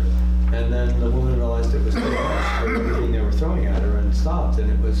last year, and then the woman realized it was too much for everything they were throwing at her and stopped,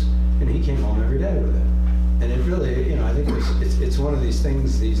 and he came home every day with it. And it really, I think it's one of these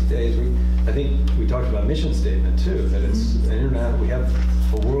things these days. I think we talked about mission statement too, that it's an internet, we have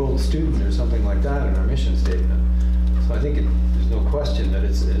a world student or something like that in our mission statement. So I think there's no question that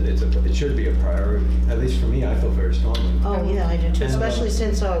it should be a priority. At least for me, I feel very strongly. Oh, yeah, I do too, And, especially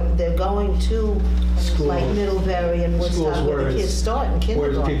since they're going to Schools- like Middlebury and Woodstock where the kids start in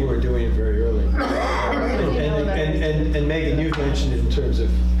Whereas kindergarten. people are doing it very early. And Megan, you've mentioned it in terms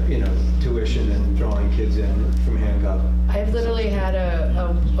of, tuition and drawing kids in from Hancock. I've literally had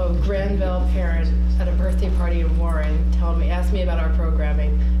a Granville parent at a birthday party in Warren ask me about our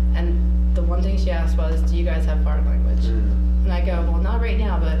programming, and the one thing she asked was, do you guys have foreign language? And I go, well, not right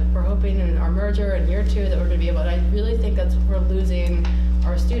now, but we're hoping in our merger in year two that we're going to be able to. I really think we're losing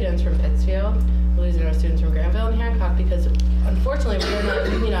our students from Pittsfield, we're losing our students from Granville and Hancock, because unfortunately we're not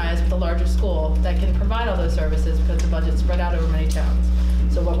unionized with a larger school that can provide all those services because the budget's spread out over many towns.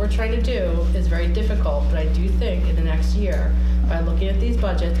 So what we're trying to do is very difficult, but I do think in the next year, by looking at these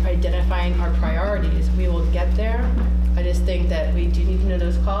budgets, identifying our priorities, we will get there. I just think that we do need to know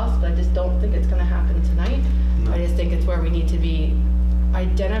those costs, but I just don't think it's gonna happen tonight. I just think it's where we need to be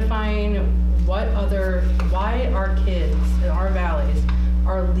identifying why our kids in our valleys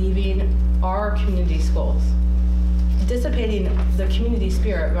are leaving our community schools, dissipating the community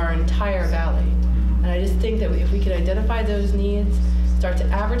spirit of our entire valley. And I just think that if we could identify those needs, start to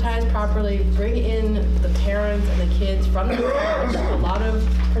advertise properly, bring in the parents and the kids from the college. A lot of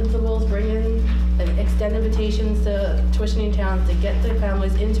principals bring in and extend invitations to tuitioning towns to get their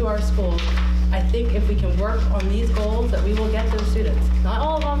families into our schools. I think if we can work on these goals, that we will get those students. Not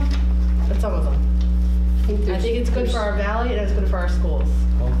all of them, but some of them. I think it's good for our valley and it's good for our schools.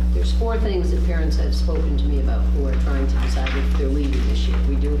 There's 4 things that parents have spoken to me about who are trying to decide if they're leaving this year.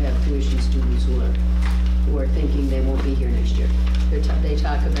 We do have tuition students who are thinking they won't be here next year. They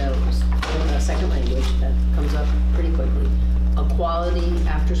talk about a second language, that comes up pretty quickly. A quality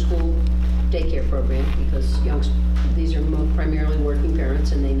after-school daycare program, because these are primarily working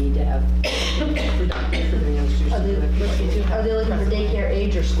parents and they need to have productive for their youngsters. Are they looking for daycare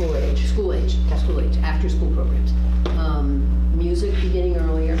age or school age? School age, after-school programs. Music beginning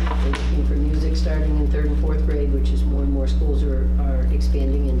earlier. They're looking for music starting in 3rd and 4th grade, which is more and more schools are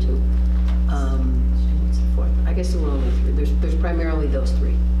expanding into. What's the 4th? I guess there were only 3. There's primarily those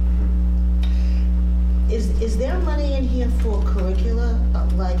 3. Is there money in here for curricula?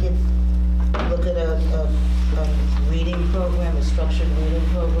 Like if you look at a reading program, a structured reading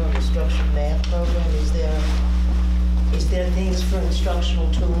program, a structured math program, is there things for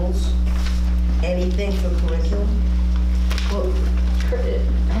instructional tools? Anything for curriculum? Well,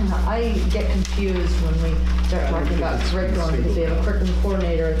 I get confused when we start talking about curriculum because we have a curriculum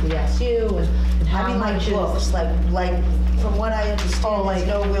coordinator at the SU and how I mean, like much is... books, like from what I understand, there's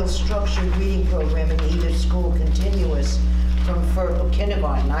no real structured reading program in either school continuous for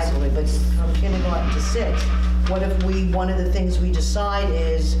kindergarten, I believe, but from kindergarten to 6th. What if one of the things we decide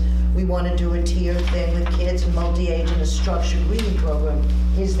is we want to do a tiered thing with kids and multi-age in a structured reading program?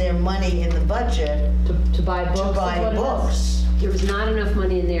 Is there money in the budget to buy books? To buy books. There is not enough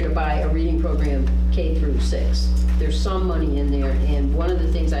money in there to buy a reading program K through 6. There's some money in there, and one of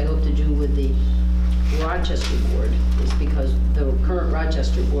the things I hope to do with the Rochester board is because the current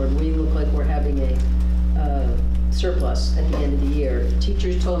Rochester board, we look like we're having a surplus at the end of the year.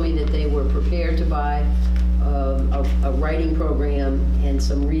 Teachers told me that they were prepared to buy a writing program and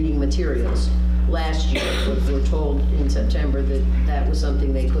some reading materials last year, but were told in September that that was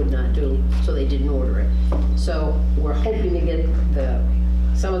something they could not do, so they didn't order it. So we're hoping to get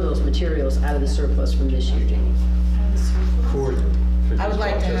some of those materials out of the surplus from this year, Jamie. I would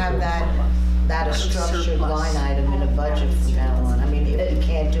like to have that a structured line item in a budget from now on. I mean, if you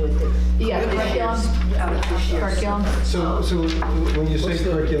can't do it, curriculum. So when you say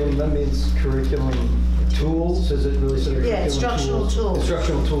curriculum, that means curriculum tools? Is it really sort of curriculum instructional tools.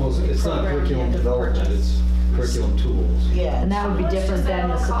 Instructional tools. It's not curriculum development, it's curriculum tools. Yeah. And that would be different than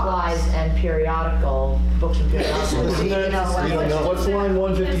the supplies and periodical, books and periodicals. What's line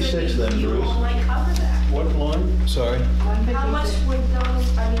 156 then, Bruce? What line? Sorry. How much would those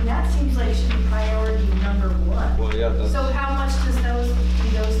yeah, that's. So how much does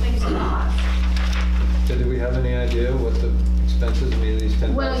those things cost? Do we have any idea what the expenses, I mean, these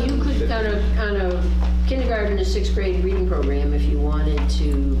 10,000? Well, you could, on a kindergarten to sixth grade reading program, if you wanted to,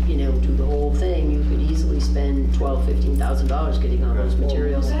 you know, do the whole thing, you could easily spend $12,000-$15,000 getting all those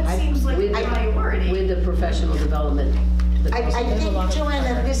materials. That seems like a with- priority. With the professional development. I think, Joanne,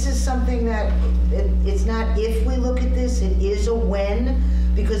 that this is something that, it's not if we look at this, it is a when,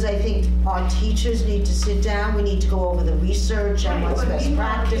 because I think our teachers need to sit down, we need to go over the research and what's best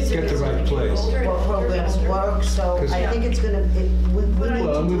practices. Get the right place. What programs work, so I think it's gonna, we need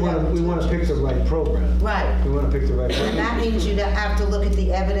Well, to do that. we want to pick the right program. Right. We want to pick the right And program. that means you have to look at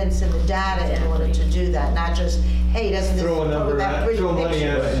the evidence and the data in order to do that, not just, hey, doesn't this Throw a number that at, pretty throw money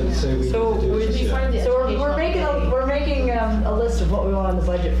at it and picture? say we need So to do this. Yeah. So we're making a list of what we want on the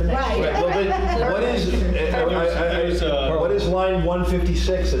budget for next Right. year. Well, but what is line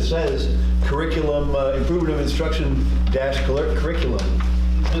 156 that says curriculum, improvement of instruction dash curriculum?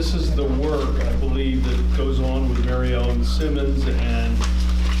 This is the work, I believe, that goes on with Mary Ellen Simmons and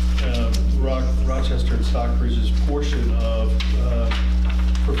Rochester and Stockbridge's portion of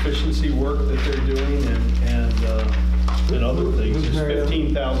proficiency work that they're doing and other things. Who's It's Mary Ellen?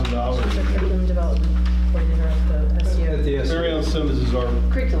 $15,000. The curriculum development coordinator at the SU. At the SU. Mary Ellen Simmons is our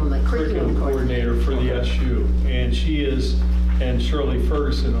Curriculum coordinator for the SU, and she and Shirley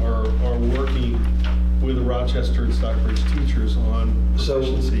Ferguson are working with the Rochester and Stockbridge teachers on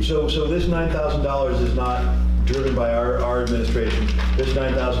proficiency. So this $9,000 is not driven by our administration. This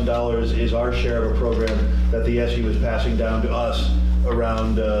 $9,000 is our share of a program that the SU is passing down to us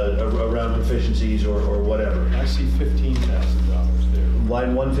around proficiencies or whatever. I see $15,000 there.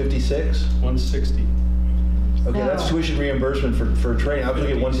 Line 156? 160. Okay, that's tuition reimbursement for training. I was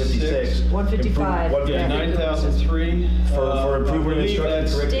looking at 156. 155. Yeah, 9,003. For improvement in instruction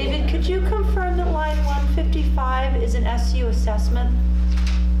curriculum. David, could you confirm that line 155 is an SU assessment?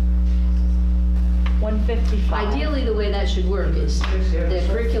 155. Ideally, the way that should work is the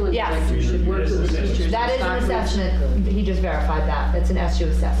curriculum Yes. director should work with the teachers. That at is an Stockbridge. assessment. He just verified that. It's an SU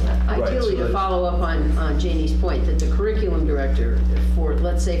assessment. Ideally, to follow up on Janie's point, that the curriculum director for,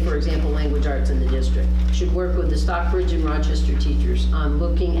 let's say, for example, language arts in the district, should work with the Stockbridge and Rochester teachers on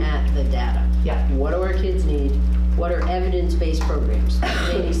looking at the data. Yeah. What do our kids need? What are evidence-based programs?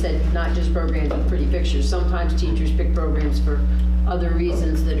 Janie said not just programs with pretty pictures. Sometimes teachers pick programs for other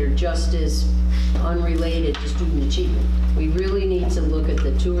reasons that are just as unrelated to student achievement. We really need to look at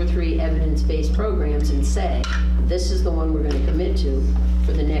the 2 or 3 evidence-based programs and say, this is the one we're going to commit to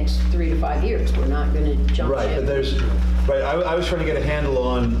for the next 3 to 5 years. We're not going to jump Right, ship. but I was trying to get a handle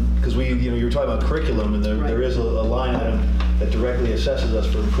on, because you were talking about curriculum, and there is a line item that directly assesses us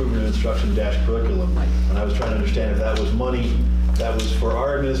for improvement of instruction dash curriculum. And I was trying to understand if that was money that was for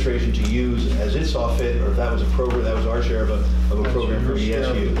our administration to use as it saw fit, or if that was a program, that was our share of a program from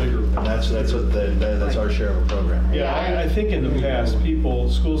ESU. And that's our share of a program. Yeah, I think in the past,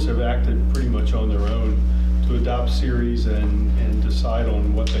 schools have acted pretty much on their own to adopt series and decide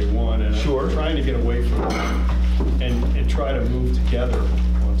on what they want. And Sure. I'm trying to get away from that and try to move together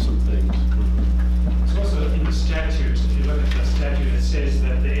on some things. It's also in the statute, if you look at the statute, it says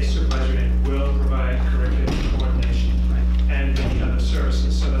that the supervisor will provide curriculum coordination and many other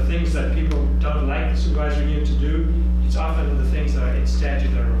services. So the things that people don't like the supervisory unit to do, it's often the things that are in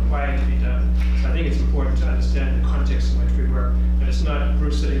statute that are required to be done. So I think it's important to understand the context in which we work. And it's not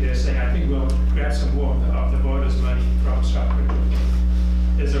Bruce sitting there saying, I think we'll grab some more of the voters' money from Stockbridge.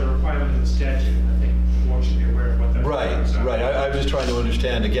 There's a requirement in the statute, and I think the board should be aware of what those requirements are. Right. I'm just trying to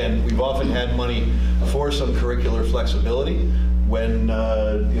understand, again, we've often had money for some curricular flexibility when,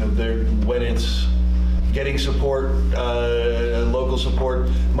 when it's getting support, local support,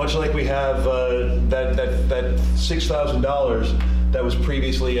 much like we have that $6,000 that was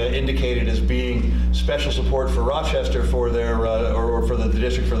previously indicated as being special support for Rochester for their, or for the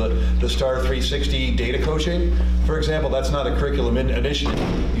district for the STAR 360 data coaching, for example. That's not a curriculum initiative.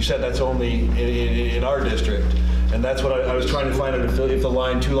 You said that's only in our district. And that's what I was trying to find out if the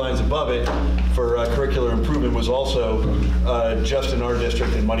line 2 lines above it for curricular improvement was also just in our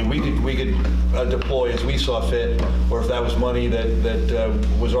district and money we could deploy as we saw fit, or if that was money that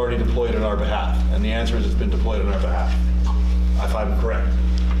was already deployed on our behalf. And the answer is it's been deployed on our behalf, if I'm correct.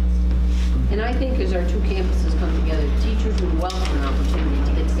 And I think as our 2 campuses come together, teachers would welcome an opportunity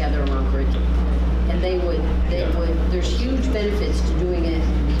to get together around curriculum. And they would, there's huge benefits to doing it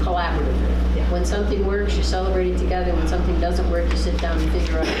collaboratively. When something works, you celebrate it together. When something doesn't work, you sit down and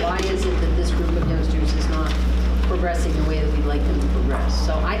figure out why is it that this group of youngsters is not progressing the way that we'd like them to progress.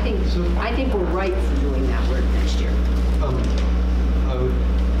 So I think we're ripe for doing that work next year.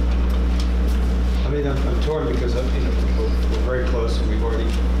 I'm torn because we're very close and we've already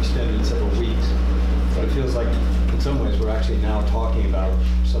extended several weeks. But it feels like in some ways we're actually now talking about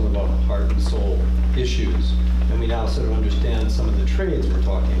some of the heart and soul issues. And we now sort of understand some of the trades we're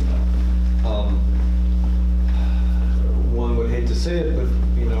talking about. One would hate to say it, but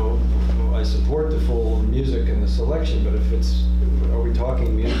I support the full music and the selection, but are we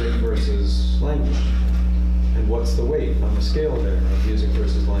talking music versus language? And what's the weight on the scale there of music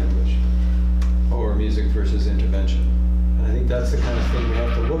versus language? Or music versus intervention? And I think that's the kind of thing we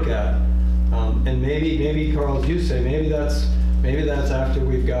have to look at. And maybe Carl, as you say, maybe that's after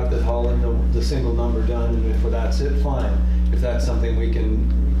we've got the whole and the single number done, and if that's it, fine. If that's something we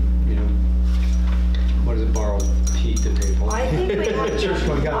can, borrow Pete to pay for. I think we have to. You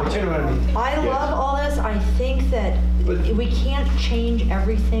know what I mean? I love all this. I think that we can't change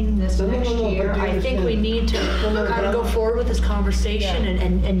everything this next year. I think we need to kind of go forward with this conversation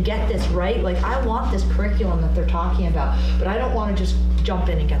and get this right. Like, I want this curriculum that they're talking about, but I don't want to just jump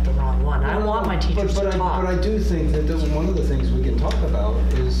in and get the wrong one. I want my teachers to talk. But I do think that one of the things we can talk about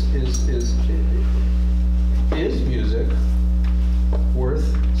is music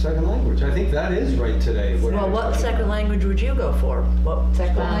worth second language? I think that is right today. Well, what second language would you go for? What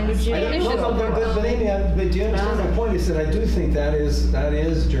second language do you go for? But Amy, do you understand my point? Is that I do think that is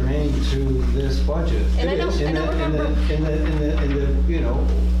germane to this budget. And I don't remember.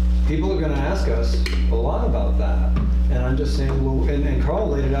 People are going to ask us a lot about that. And I'm just saying, well, and Carl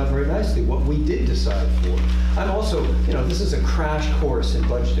laid it out very nicely, what we did decide for. I'm also, this is a crash course in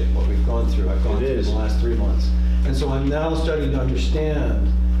budgeting, what we've gone through. I've gone through in the last 3 months. And so I'm now starting to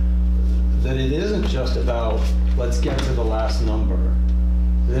understand that it isn't just about, let's get to the last number.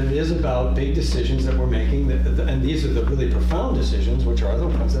 That it is about big decisions that we're making, and these are the really profound decisions, which are the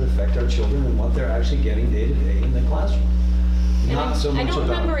ones that affect our children and what they're actually getting day to day in the classroom. Not so much I don't about,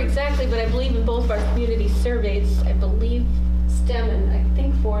 remember exactly, but I believe in both of our community surveys, I believe STEM and I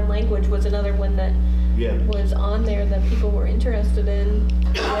think foreign language was another one that was on there that people were interested in.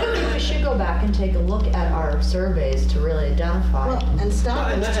 I think we should go back and take a look at our surveys to really identify. Well, and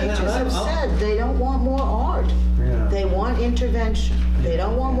Stockbridge teachers have said they don't want more art. Yeah. They want intervention. They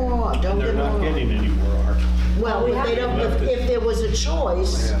don't want more art. Don't They're get more not art. getting any more art. Well, we they don't. If there was a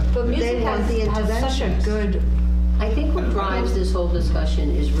choice, But music they want the has such a intervention. good. I think what drives this whole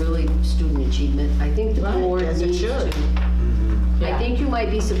discussion is really student achievement. I think the board as it needs should. to. I think you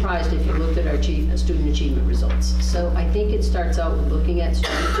might be surprised if you looked at our student achievement results. So I think it starts out with looking at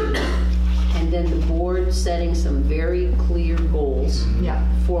student achievement, and then the board setting some very clear goals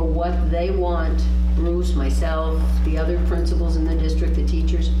for what they want Bruce, myself, the other principals in the district, the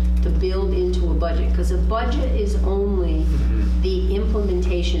teachers, to build into a budget. Because a budget is only the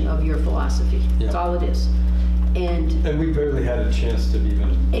implementation of your philosophy. That's all it is. And we barely had a chance to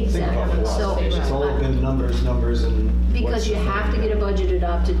even think about philosophy. It's all been numbers, and... Because you have to get a budget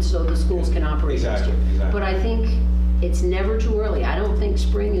adopted so the schools can operate. Exactly. But I think it's never too early. I don't think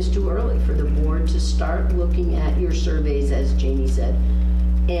spring is too early for the board to start looking at your surveys, as Jamie said,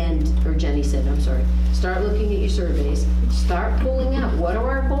 or Jenny said, I'm sorry. Start looking at your surveys, start pulling out what are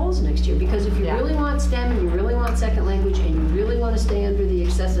our goals next year. Because if you really want STEM and you really want second language and you really want to stay under the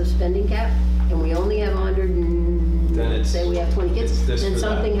excessive spending cap, and we only have 100 and say we have 20 kids, then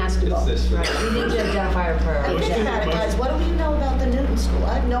something has to go. We need to identify our priorities. Think about it, guys. What do we know about the Newton School?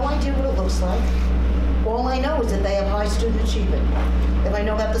 I have no idea what it looks like. All I know is that they have high student achievement. If I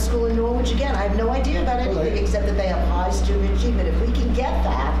know about the school in Norwich, again, I have no idea about anything except that they have high student achievement. If we can get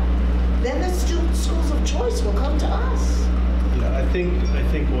that, then the schools of choice will come to us. Yeah, I think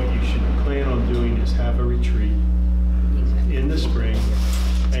what you should plan on doing is have a retreat in the spring,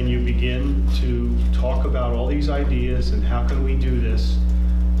 and you begin to talk about all these ideas and how can we do this,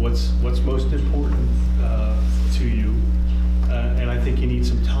 what's most important to you, and I think you need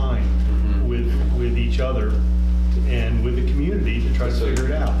some time with each other and with the community to try to figure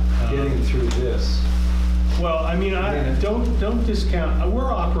it out. Getting through this. Well, I mean, don't discount.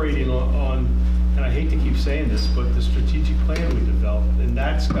 We're operating on, and I hate to keep saying this, but the strategic plan we developed, and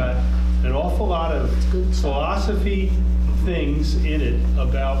that's got an awful lot of philosophy things in it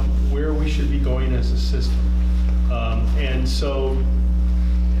about where we should be going as a system. And so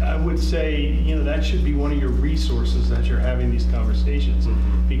I would say, that should be one of your resources that you're having these conversations,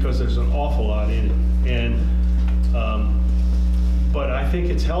 because there's an awful lot in it. And but I think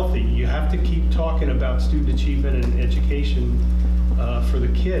it's healthy. You have to keep talking about student achievement and education for the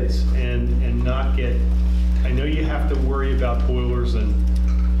kids, and not get. I know you have to worry about boilers and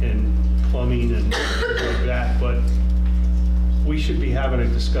plumbing and things like that, but we should be having a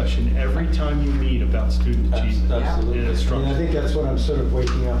discussion every time you meet about student achievement Absolutely. and And instruction. I think that's what I'm sort of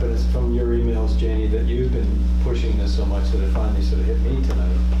waking up, and it's from your emails, Janie, that you've been pushing this so much that it finally sort of hit me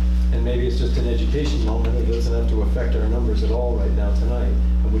tonight. And maybe it's just an education moment. It doesn't have to affect our numbers at all right now tonight,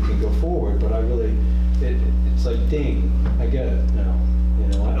 and we can go forward. But I really, it's like, ding, I get it now. You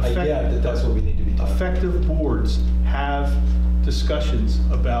know, I get that that's what we need to be talking about. Effective boards have discussions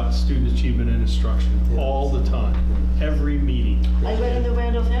about student achievement and instruction all the time, every meeting. I read in the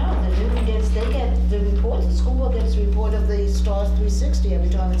Randolph Herald, the Newton they get the report, the school board gets a report of the STARS 360 every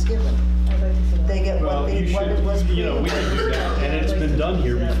time it's given. They get Well, what you it was. should, you know, we can do that, and it's been done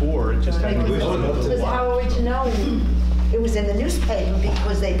here before, it just hasn't been done. Because how are we to know? It was in the newspaper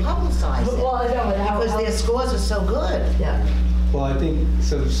because they publicized it. Well, I know, but how- Because their scores are so good. Yeah. Well, I think,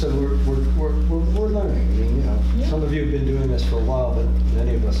 so we're learning. I mean, you know, some of you have been doing this for a while, but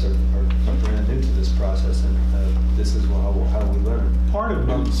many of us are brand new to this process, and this is how we learn. Part of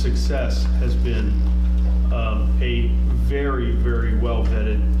Newton's success has been a very, very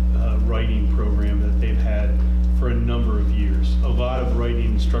well-vetted writing program that they've had for a number of years. A lot of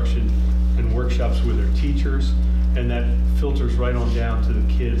writing instruction and workshops with their teachers, and that filters right on down to the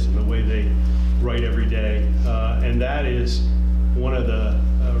kids and the way they write every day. And that is one of the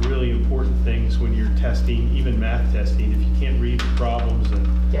really important things when you're testing, even math testing. If you can't read the problems and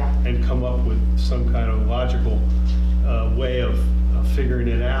come up with some kind of logical way of figuring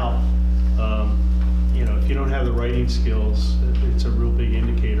it out, you know, if you don't have the writing skills, it's a real big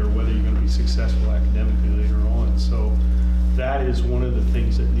indicator whether you're going to be successful academically later on. So that is one of the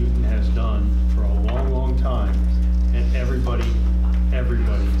things that Newton has done for a long, long time, and everybody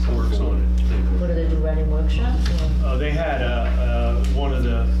works on it. What do they do, writing workshops? They had one of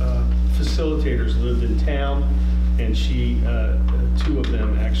the facilitators lived in town, and she, two of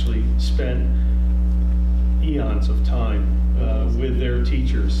them actually spent eons of time with their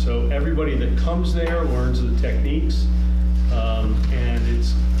teachers. So everybody that comes there learns the techniques, and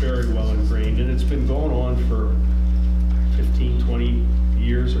it's very well ingrained, and it's been going on for 15, 20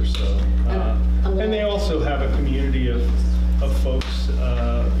 years or so. And they also have a community of folks,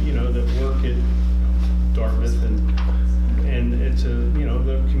 you know, that work at Dartmouth, and it's a, you know,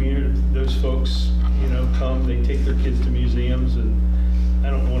 the community, those folks, you know, come, they take their kids to museums, and I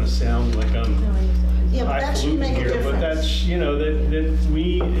don't want to sound like I'm Yeah, but that should make a here, difference. but that's, you know,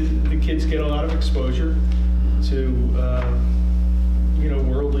 the kids get a lot of exposure to, you know,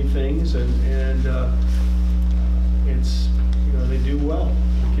 worldly things, and it's, you know, they do well.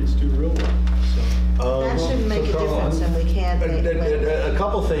 The kids do real well. So. That should make a difference, and we can't. A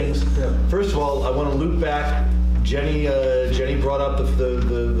couple things. First of all, I want to loop back. Jenny brought up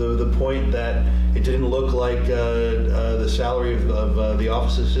the point that it didn't look like the salary of the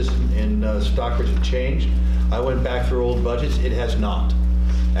office assistant in Stockbridge had changed. I went back through old budgets. It has not.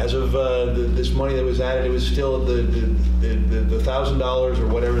 As of this money that was added, it was still the $1,000 or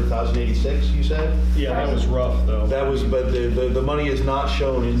whatever, 1,086. You said? Yeah, that was rough though. That was, but the money is not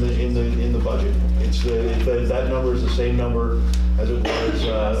shown in the budget. It's that number is the same number as it was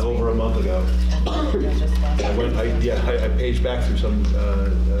over a month ago. I paged back through some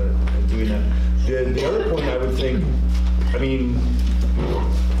doing that. The other point I would think, I mean,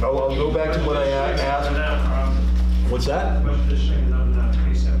 I'll go back to what I asked. What's that?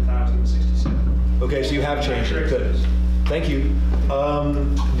 Okay, so you have changed it. Good. Thank you.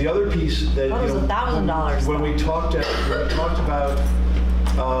 The other piece that That was $1,000. when we talked about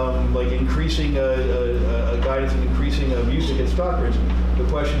like increasing guidance and increasing music at Stockbridge, the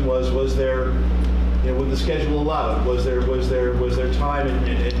question was there, you know, would the schedule allow it? Was there time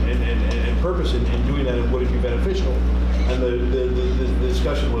and purpose in doing that, and would it be beneficial? And the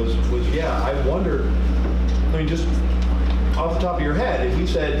discussion was yeah. I wonder. I mean, just off the top of your head, if you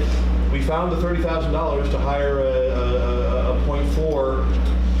said we found the $30,000 to hire a .4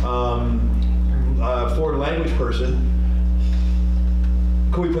 foreign language person,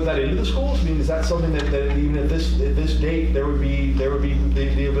 could we put that into the schools? I mean, is that something that even at this date there would be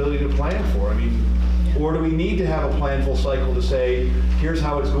the ability to plan for? I mean, or do we need to have a planful cycle to say here's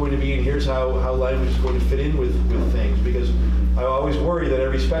how it's going to be and here's how language is going to fit in with things? Because I always worry that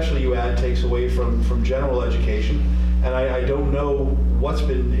every special you add takes away from general education, and I don't know what's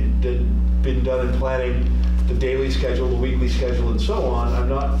been done in planning the daily schedule, the weekly schedule, and so on. I'm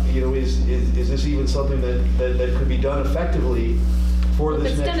not, you know, is this even something that could be done effectively for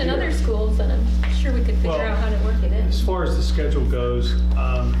this next year? If it's done in other schools, then I'm sure we could figure out how to work it in. As far as the schedule goes,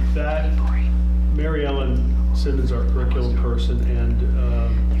 that Mary Ellen Simmons, our curriculum person,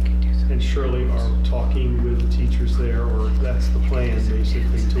 and Shirley are talking with the teachers there, or that's the plan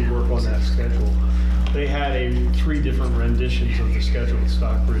basically, to work on that schedule. they had 3 different renditions of the schedule at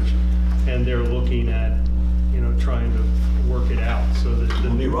Stockbridge, and they're looking at, trying to work it out so that the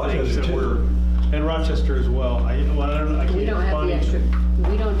new things that and Rochester as well. I don't know. We don't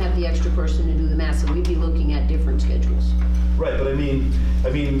have the extra person to do the math, so we'd be looking at different schedules. Right, but I mean,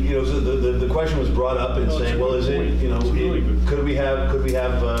 so the question was brought up and saying, well, is it, could we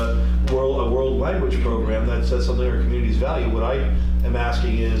have a world language program that says something our communities value? What I am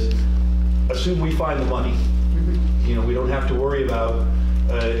asking is, assume we find the money. We don't have to worry about,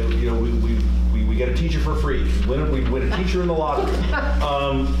 we get a teacher for free. We win a teacher in the lottery.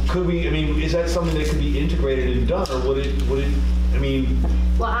 Could we? Is that something that could be integrated and done, or would it?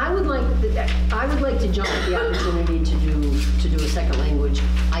 Well, I would like to jump at the opportunity to do a second language.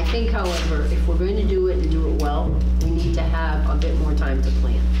 I think, however, if we're going to do it and do it well, we need to have a bit more time to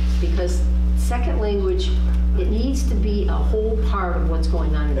plan, because second language, it needs to be a whole part of what's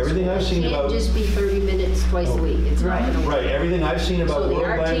going on in the Everything school. I've seen about it can't just be 30 minutes twice a week. It's not going to work. Right. Everything I've seen about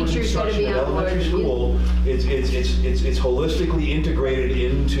world language instruction in elementary school, it's holistically integrated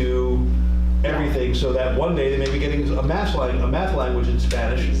into everything, so that one day they may be getting a math language in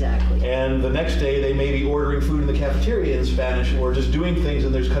Spanish. Exactly. And the next day they may be ordering food in the cafeteria in Spanish, or just doing things,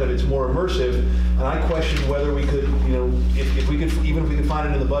 and it's more immersive. And I question whether we could, if we could find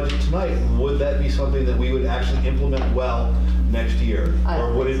it in the budget tonight, would that be something that we would actually implement well next year?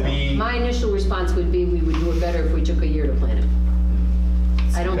 Or would it be? My initial response would be we would do it better if we took a year to plan it.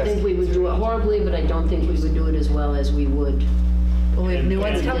 I don't think we would do it horribly, but I don't think we would do it as well as we would. Well, we have new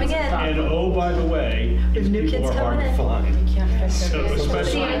ones coming in. And by the way, There's new kids people are hard to find. So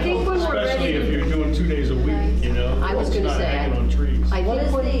especially, I think when we're ready if you're doing 2 days a week, I was going to say, hanging on trees. What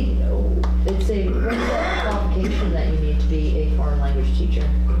is what's the qualification that you need to be a foreign language teacher?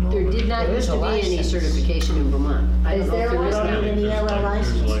 There did not used to be any certification in Vermont. I don't know if there is now. An ELL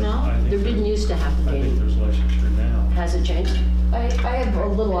license now? There didn't used to have to I be. think there's licensure now. Has it changed? I have a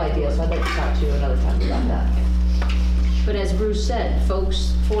little idea, so I'd like to talk to you another time about that. But as Bruce said,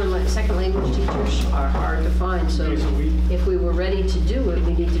 folks, second language teachers are hard to find, so if we were ready to do it,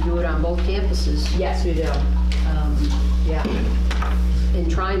 we need to do it on both campuses. Yes, we do. Yeah. And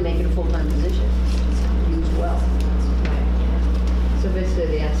try and make it a full-time position, used well. So basically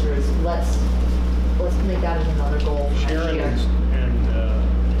the answer is let's make that as another goal next Sharon year. and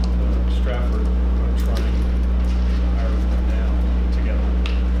Stratford are trying to hire them now together.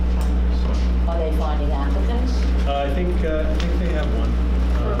 Are they finding applicants? I think they have one,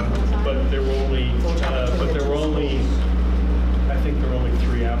 but there were only I think there were only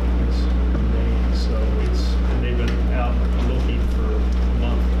 3 applicants named, so and they've been out looking for a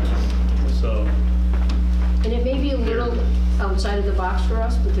month now. So, And it may be a little outside of the box for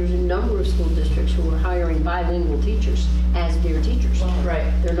us, but there's a number of school districts who are hiring bilingual teachers as their teachers.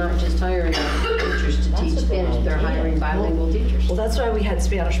 Right. They're not just hiring teachers to teach Spanish, they're hiring bilingual teachers. Well, that's why we had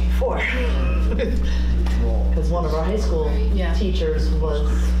Spanish before. Because one of our high school teachers was.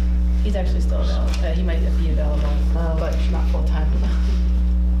 He's actually still available. He might be available, but not full time.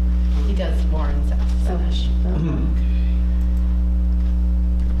 He does more in Spanish.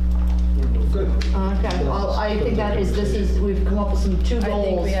 Good. Okay, well, I think we've come up with some 2 goals. I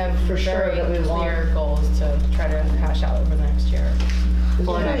think we have for sure very that we clear want. goals to try to hash out over the next year. Is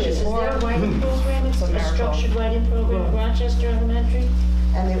there a writing program, a structured writing program at Rochester Elementary?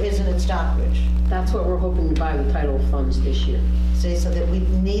 And there isn't at Stockbridge. That's what we're hoping to buy with title funds this year. See, so that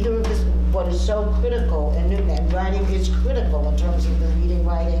neither of this, what is so critical, and writing is critical in terms of the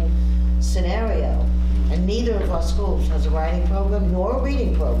writing scenario. And neither of our schools has a writing program nor a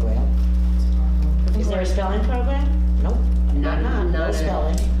reading program. Is there a spelling program? Nope. No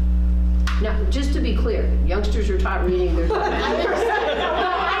spelling. Now, just to be clear, youngsters are taught reading, they're taught.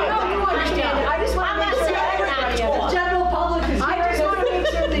 I know you understand it. I just want to make sure everybody, the general public is. I just want to make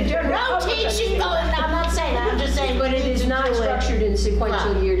sure the general No public. teaching going, I'm not saying that, I'm just saying. But it is not structured in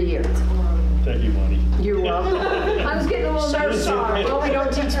sequential year to year. thank you, Monty. You're welcome. I was getting a little nervous. Well, we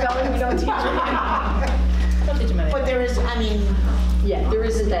don't teach spelling, we don't teach reading. But there is, Yeah, there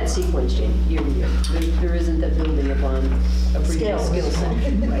isn't that sequence year to year. There isn't that building upon a previous skill set.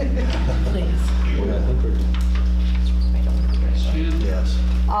 Please. Yeah, I think we're. Yes.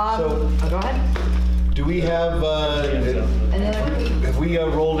 Go ahead. Do we have, have we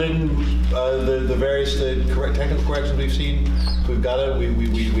rolled in the various technical corrections we've seen? We've got it,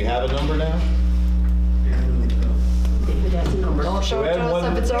 we have a number now? That's a number. Don't show it to us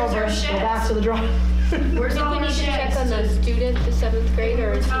if it's over. Go back to the drawing. Where's all our sheds? Check on the student, the 7th grader,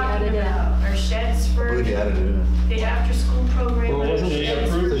 or is he added in? Our sheds I for believe you added it in. the after-school program. Well,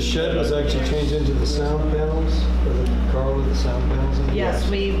 wasn't the shed was actually changed into the sound panels? Or Carl, with the sound panels in? Yes,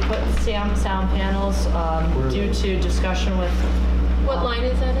 we put sound panels due to discussion with. What line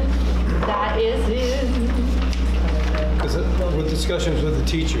is that in? That is in. Because with discussions with the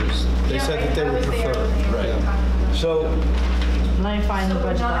teachers, they said that they would prefer. Right. So Let me find the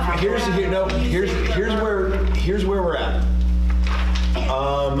budget. I have. here's where we're at.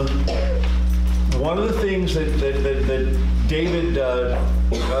 One of the things that David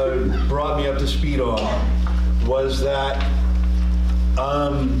brought me up to speed on was that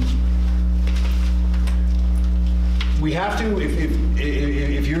we have to,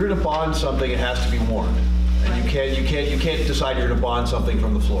 if you're going to bond something, it has to be warned, and you can't decide you're going to bond something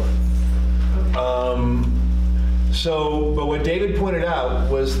from the floor. But what David pointed out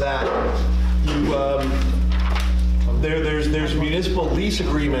was that there's municipal lease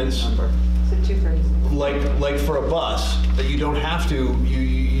agreements, like for a bus, that you don't have to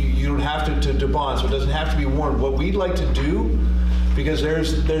to bond, so it doesn't have to be warned. What we'd like to do, because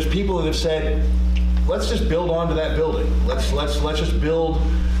there's people that have said, let's just build onto that building. Let's just build.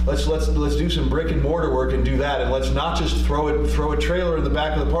 Let's do some brick and mortar work and do that, and let's not just throw a trailer in the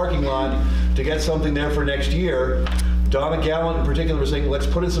back of the parking lot to get something there for next year. Donna Gallant in particular was saying, let's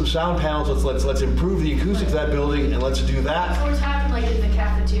put in some sound panels. Let's improve the acoustics of that building, and let's do that. So what's happened, like in the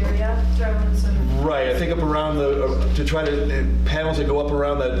cafeteria, throwing some. Right, I think up around to try to panels that go up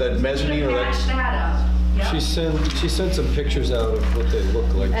around that mezzanine or that. Patch that up. Yep. She sent some pictures out of what they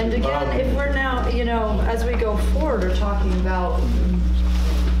look like. And again, if we're now, as we go forward, we're talking about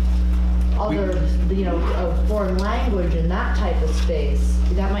other, foreign language and that type of space,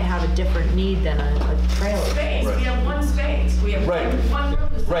 that might have a different need than a trailer. Space, Right. we have one space, we have Right. one room.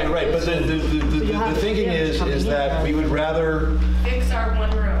 Right, but the thinking is that we would rather. Fix our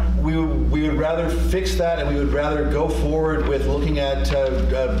one room. We would rather fix that, and we would rather go forward with looking at,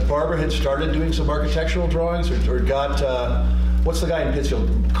 Barbara had started doing some architectural drawings, or got, what's the guy in Pittsfield?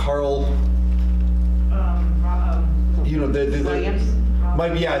 Carl, Williams?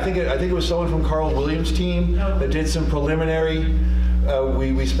 I think it was someone from Carl Williams' team that did some preliminary,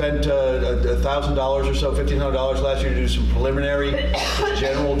 we spent $1,000 or so, $1,500 last year to do some preliminary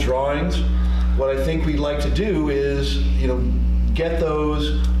general drawings. What I think we'd like to do is, get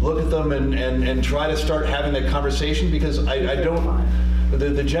those, look at them, and try to start having that conversation, because I don't,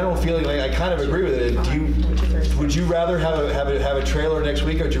 the general feeling, I kind of agree with it. Would you rather have a trailer next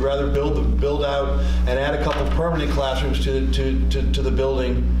week, or would you rather build out and add a couple permanent classrooms to the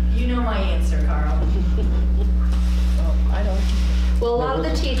building? You know my answer, Carl. I don't. Well, a lot of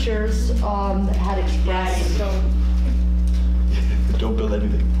the teachers had expressed. Don't build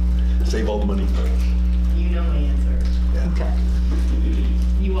anything. Save all the money. You know my answer. Yeah. Okay.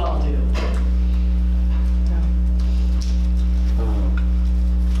 You all do.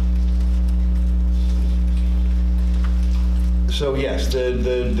 So yes,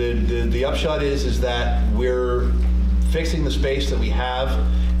 the upshot is that we're fixing the space that we have,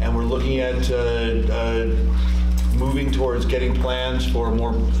 and we're looking at moving towards getting plans for a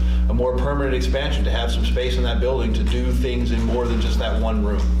more permanent expansion, to have some space in that building to do things in more than just that one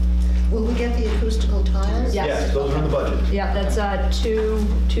room. Will we get the acoustical tiles? Yes. Yes, those are in the budget. Yeah, that's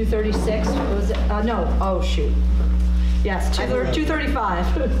 236. Was it? No. Oh shoot. Yes,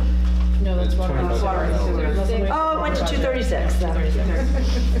 235. No, that's water. Oh, it went to 236 then.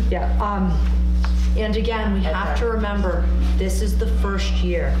 Yeah. And again, we have to remember, this is the first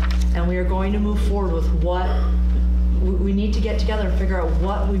year, and we are going to move forward with what we need to get together and figure out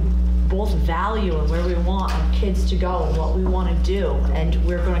what we both value and where we want our kids to go and what we want to do. And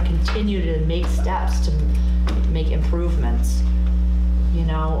we're going to continue to make steps to make improvements.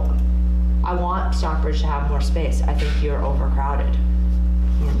 I want Stockbridge to have more space. I think you're overcrowded.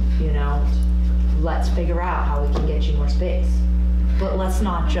 Let's figure out how we can get you more space. But let's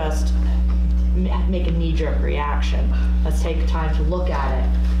not just make a knee-jerk reaction. Let's take time to look at it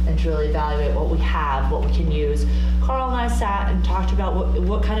and to really evaluate what we have, what we can use. Carl and I sat and talked about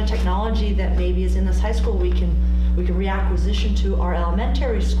what kind of technology that maybe is in this high school we can reacquisition to our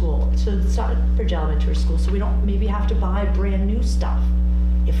elementary school, to the Stockbridge Elementary School, so we don't maybe have to buy brand new stuff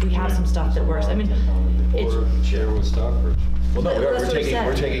if we have some stuff that works. I mean, it's share with Stockbridge. Well, no, we're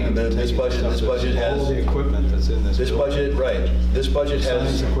taking this budget. This budget has all the equipment that's in this. Budget, right? This budget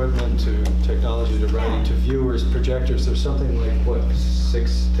has science equipment to technology to writing to viewers, projectors. There's something like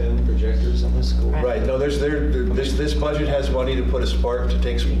 6-10 projectors in this school. Right. No, this budget has money to put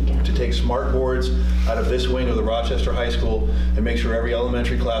to take smart boards out of this wing of the Rochester High School and make sure every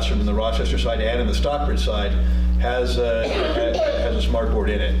elementary classroom in the Rochester side and in the Stockbridge side has a smart board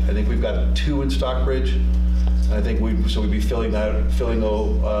in it. I think we've got 2 in Stockbridge. I think we'd be filling the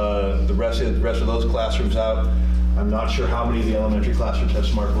rest of those classrooms out. I'm not sure how many of the elementary classrooms have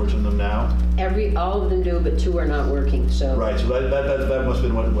smart boards in them now. All of them do, but 2 are not working, so. Right, so that must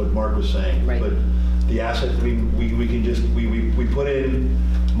have been what Mark was saying. Right. But the asset, I mean, we can just, we put in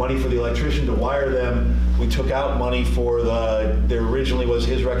money for the electrician to wire them. We took out money for there originally was,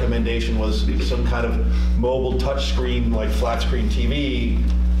 his recommendation was some kind of mobile touchscreen, like flat screen TV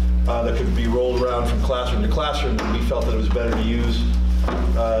that could be rolled around from classroom to classroom. And we felt that it was better to use,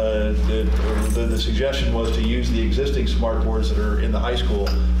 the suggestion was to use the existing smart boards that are in the high school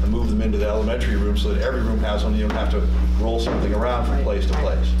and move them into the elementary room so that every room has one. You don't have to roll something around from place to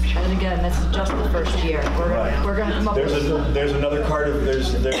place. And again, this is just the first year. We're going to come up with. There's another card of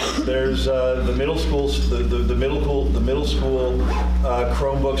there's the middle schools the middle school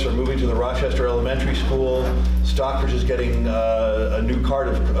Chromebooks are moving to the Rochester Elementary School. Stockbridge is getting a new card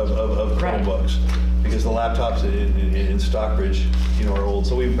of Chromebooks because the laptops in Stockbridge, you know, are old.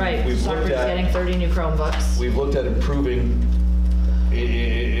 So we've looked Stockbridge at getting 30 new Chromebooks. We've looked at improving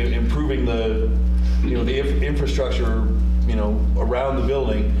the, you know, the infrastructure, you know, around the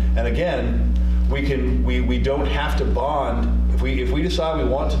building. And again, we don't have to bond. If we decide we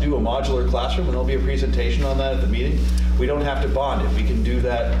want to do a modular classroom, and there'll be a presentation on that at the meeting, we don't have to bond it. We can do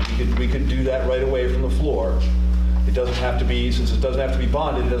that. We could do that right away from the floor. It doesn't have to be, since it doesn't have to be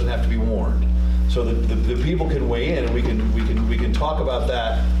bonded, it doesn't have to be warned. So the people can weigh in, and we can talk about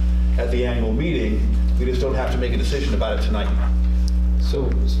that at the annual meeting. We just don't have to make a decision about it tonight. So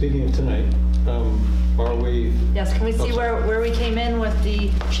speaking of tonight, are we? Yes, can we see where we came in with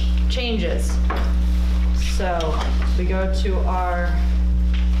the changes? So we go to our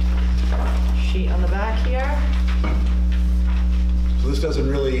sheet on the back here. So this doesn't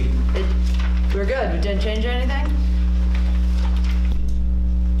really. We're good. We didn't change anything?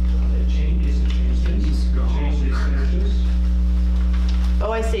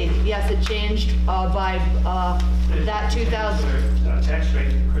 Oh, I see. Yes, it changed by that 2,000. Tax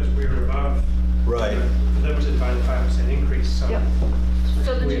rate, because we were above. Right. Limited by the 5% increase, so. Yep.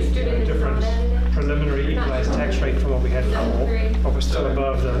 So the new student is different not added? preliminary equalized tax rate from what we had before, but we're still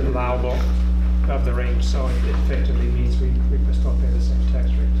above the allowable of the range, so it effectively means we must still pay the same tax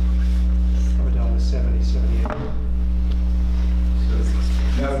rate of $1.70, $78.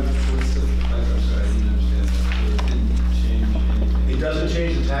 Now, what's the, I'm sorry, I didn't understand that. So it didn't change anything? It doesn't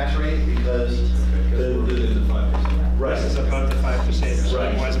change the tax rate because the 5%. Right. This is above the 5%, so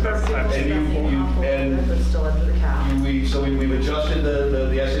it was above 5%. But still under the cap. We've adjusted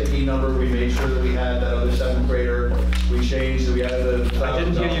the SAP number. We made sure that we had that other 7th grader. We changed that we added the $1,000. I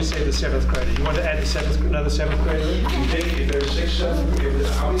didn't hear you say the 7th grader. You want to add another 7th grader? You think if there's 6 7th graders,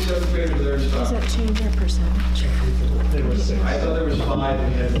 how many 7th graders are there in Does stock? that change our percentage? There was 6. I thought there was 5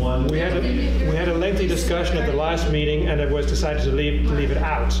 and we had 1. We had a lengthy discussion at the last meeting, and it was decided to leave it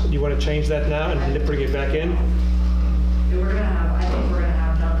out. You want to change that now and bring it back in? We're gonna have, I think we're gonna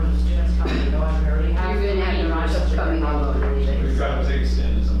have numbers of students coming and going. We already have. You're gonna have numbers coming all over. We've got to take a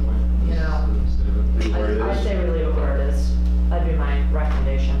stand at some point. You know, I'd say we leave it where it is. That'd be my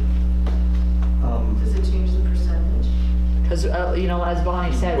recommendation. Does it change the percentage? Because, you know, as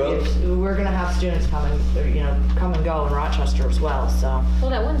Bonnie said, we're gonna have students come and go in Rochester as well, so.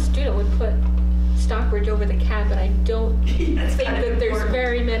 Well, that one student would put Stockbridge over the cap, and I don't think that there's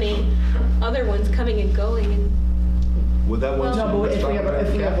very many other ones coming and going. And Would that one? No, but if we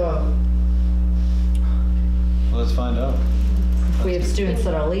have a, Well, let's find out. if we have students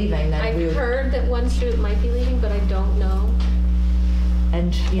that are leaving, then we I've would. heard that one student might be leaving, but I don't know.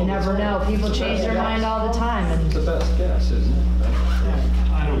 And you never know, people change their mind all the time, It's and. the best guess, isn't it?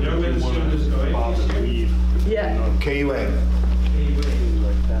 I don't know where the student is going. Yeah. KUA.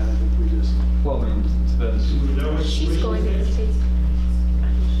 Like that, I think we just. Well, I mean, it's the best. She's going to the States.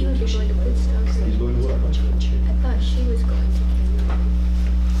 He would be going to Woodstock. He's going to what? I thought she was going to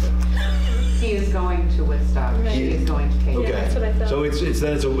He is going to Woodstock. Right. She is going to Cape. Okay. that's what I thought. So it's a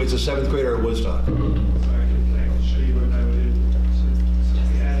 7th grader at Woodstock.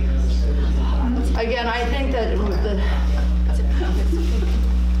 Again, I think that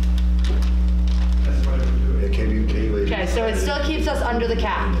Yeah, KUA. okay, so it still keeps us under the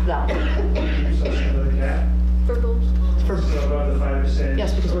cap, though. For both. For, Above the 5%.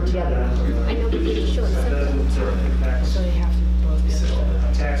 yes, because we're together. I know, but it's short. That doesn't impact So you have to both be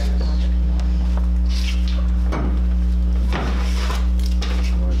under taxes.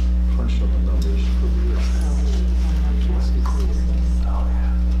 Punched on the numbers.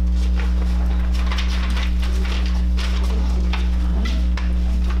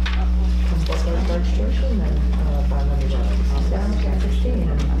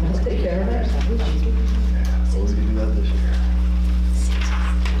 Let's take care of it. Well, we can do that this year.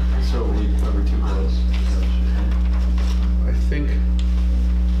 So every 2 days.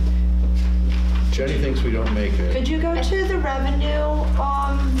 Could you go to the revenue,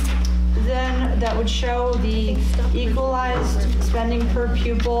 then that would show the equalized spending per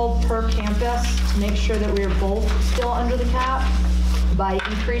pupil per campus to make sure that we are both still under the cap by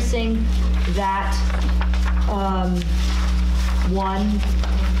increasing that one.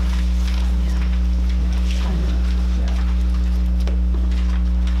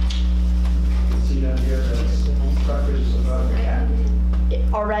 See down here, that's Stockbridge is above the cap.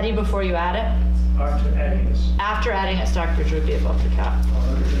 Already before you add it? After adding this. After adding it, Stockbridge would be above the cap.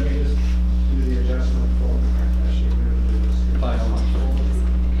 Let me just do the adjustment for, actually, we're going to do this. By how much? It's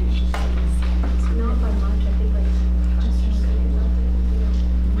not by much, I think like.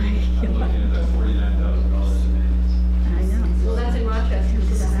 I'm looking at that $49,000 I know. Well, that's in Rochester.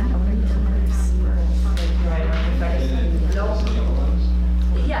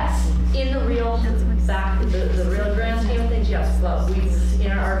 Yes, in the real back, the real grand scheme of things, yes, but we,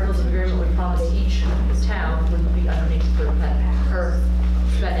 in our articles of agreement, we promised each town would be underneath per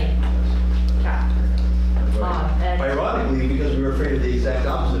spending cap. And Ironically, because we were afraid of the exact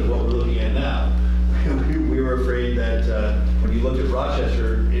opposite of what we're looking at now. We were afraid that when you looked at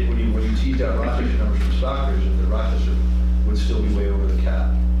Rochester, when you teased out Rochester numbers from Stockbridge, that Rochester would still be way over the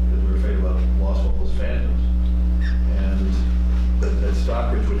cap, because we were afraid about loss of all those phantoms. And that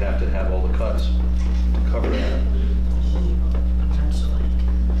Stockbridge would have to have all the cuts to cover that.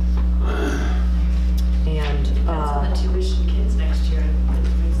 And, That's on the tuition kids next year, it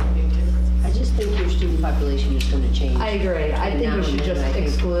makes a big difference. I just think your student population is gonna change. I agree, I think we should just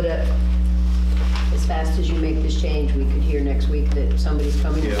exclude it. As fast as you make this change, we could hear next week that somebody's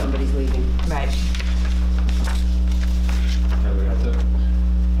coming or somebody's leaving. Right. Yeah, we have to,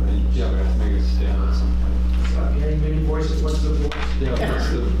 I mean, yeah, we have to make a stand at some point. I'm hearing many voices, what's the voice? Yeah, what's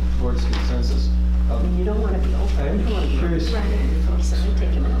the board's consensus? You don't wanna be open. I'm curious. So I take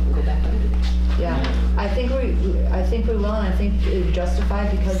him out and go back under there. Yeah, I think we will, and I think it's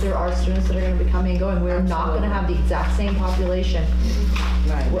justified because there are students that are gonna be coming and going. We're not gonna have the exact same population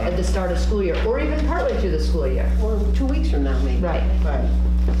at the start of school year, or even partway through the school year. Or 2 weeks from now, maybe. Right. Right.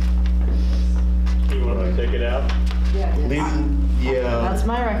 You want to take it out? Yeah, That's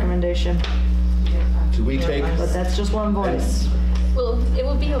my recommendation, do we take, but that's just one voice. Well, it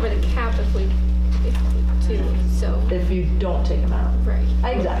will be over the cap if we do, so. If you don't take them out. Right.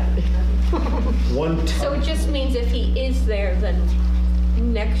 Exactly. one, So it just means if he is there, then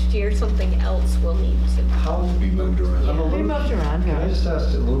next year something else will need to. How be moved around. I'm a We little- moved around, Can I yeah. just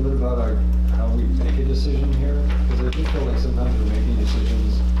ask a little bit about how we make a decision here? Because I do feel like sometimes we're making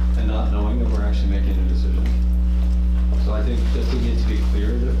decisions and not knowing that we're actually making a decision. So I think just it needs to be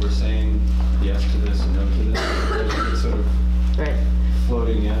clear that we're saying yes to this and no to this. It's sort of Right.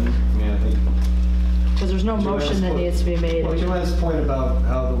 floating in. I mean, I think. Because there's no motion that needs to be made. Well, Joanne's point about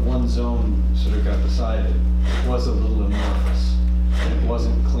how the one zone sort of got decided was a little amorphous. And it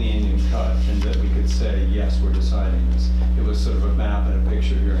wasn't clean and cut, and that we could say, yes, we're deciding this. It was sort of a map and a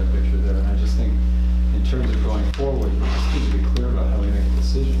picture here and a picture there. And I just think, in terms of going forward, we just need to be clear about how we make a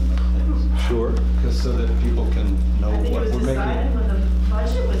decision about things. Sure. Because so that people can know what we're making. when the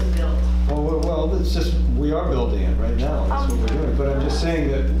budget was built. Well, it's just, we are building it right now, that's what we're doing. But I'm just saying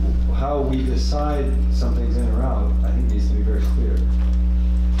that how we decide something's in or out, I think needs to be very clear.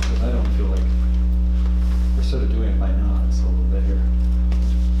 Because I don't feel like we're sort of doing it by nods a little bit here.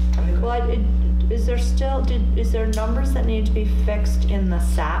 Well, is there numbers that need to be fixed in the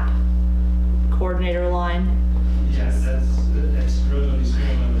SAP coordinator line? Yes, that's relatively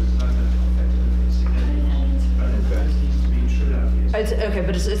small numbers, it's not going to affect anything significant, but it needs to be insured out here. It's, okay,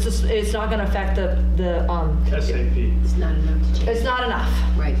 but it's not gonna affect the SAP. It's not enough to change. it's not enough.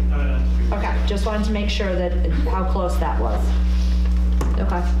 Right. Okay, just wanted to make sure that, how close that was.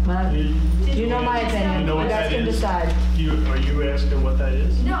 Okay, well, you know my opinion, you guys can decide. Are you asking what that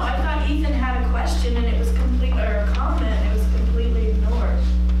is? No, I thought Ethan had a question and it was complete, or a comment, and it was completely ignored.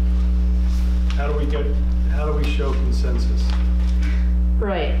 How do we show consensus?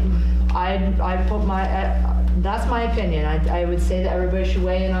 Right, I put my, that's my opinion. I would say that everybody should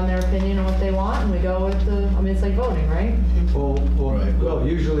weigh in on their opinion and what they want, and we go with the, I mean, it's like voting, right? Well,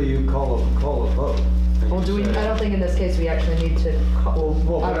 usually you call a vote. Well, do we, I don't think in this case we actually need to call.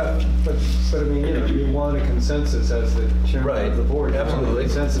 But I mean, you want a consensus as the chairman of the board. Absolutely. You want a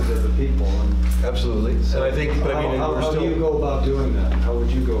consensus of the people. And absolutely. And I think, but I mean, how we're do you go about doing that? How would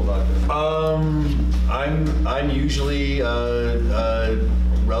you go about doing that? I'm usually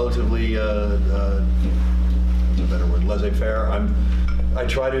relatively what's a better word, laissez-faire. I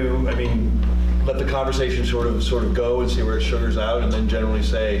try to, I mean, let the conversation sort of go and see where it sugars out, and then generally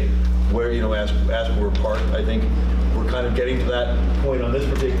say where, you know, ask where we're apart. I think we're kind of getting to that point on this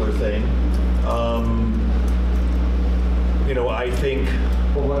particular thing. you know, I think.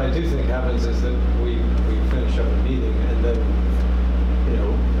 Well, what I do think happens is that we finish up a meeting and then, you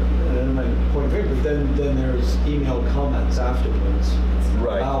know, and then my point of view, but then there's email comments afterwards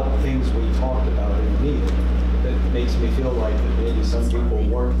about things we talked about in the meeting that makes me feel like that maybe some people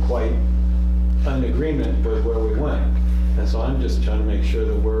weren't quite in agreement with where we went. And so I'm just trying to make sure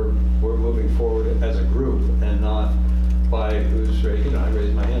that we're moving forward as a group and not by who's raised, you know, I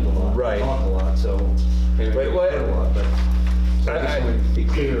raise my hand a lot, I talk a lot, so maybe I get a lot, but so I just want to be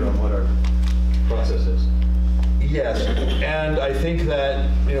clear on what our process is. Yes, and I think that,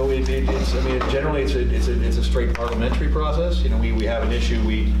 you know, it's, I mean, generally it's a straight parliamentary process. You know, we have an issue,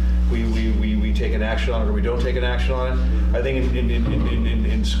 we take an action on it or we don't take an action on it. I think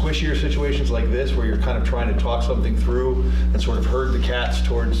in squishier situations like this, where you're kind of trying to talk something through and sort of herd the cats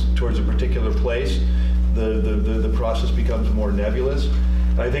towards a particular place, the process becomes more nebulous.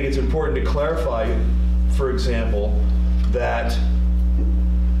 And I think it's important to clarify, for example, that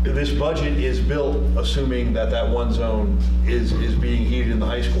this budget is built assuming that one zone is being heated in the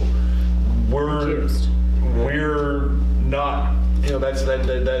high school. We're not, you know, that's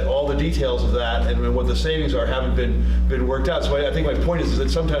that all the details of that and what the savings are haven't been worked out. So I think my point is that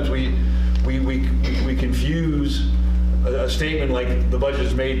sometimes we confuse a statement like the budget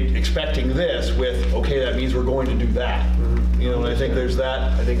is made expecting this with, okay, that means we're going to do that. You know, and I think there's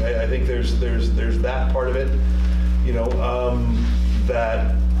that. I think there's that part of it. You know,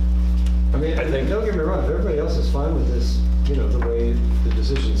 that. I mean, don't get me wrong. If everybody else is fine with this, you know, the way the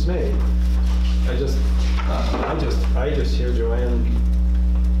decision's made, I just hear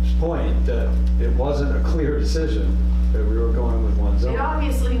Joanne's point that it wasn't a clear decision that we were going with one zone. It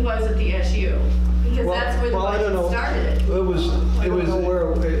obviously was at the SU, because that's where the budget started. It was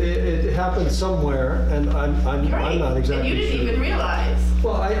where it happened somewhere, and I'm not exactly sure. And you didn't even realize.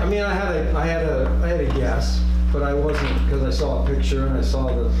 Well, I mean, I had a guess, but I wasn't, because I saw a picture and I saw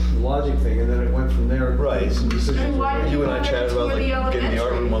the logic thing, and then it went from there. Right. Some decisions. You and I chatted about like getting the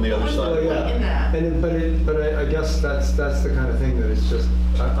art room on the other side. Well, yeah. But I guess that's the kind of thing that it's just,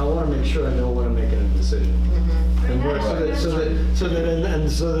 I want to make sure I know when I'm making a decision. And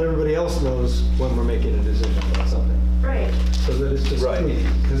so that everybody else knows when we're making a decision about something. Right. So that it's just clean,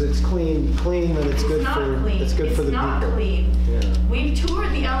 because it's clean, and it's good for the people. It's not clean. Yeah. We've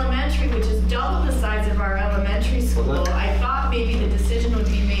toured the elementary, which is double the size of our elementary school. I thought maybe the decision would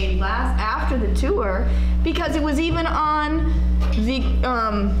be made after the tour, because it was even on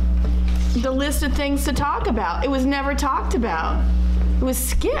the list of things to talk about. It was never talked about. It was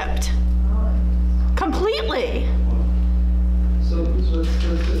skipped completely. So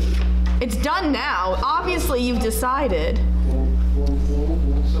it's done now. Obviously, you've decided. Well,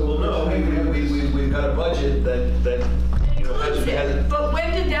 no, we've got a budget that you know has. But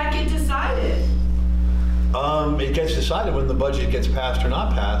when did that get decided? It gets decided when the budget gets passed or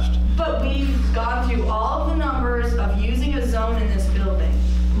not passed. But we've gone through all the numbers of using a zone in this building.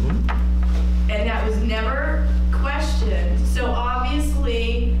 And that was never questioned. So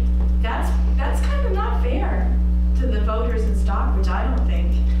obviously, that's kind of not fair to the voters in Stockbridge, I don't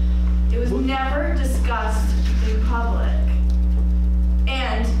think. It was never discussed in public.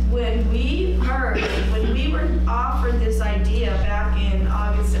 And when we were offered this idea back in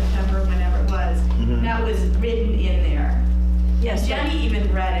August, September, whenever it was, that was written in there. Yes, Jenny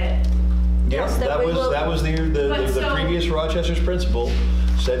even read it. Yes, that was the previous Rochester's principal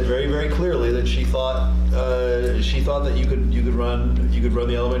said very, very clearly that she thought that you could run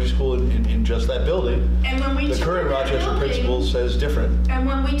the elementary school in just that building. And when we the current Rochester principal says different. And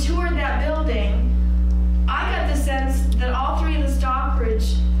when we toured that building, I got the sense that all three of the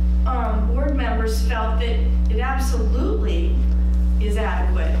Stockbridge board members felt that it absolutely is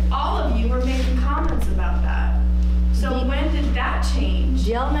adequate. All of you were making comments about that. So when did that change?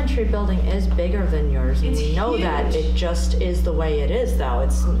 The elementary building is bigger than yours, and we know that. It just is the way it is, though.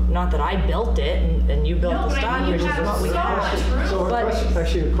 It's not that I built it and you built the Stockbridge. It's what we have. So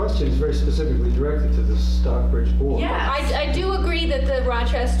your question is very specifically directed to the Stockbridge board. Yeah, I do agree that the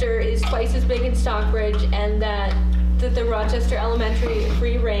Rochester is twice as big as Stockbridge, and that the Rochester Elementary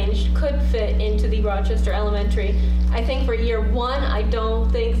free range could fit into the Rochester Elementary. I think for year one, I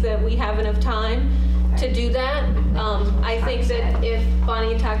don't think that we have enough time to do that. I think that if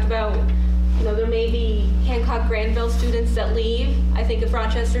Bonnie talked about, you know, there may be Hancock-Granville students that leave. I think if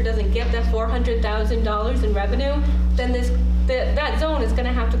Rochester doesn't get that $400,000 in revenue, then that zone is going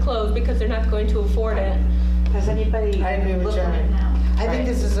to have to close because they're not going to afford it. Has anybody I agree with looked at Jen. it now? I think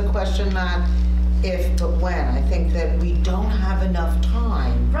this is a question not if but when. I think that we don't have enough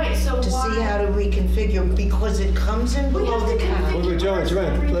time Right, so to see how to reconfigure configure, because it comes in below the cap. Wait, Joanne,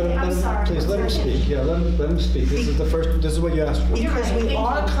 please let him speak. Yeah, let him speak. This is what you asked for. Because we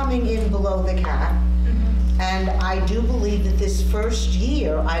are coming in below the cap, and I do believe that this first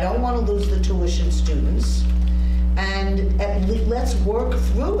year, I don't want to lose the tuition students, and let's work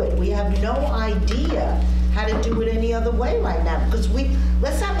through it. We have no idea how to do it any other way right now, because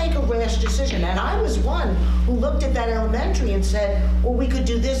let's not make a rash decision. And I was one who looked at that elementary and said, well, we could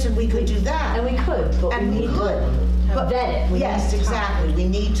do this and we could do that. And we could, but and we need could. to vet it. Yes, exactly. We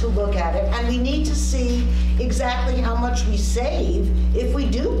need to look at it, and we need to see exactly how much we save if we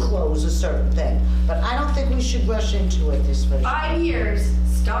do close a certain thing. But I don't think we should rush into it this first. 5 years,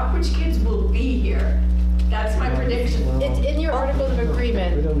 Stockbridge kids will be here. That's my prediction. It's in your articles of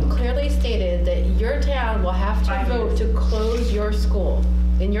agreement, clearly stated that your town will have to vote to close your school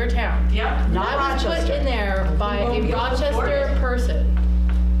in your town. Yep. Not put in there by a Rochester person.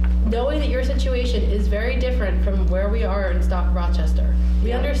 Knowing that your situation is very different from where we are in Rochester.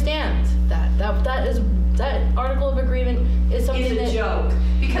 We understand that. That article of agreement is something that... It's a joke,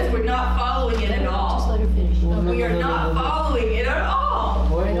 because we're not following it at all. Just let her finish. We are not following it at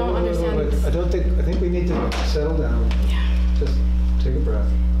all. I don't understand. I think we need to settle down. Yeah. Just take a breath.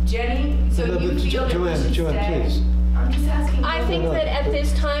 Jenny, so No, you but feel that we should Joanne, stay? please. I'm just asking. I think that at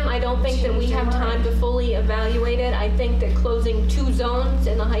this time, I don't think that we have time to fully evaluate it. I think that closing 2 zones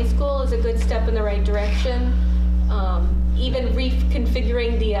in the high school is a good step in the right direction. Even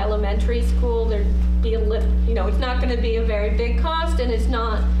reconfiguring the elementary school, there'd be it's not going to be a very big cost, and it's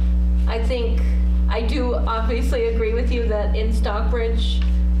not, I do obviously agree with you that in Stockbridge,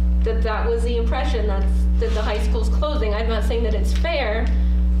 that was the impression that the high school's closing. I'm not saying that it's fair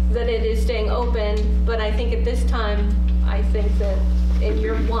that it is staying open, but I think at this time, I think that in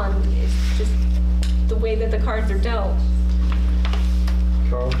year 1, it's just the way that the cards are dealt.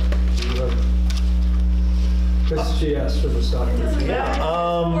 Carl, do you have... Because she asked for the Stockbridge. It doesn't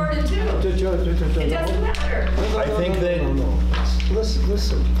matter. It doesn't matter. I think that...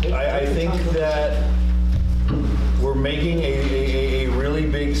 Listen. I think that we're making a really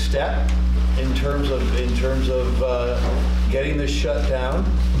big step in terms of getting this shut down.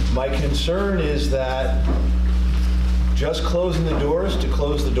 My concern is that just closing the doors to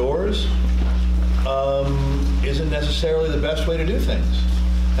close the doors isn't necessarily the best way to do things.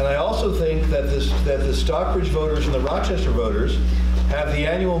 And I also think that the Stockbridge voters and the Rochester voters have the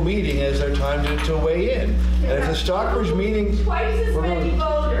annual meeting as their time to weigh in. And if the Stockbridge meeting... Twice as many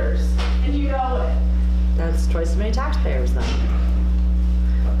voters, and you know it. That's twice as many taxpayers then.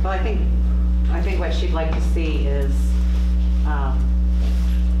 Well, I think what she'd like to see is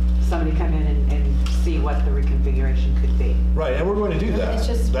somebody come in and see what the reconfiguration could be. Right, and we're going to do that. It's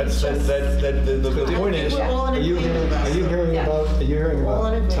just- The point is... Are you hearing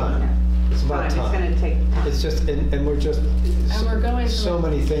about time? It's about It's time. going to take time. It's just, and we're just, And we're going so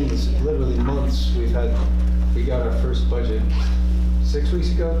through- many things, literally months. We got our first budget 6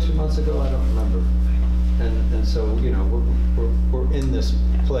 weeks ago, 2 months ago, I don't remember. And so, we're in this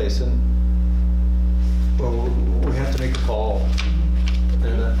place, and well, we have to make a call.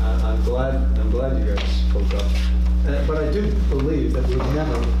 And I'm glad you guys spoke up. But I do believe that we've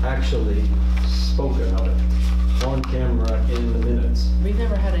never actually spoken of it on camera in the minutes. We've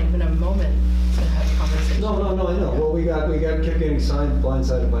never had even a moment to have a conversation. No, I know. Well, we kept getting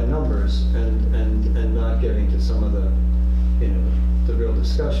blindsided by numbers and not getting to some of the real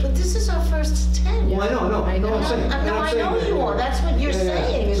discussion. But this is our first attempt. Well, I know. I know. I'm saying, I know you are. That's what you're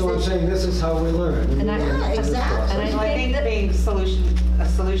saying. is So I'm that- saying this is how we learn. And I- learn through this exactly. process. And So I think that being a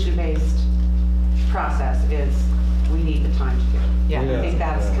solution-based process is, we need the time to do it. Yeah. I think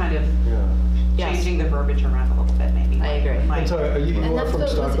that's kind of Yeah. Yes. changing the verbiage around a little bit, maybe. I agree. I'm sorry, are you And are that's from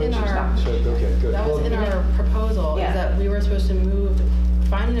what was in Stockbridge? our- Sure, okay, good. That was Well, in our proposal, Yeah. is that we were supposed to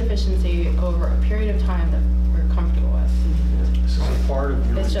find an efficiency over a period of time that we're comfortable with. This is a part of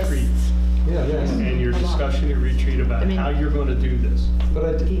your It's just- retreat Yeah, yes. and your discussion, your retreat about I mean- how you're going to do this. But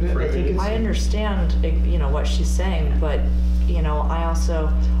I think it's... I understand, what she's saying, but,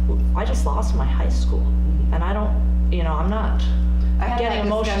 I just lost my high school. And I don't, I'm not I had getting that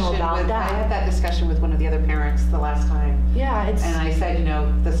emotional discussion about with- that. I had that discussion with one of the other parents the last time. Yeah, it's, And I said,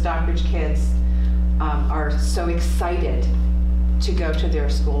 the Stockbridge kids are so excited to go to their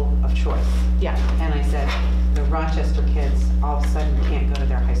school of choice. yeah, And I said, the Rochester kids all of a sudden can't go to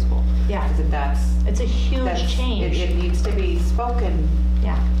their high school. yeah. I said, It's a huge that's, change. it needs to be spoken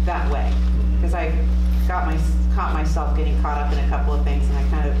Yeah. that way. Because I caught myself getting caught up in a couple of things, and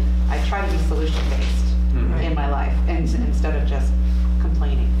I try to be solution-based in my life, and instead of just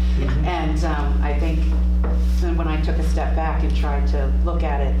complaining. And I think then when I took a step back and tried to look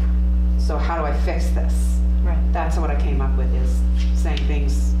at it so how do I fix this? Right. That's what I came up with, is saying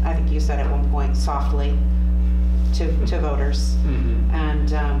things, I think you said at one point, softly to voters.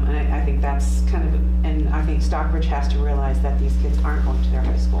 And I think that's kind of, and I think Stockbridge has to realize that these kids aren't going to their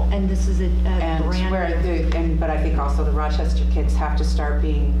high school. And this is a brand. But I think also the Rochester kids have to start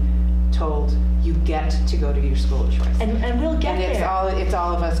being told, you get to go to your school of choice. And we'll get and there. It's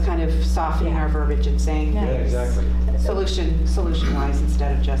all of us kind of softening our verbiage and saying exactly. solution wise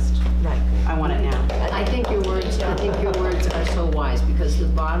instead of just I want it now. I think your words are so wise, because the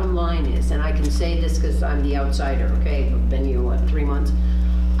bottom line is, and I can say this because I'm the outsider, okay, I've been here, 3 months?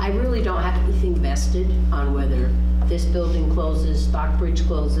 I really don't have anything vested on whether this building closes, Stockbridge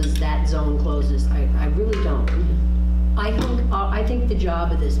closes, that zone closes. I really don't. I think the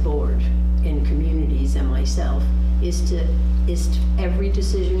job of this board and communities and myself is to every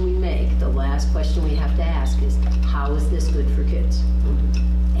decision we make, the last question we have to ask is, how is this good for kids?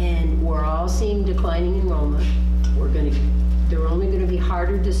 And we're all seeing declining enrollment. There are only going to be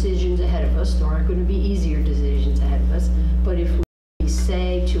harder decisions ahead of us. There aren't going to be easier decisions ahead of us. But if we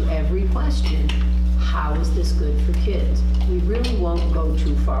say to every question, how is this good for kids? We really won't go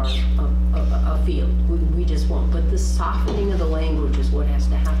too far afield. We just won't. But the softening of the language is what has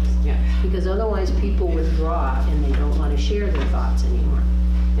to happen. Yeah. Because otherwise people withdraw and they don't want to share their thoughts anymore.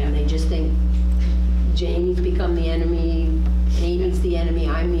 And they just think Jamie's become the enemy, Amy's the enemy,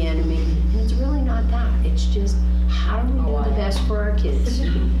 I'm the enemy. And it's really not that. It's just, how do we do the best for our kids?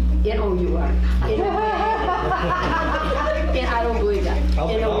 You are. And I don't believe that.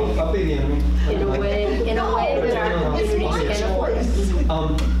 I'll be the enemy. In a way that our communities can afford.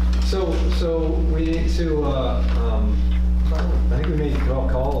 So we need to, I think we made a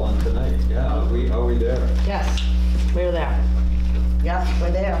call on tonight. Yeah, are we there? Yes, we're there. Yep,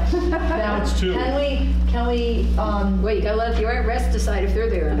 we're there. Now, can we, Wait, you gotta let the rest decide if they're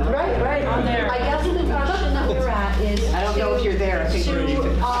there or not. right, on there. I guess the question that we're at is. I don't know if you're there. I think to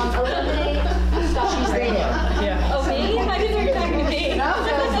eliminate stuff. She's there. Yeah. Oh, me? I didn't know you were talking to me.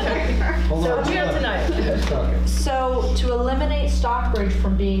 Hold on. So, here tonight. So to eliminate Stockbridge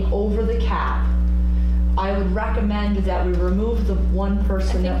from being over the cap, I would recommend that we remove the one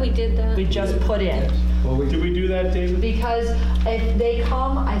person I think we did that. we just put in. Did we do that, David? Because if they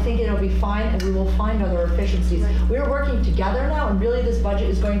come, I think it'll be fine, and we will find other efficiencies. We're working together now, and really this budget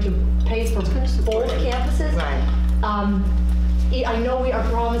is going to pay for both campuses. Right. I know we are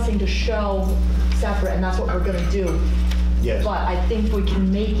promising to show separate, and that's what we're gonna do. Yes. But I think we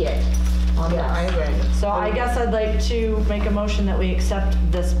can make it on that. I agree. So I guess I'd like to make a motion that we accept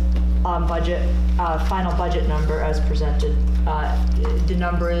this budget, final budget number as presented. The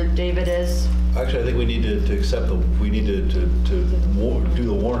number, David, is? Actually, I think we need to accept we need to do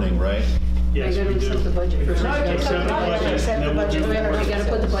the warning, right? Yes, I we gotta do. accept the budget first. Accept the budget, and then we'll do the We warning. gotta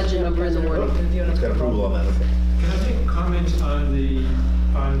put the budget number in the wording. It's got approval on that, okay. Can I make a comment on the?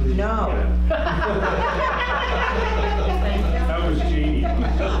 No. That was Jeannie.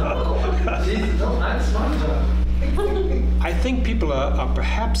 I think people are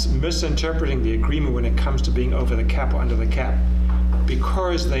perhaps misinterpreting the agreement when it comes to being over the cap or under the cap,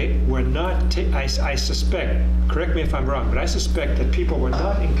 because they were not, I suspect, correct me if I'm wrong, but I suspect that people were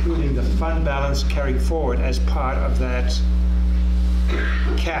not including the fund balance carried forward as part of that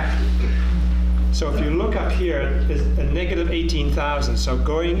cap. So if you look up here, it's a negative 18,000. So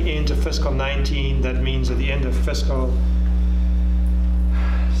going into fiscal 19, that means at the end of fiscal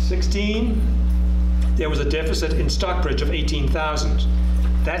 16, there was a deficit in Stockbridge of 18,000.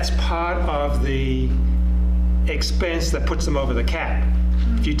 That's part of the expense that puts them over the cap.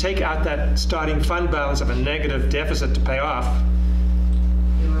 If you take out that starting fund balance of a negative deficit to pay off,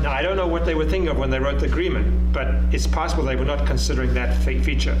 now I don't know what they were thinking of when they wrote the agreement, but it's possible they were not considering that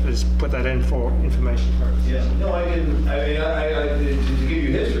feature. Let's put that in for information purposes. Yeah, no, to give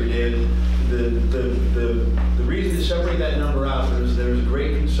you history, David, the reason to separate that number out is there's a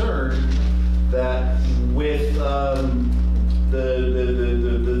great concern that with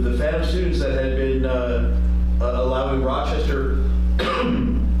the phantom students that had been allowing Rochester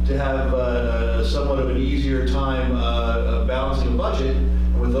to have somewhat of an easier time balancing a budget,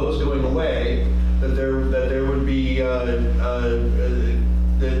 and with those going away, that there would be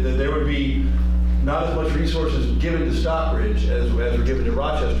not as much resources given to Stockbridge as were given to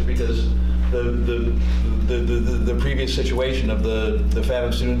Rochester, because the previous situation of the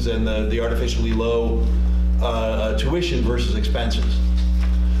phantom students and the artificially low tuition versus expenses.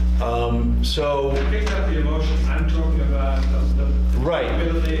 So, I picked up the emotion, I'm talking about the. Right.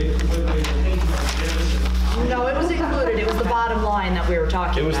 Whether they think about deficit. No, it was included, it was the bottom line that we were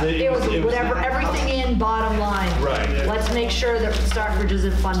talking It was about. the- It was it was whatever, the- everything in bottom line. Right. Let's make sure that Stockbridge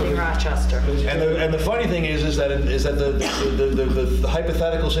isn't funding Rochester. and the funny thing is that the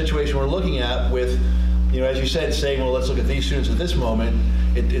hypothetical situation we're looking at with, as you said, saying, well, let's look at these students at this moment,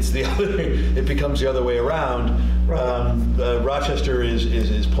 it's the other, it becomes the other way around. Rochester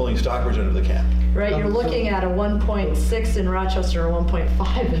is pulling Stockbridge under the cap. Right, you're looking at a 1.6 in Rochester, a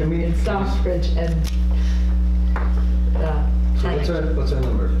 1.5 in Stockbridge, and, So what's our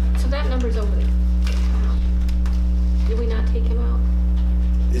number? So that number's over there. Did we not take him out?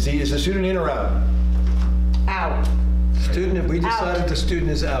 Is the student in or out? out. Student, we decided the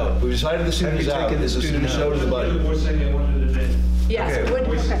student is out. We decided the student is out. Is the student showed to the budget? Yes,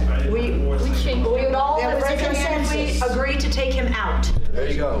 Okay. we would all There was a unanimously consensus. agree to take him out. There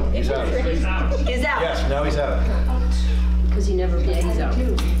you go. He's out. He's out. Yes, now he's out. Because he never, yeah, he's out.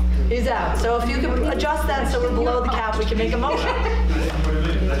 He's out. So if you can adjust that so we're below the cap, we can make a motion.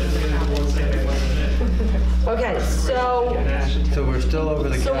 Okay, so we're still over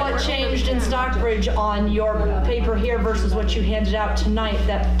the cap. so what changed in Stockbridge on your paper here versus what you handed out tonight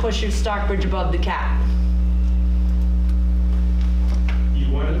that pushes Stockbridge above the cap?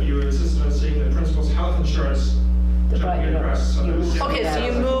 You insisted on seeing the principal's health insurance jumping across. Okay, so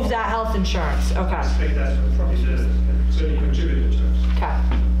you moved that health insurance, I okay. expect that's what probably did, it. Certainly contributed to it. Okay.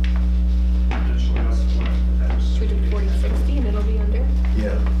 I'm not sure what else it was, but that was. Should we do 40/60 and it'll be under?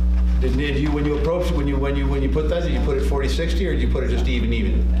 Yeah. Did you, when you approached, when you put that, did you put it 40/60 or did you put it just even?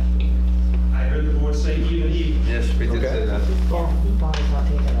 I heard the board say even. Yes, we did say that. Well, Bonnie's not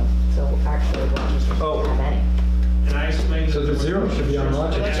taking them, so actually Rochester doesn't have any. And I explained. So the zero should be on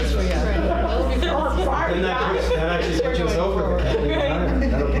Rochester. Oh, I'm sorry. And that actually puts us over the cap even higher.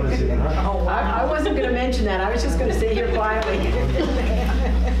 That'll put us even higher. I wasn't going to mention that. I was just going to sit here quietly.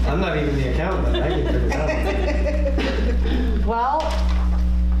 I'm not even the accountant. I can figure it out. Well,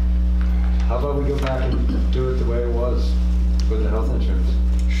 How about we go back and do it the way it was with the health insurance?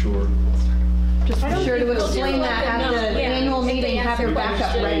 Sure. Just be sure to We'll just explain let that them at know. the Yeah, annual if they meeting, have ask your a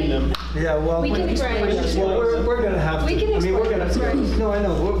backup question. ready. Yeah, well. We can explain it. Well, we're gonna have to. We can I mean, we're explain gonna. it, right. No, I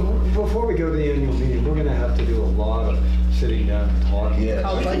know. Before we go to the annual meeting, we're gonna have to do a lot of sitting down and talking. Yes.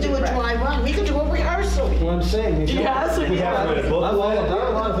 We could do a dry run, we could do a rehearsal. Well, I'm saying. We We have a lot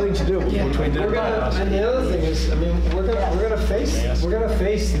of things to do between We're gonna, and the other thing is, I mean, we're gonna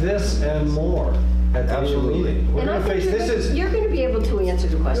face this and more at the annual Absolutely. meeting. We're And I gonna face, think this is. you're going to be able to answer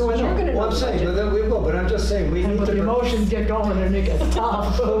the questions. No, I know. You're going to know Well, I'm the saying, budget. but then we will, but I'm just saying, we need but to. the emotions get going and it gets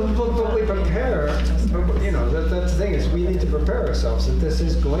tough. But we prepare, you know, that's the thing, is we need to prepare ourselves that this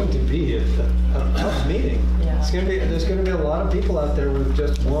is going to be a tough meeting. Yeah. There's gonna be a lot of people out there with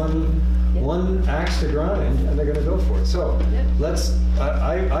just one axe to grind, and they're gonna go for it. So,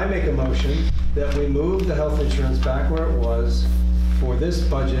 I make a motion that we move the health insurance back where it was for this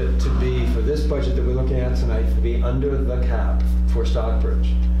budget that we're looking at tonight, to be under the cap for Stockbridge.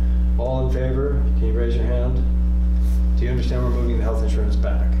 All in favor? Can you raise your hand? Do you understand we're moving the health insurance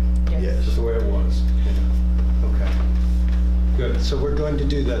back? Yes. Just the way it was? Okay. Good. So we're going to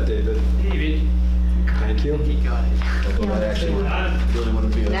do that, David. David. Thank you. Although that actually really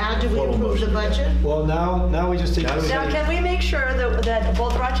wouldn't be a Now, do we formal approve the motion. budget? Well, now we just take. Now, can we make sure that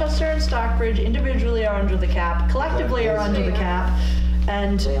both Rochester and Stockbridge individually are under the cap, collectively are under the cap,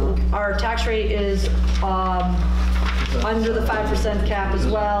 and our tax rate is under the 5% cap as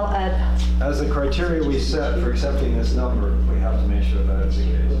well at, As the criteria we set for accepting this number, we have to make sure that it's the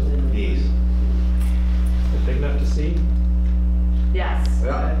case. Ease. Big enough to see? yes.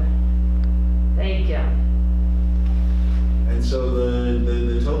 Yeah. Thank you. And so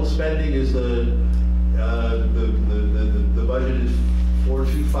the total spending is the budget is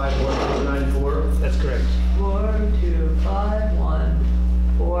 4251494. That's correct.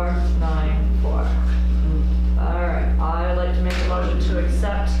 4251494. All right, I'd like to make a motion to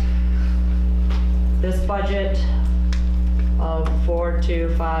accept this budget of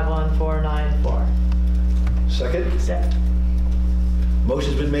 4251494. Second?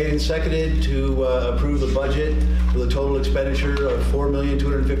 Motion's been made and seconded to approve the budget with a total expenditure of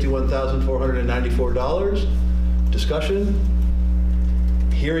 $4,251,494. Discussion?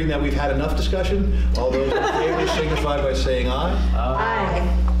 Hearing that we've had enough discussion, all those in favor signify by saying aye. Aye.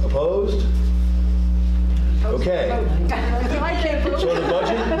 Opposed? Okay. So the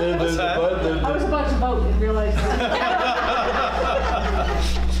budget, I was about to vote and realized that.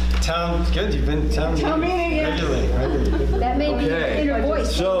 Good, you've been town meeting, yeah. regularly. That made me Okay. inner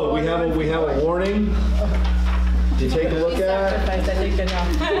voice. So we have a warning to take a look at. Sacrifice, I think,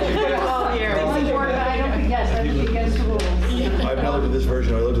 enough. Oh, at this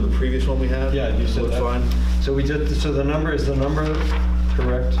version, or I looked at the previous one we had. Yeah, you said Looks that. fine. So we did, so the number, is the number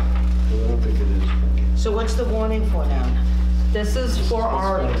correct? I don't think it is. So what's the warning for now? This is for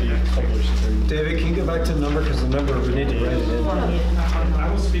our, David, can you go back to the number, because the number, we need to write it in. I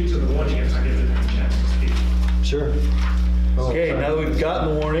will speak to the warning if I give it a chance to speak. Sure. Okay, now that we've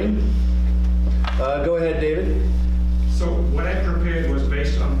gotten the warning, go ahead, David. So what I prepared was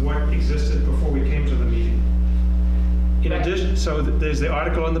based on what existed before we came to the meeting. In addition, so there's the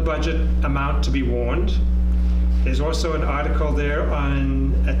article on the budget amount to be warned. There's also an article there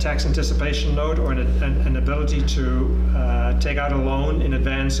on a tax anticipation note, or an ability to take out a loan in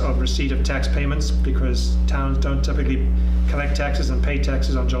advance of receipt of tax payments, because towns don't typically collect taxes and pay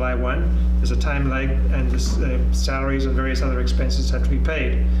taxes on July 1. There's a time lag, and salaries and various other expenses have to be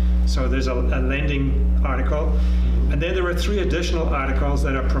paid. So there's a lending article. And then there are 3 additional articles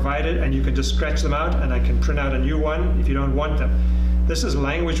that are provided, and you can just scratch them out, and I can print out a new one if you don't want them. This is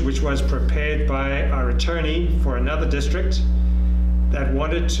language which was prepared by our attorney for another district that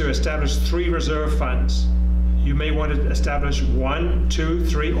wanted to establish 3 reserve funds. You may want to establish 1, 2,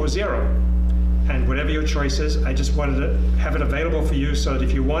 3, or 0. And whatever your choice is, I just wanted to have it available for you so that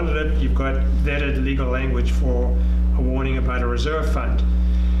if you wanted it, you've got vetted legal language for a warning about a reserve fund.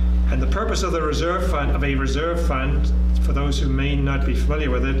 And the purpose of the reserve fund, for those who may not be familiar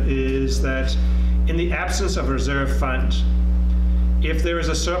with it, is that in the absence of a reserve fund, if there is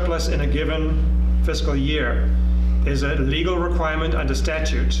a surplus in a given fiscal year, there's a legal requirement under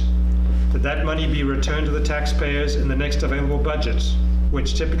statute that that money be returned to the taxpayers in the next available budget,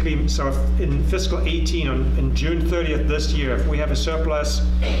 which typically, so if in fiscal 18, on June 30th this year, if we have a surplus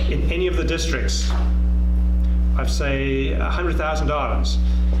in any of the districts of, say, $100,000,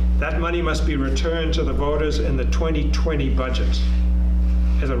 that money must be returned to the voters in the 2020 budget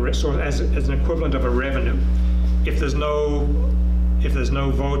as an equivalent of a revenue. If there's no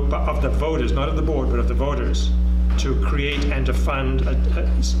vote of the voters, not of the board, but of the voters, to create and to fund,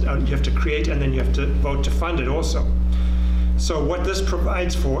 you have to create and then you have to vote to fund it also. So what this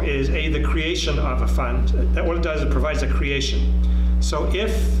provides for is the creation of a fund. That what it does, it provides a creation. So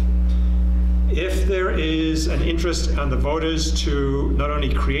if there is an interest on the voters to not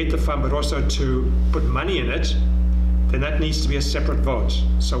only create the fund but also to put money in it, then that needs to be a separate vote.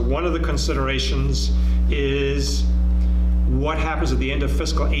 So one of the considerations is what happens at the end of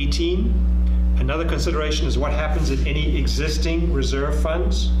fiscal 18. Another consideration is what happens in any existing reserve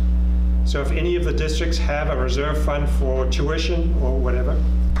funds. So if any of the districts have a reserve fund for tuition or whatever,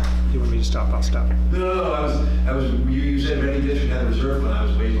 you want me to stop? I'll stop. No, you said if any district had a reserve fund, I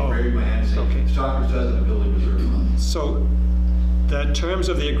was waiting to raise my hand and say, okay. Stockbridge does have a building reserve fund. So the terms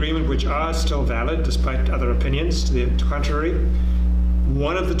of the agreement, which are still valid despite other opinions to the contrary,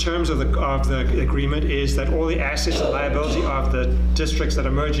 one of the terms of the agreement is that all the assets and liability of the districts that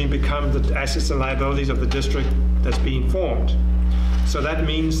are merging become the assets and liabilities of the district that's being formed. So that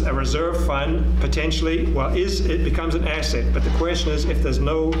means a reserve fund potentially, it becomes an asset, but the question is if there's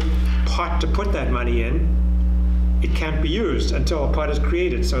no pot to put that money in, it can't be used until a pot is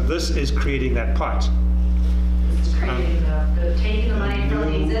created. So this is creating that pot. It's creating taking the money from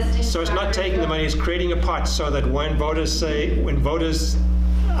the existing. So it's not taking the money, it's creating a pot so that when voters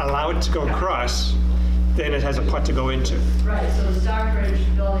allow it to go across, then it has a pot to go into. Right, so the Stockbridge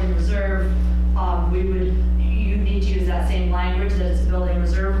Building Reserve, you need to use that same language that it's a building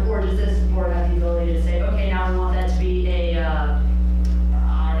reserve, or does this board have the ability to say, okay, now we want that to be a,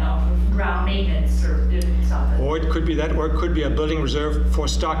 I don't know, ground maintenance or something? Or it could be that, or it could be a building reserve for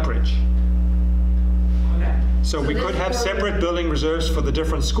Stockbridge. Okay. So we could have separate building reserves for the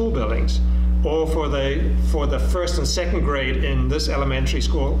different school buildings, or for the first and second grade in this elementary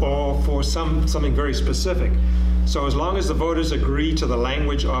school, or for something very specific. So as long as the voters agree to the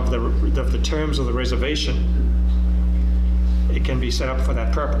language of the terms of the reservation, it can be set up for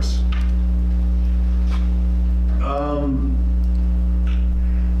that purpose.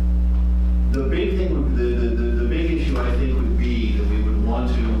 The big thing, the big issue I think would be that we would want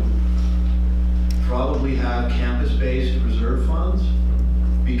to probably have campus-based reserve funds,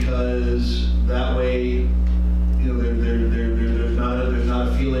 because that way, there's not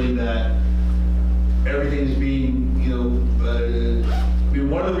a feeling that everything's being,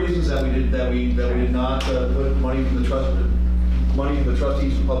 one of the reasons that we did not put money from the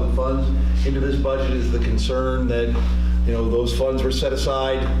trustees for public funds into this budget is the concern that those funds were set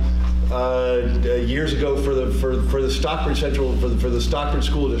aside years ago for the Stockbridge Central for the Stockbridge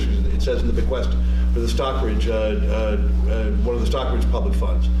School District. It says in the bequest for the Stockbridge, one of the Stockbridge public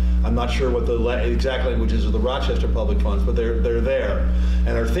funds. I'm not sure what the exact language is of the Rochester public funds, but they're there.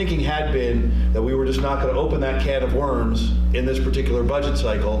 And our thinking had been that we were just not going to open that can of worms in this particular budget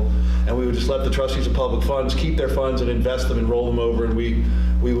cycle, and we would just let the trustees of public funds keep their funds and invest them and roll them over. And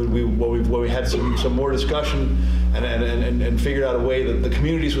when we had some more discussion and figured out a way that the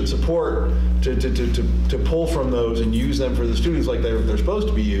communities would support to pull from those and use them for the students like they're supposed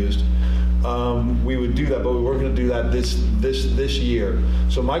to be used. We would do that, but we weren't going to do that this year.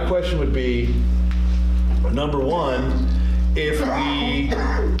 So my question would be, number one, if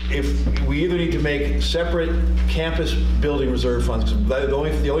we either need to make separate campus building reserve funds,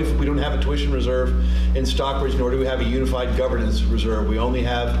 because we don't have a tuition reserve in Stockbridge, nor do we have a unified governance reserve. We only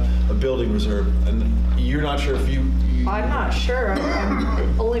have a building reserve, and you're not sure if you I'm not sure.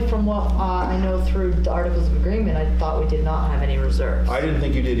 Only from what I know through the Articles of Agreement, I thought we did not have any reserves. I didn't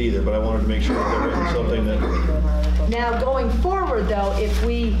think you did either, but I wanted to make sure that there wasn't something that... Now, going forward, though,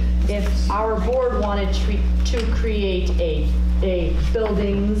 if our board wanted to create a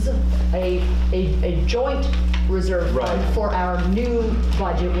joint reserve fund for our new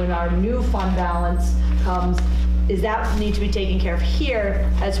budget, when our new fund balance comes, does that need to be taken care of here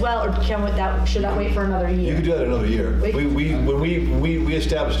as well, or should that wait for another year? You could do that another year. When we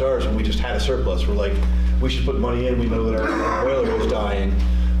established ours, and we just had a surplus, we're like, we should put money in. We know that our boiler was dying,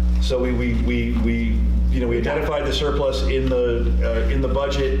 so we identified the surplus in the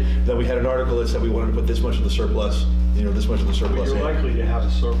budget. Then we had an article that said we wanted to put this much of the surplus, this much of the surplus. You're likely to have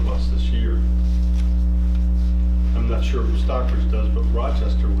a surplus this year. I'm not sure if Stockbridge does, but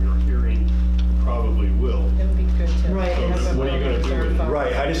Rochester, we are hearing, probably will. It would be good to. Right. So what are you going to do with it?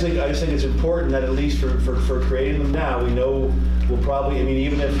 Right. I just think it's important that at least for creating them now, we know we'll probably. I mean,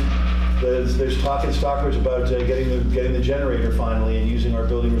 even if there's talk in Stockbridge about getting the generator finally and using our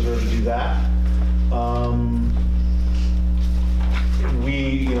building reserve to do that.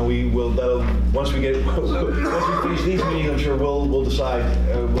 We will once we finish these meetings, I'm sure we'll decide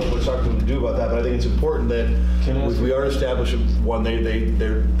what Stockbridge will do about that. But I think it's important that we are establishing one.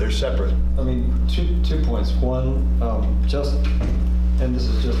 They're separate. I mean, two points. One, and this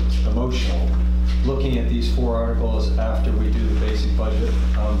is just emotional, looking at these 4 articles after we do the basic budget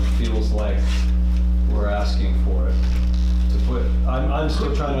feels like we're asking for it. I'm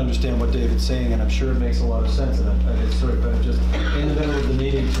still trying to understand what David's saying, and I'm sure it makes a lot of sense, and it's sort of, but just in the middle of the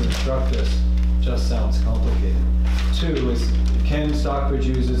meeting to instruct us just sounds complicated. 2 is, can Stockbridge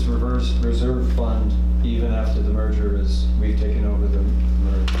use its reserve fund even after the merger we've taken over the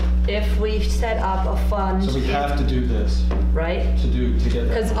merger? If we set up a fund. So we have to do this. Right? To get that.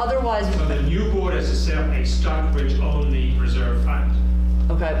 Because otherwise. So the new board has to set up a Stockbridge-only reserve fund.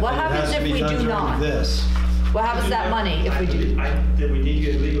 Okay, what happens if we do not? What happens to that money if we do? Then we need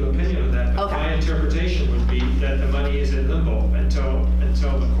to get a legal opinion on that. But Okay. my interpretation would be that the money is in limbo until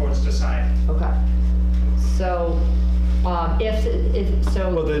the courts decide. Okay. So, if so.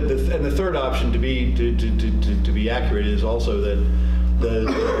 Well, and the third option to be accurate is also that the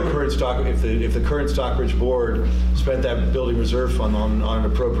current if the current Stockbridge board spent that building reserve fund on an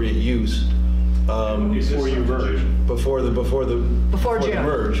appropriate use. Before you merge. Before the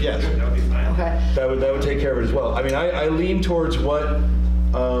merge, yes. That would be fine. Okay. That would take care of it as well. I mean, I lean towards what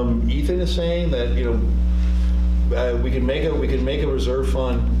Ethan is saying, that we can make a reserve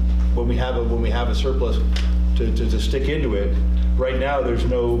fund when we have a surplus to stick into it. Right now, there's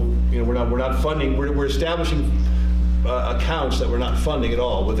no, we're not funding. We're establishing accounts that we're not funding at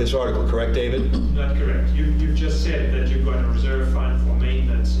all with this article. Correct, David? Not correct. You just said that you've got a reserve fund for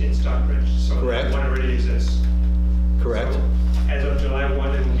maintenance in Stockbridge. So Correct. One already exists. Correct. So as of July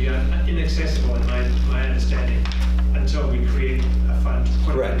 1, it will be inaccessible in my understanding until we create a fund.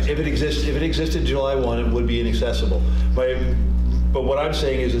 Correct. If it existed July 1, it would be inaccessible. But what I'm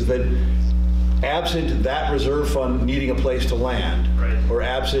saying is that absent that reserve fund needing a place to land, right, or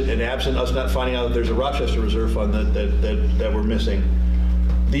absent us not finding out that there's a Rochester reserve fund that we're missing,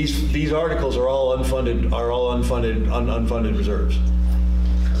 these articles are all unfunded reserves.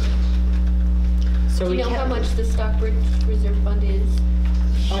 Do you know how much the Stockbridge Reserve Fund is?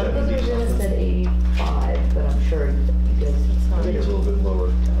 Articles of Agreement said 85, but I'm sure you guys. I think it's a little bit lower.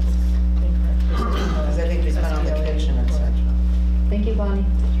 Because I think we spent on the kitchen and such. Thank you, Bonnie.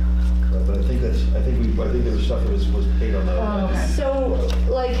 But I think there was stuff that was paid on that. So,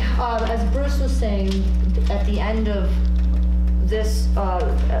 as Bruce was saying, at the end of this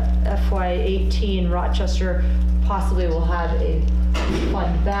FY18, Rochester possibly will have a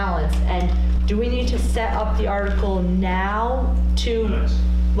fund balance. And do we need to set up the article now to?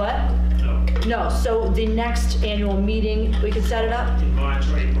 What? No, so the next annual meeting, we could set it up? In March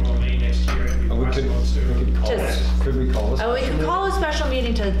or April or May next year, it'd be possible to. Could we call this? And we can call a special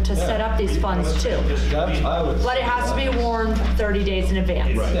meeting to set up these funds too. But it has to be warned 30 days in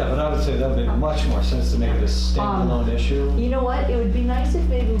advance. Yeah, but I would say that would make much more sense to make it a standalone issue. You know what? It would be nice if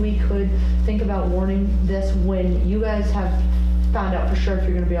maybe we could think about warning this when you guys have found out for sure if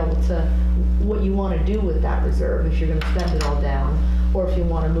you're going to be able to, what you want to do with that reserve, if you're going to spend it all down, or if you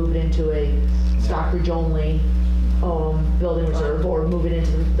want to move it into a Stockbridge only building reserve, or move it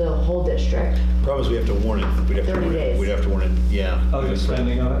into the whole district. Problem is we have to warn it. We'd have 30 to warn days. it. We'd have to warn it, yeah. Oh, you're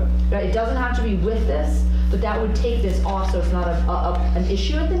spending on it? Right, it doesn't have to be with this, but that would take this off, so it's not an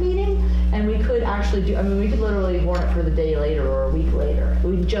issue at the meeting, and we could actually do, I mean, we could literally warn it for the day later or a week later.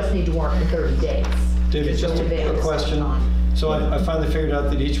 We just need to warn it in 30 days. David, just a question. So I finally figured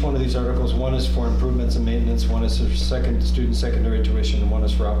out that each one of these articles, one is for improvements and maintenance, one is for student secondary tuition, and one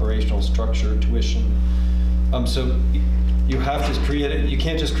is for operational structure tuition. So you have to create it. You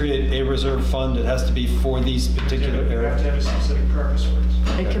can't just create a reserve fund. It has to be for these particular You have to have a specific purpose for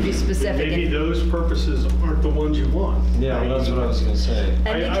it. It could be specific. Maybe those purposes aren't the ones you want. Yeah, well, that's what I was going to say.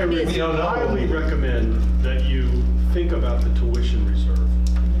 I really recommend that you think about the tuition reserve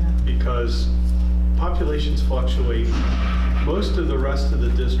because populations fluctuate. Most of the rest of the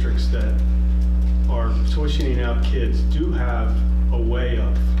districts that are tuitioning out kids do have a way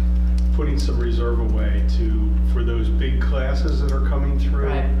of putting some reserve away for those big classes that are coming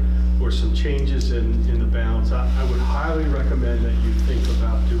through, or some changes in the bounds. I would highly recommend that you think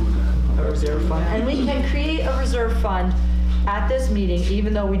about doing that. A reserve fund. And we can create a reserve fund at this meeting,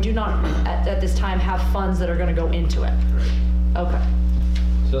 even though we do not at this time have funds that are going to go into it. Okay.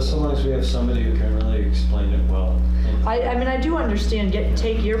 Just so long as we have somebody who can really explain it well. I mean, I do understand,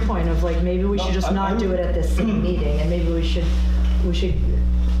 take your point of like, maybe we should just not do it at this same meeting, and maybe we should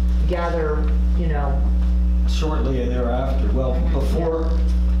gather, you know. Shortly thereafter. Well, before,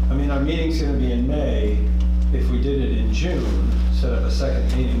 I mean, our meeting's going to be in May. If we did it in June, set up a second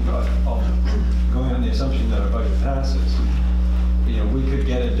meeting, going on the assumption that our budget passes, you know, we could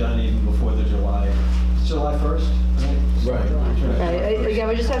get it done even before the July 1st, right? Right. Again,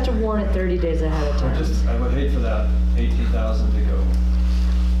 we just have to warn it 30 days ahead of time. I would hate for that 18,000 to go,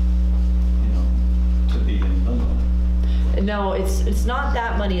 you know, to be in limbo. No, it's not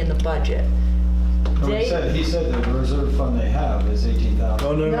that money in the budget. No, he said the reserve fund they have is 18,000.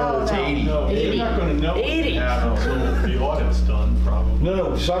 Oh, no, it's 80. No, you're not going to know what they have until the audit's done, probably.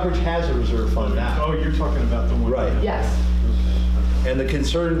 No, Stockbridge has a reserve fund now. Oh, you're talking about the one. Right. Yes. And the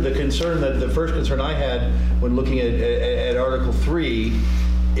first concern I had when looking at Article 3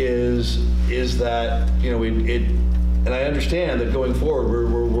 is that, you know, and I understand that going forward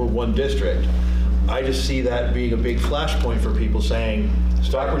we're one district. I just see that being a big flashpoint for people saying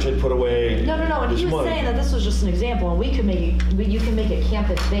Stockbridge had put away No, and he was money. saying that this was just an example, and we could make it, you can make it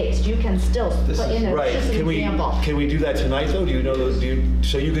campus-based. You can still put in a, right. just an example. Can we do that tonight though? Do you know those?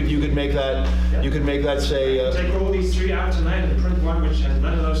 So you could make that. You could make that say. Take all these three out tonight and print one which has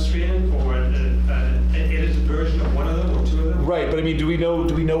none of those three in, or an edited version of one of them or two of them. Right, but I mean, do we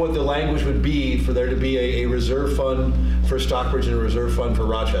know what the language would be for there to be a reserve fund for Stockbridge and a reserve fund for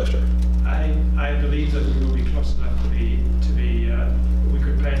Rochester? I believe that we will be close enough to be we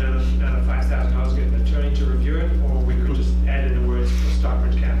could pay another $5,000, get an attorney to review it, or we could just add in the words for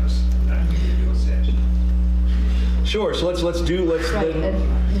Stockbridge campus. That would be your say. Sure. So let's. How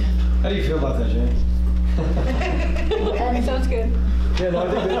do you feel about that, James? Sounds good. Yeah, no,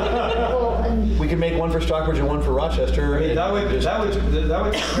 I think that we can make one for Stockbridge and one for Rochester. I mean, that would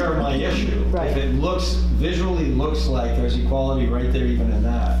take care of my issue. Right. If it visually looks like there's equality right there, even in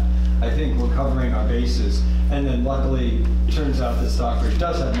that, I think we're covering our bases. And then luckily, it turns out that Stockbridge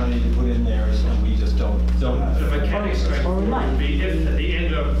does have money to put in there, and we just don't have The it. mechanics would be if at the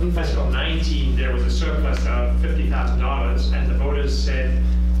end of fiscal 19 there was a surplus of $50,000 and the voters said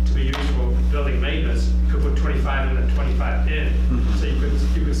to be used for building maintenance, you could put 25 in and 25 in. So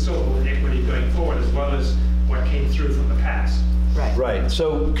you could still hold equity going forward as well as what came through from the past. Right.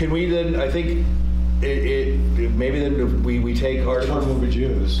 So can we then? I think maybe then we take Article. Which one would you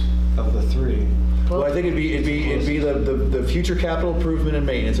use of the three? Well, I think it'd be the future capital improvement and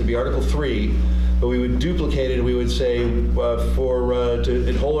maintenance. It'd be Article 3, but we would duplicate it and we would say in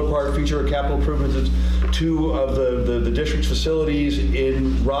whole or part future capital improvements, it's 2 of the district's facilities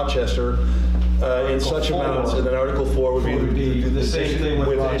in Rochester in such amounts, and then Article 4 would be the same thing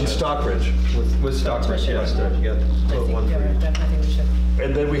in Stockbridge. With Stockbridge, yes. I think we should.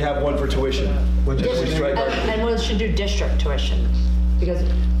 And then we have one for tuition. And we should do district tuition, because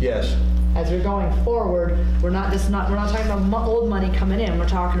yes. as we're going forward, we're not talking about old money coming in, we're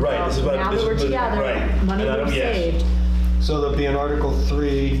talking Right, about this is about- now this that we're is- together, right. money And I don't- we've yes. saved. So there'll be an Article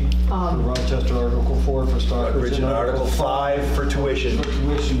 3 for Rochester, Article 4 for Stockbridge, and Article 5 for tuition. For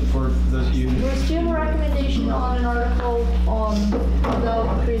tuition for the unit. Bruce, do you have a recommendation on an article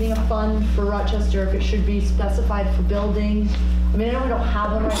about creating a fund for Rochester, if it should be specified for building? I mean, I know we don't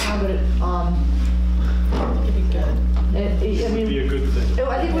have one right now, but It'd be good. I Would be mean, a good thing. I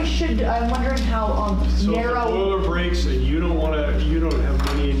think we should, I'm wondering how So if the narrow. boiler breaks and you don't have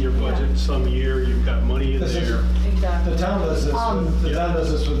money in your budget some year, you've got money in This is- there. The town does this, the town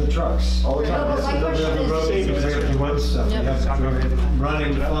does this with the trucks. All the No, time. but my question is- We have stuff, we Yep. have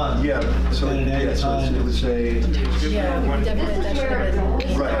running fund. Yeah, so, And at yeah, a so time, it would say, Yeah, This is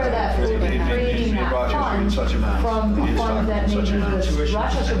where that, we're creating that fund from funds that maybe the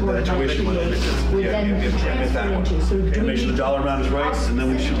Rochester Board might create, would then transfer into. So do we make sure the need- dollar amount is right, and then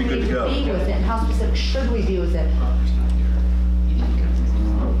we should be good to go. How specific do we need to be with it, and how specific should we be with it?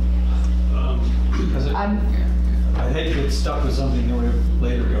 I hate to get stuck with something that we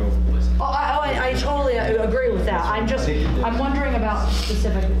later go. I totally agree with that. I'm wondering about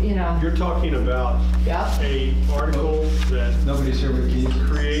specific, You're talking about yeah. a article that Nobody's here with keys.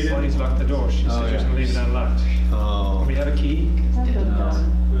 created. Bonnie's locked the door. She said she was gonna leave it unlocked. Oh. We have a key? I don't have a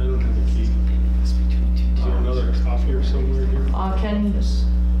key. Is there another copy or somewhere here?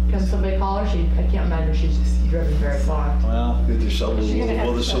 Can somebody call her? I can't imagine she's driven very far. Well, will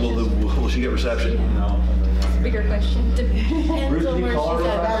she get reception? no. Bigger question. Depends on where call she's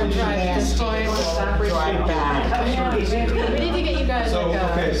her at back? that drive at this point. Drive back. We need to get you guys So, like a.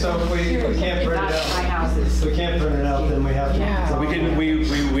 okay, so if we can't print it out, if we can't print it out, then we have to. Yeah. We can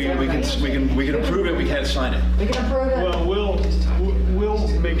approve it, we can't sign it. We can approve it. Well, we'll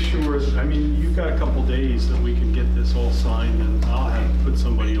make sure, I mean, you've got a couple days that we can get this all signed, and I'll put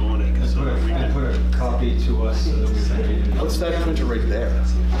somebody on it so that we can. Put a copy to us so that we can. What's that printer right there?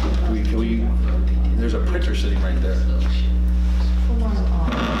 There's a printer sitting right there.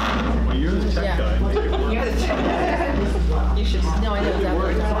 Well, you're the tech guy, make it work. You should. No, I know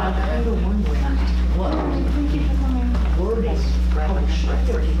exactly.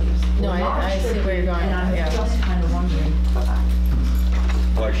 No, I see where you're going. And I'm Yeah. just kind of wondering.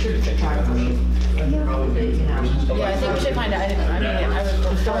 Like, should think about it. Yeah, I think we should find out. I would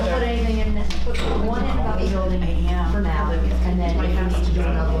Don't prefer put that. anything in, put one in about the building for now, and then if we need to do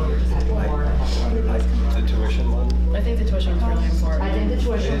another one, we'll just have to warn it. The tuition one? I think the tuition is really important. I think the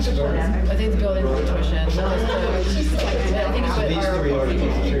tuition should put in. I think the building for the tuition. I think it's These our. three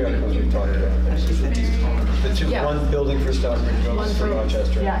articles we talked about. The two, Yeah. one building for Stockbridge, One one for for-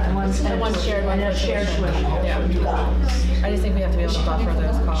 Rochester. Yeah, and one shared one and a for shared tuition. tuition. Yeah. I just think we have to be able to buffer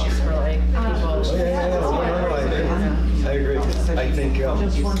those costs for like people. Oh, yeah, I agree. I think,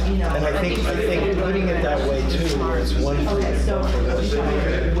 Just one, and I think putting it that way too, where it's one. Okay, so we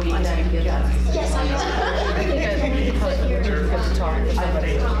should wait then and get that. I think I'd probably good to talk to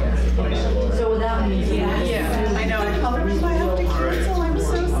somebody. So that means. Yeah, I know.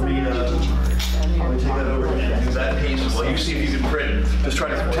 I'm gonna take that over and do that piece, well, you see if you can print, just try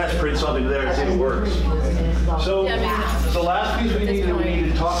to test print something there and see if it works. So, Yeah, I mean, the last piece we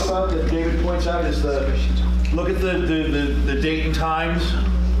need to talk about that David points out is look at the date and times.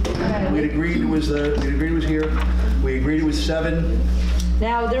 We'd agreed it was here, we agreed it was 7.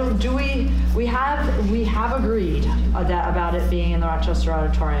 Now, we have agreed about it being in the Rochester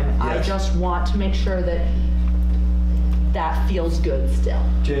Auditorium. I Yes. just want to make sure that feels good still.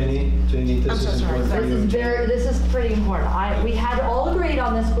 Janie, this is important for you. This is pretty important. We had all agreed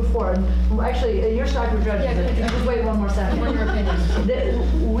on this before. Actually, you're Stockbridge resident, just wait one more second. What are your opinions?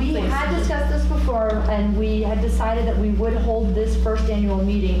 We had discussed this before, and we had decided that we would hold this first annual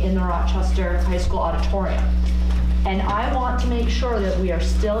meeting in the Rochester High School auditorium. And I want to make sure that we are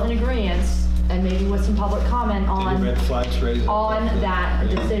still in agreement, and maybe with some public comment Any red flags raised? on that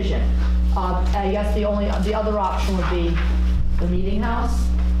decision. I guess the other option would be the meeting house.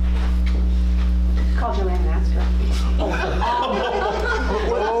 Call Joanne and ask her.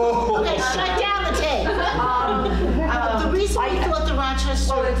 Okay, shut down the tape. The reason we thought the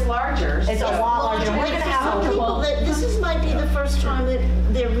Rochester. Well, it's larger. It's a lot larger. We're gonna have people that this might be the first time that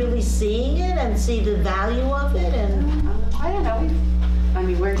they're really seeing it and see the value of it, and I don't know. I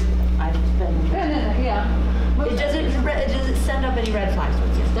mean, I've been. Yeah. Does it send up any red flags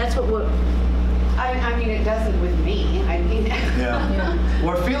with you? That's what we're. I mean, it doesn't with me. I mean. Yeah.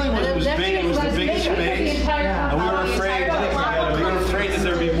 Our feeling was it was big, it was the biggest space, and we were afraid that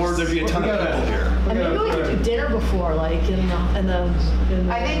there'd be a ton of people here. And maybe we could do dinner before, like in the.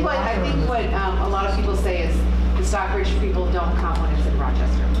 I think what a lot of people say is the Stockbridge people don't come when it's in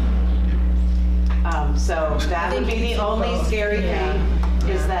Rochester. So that would be the only scary thing,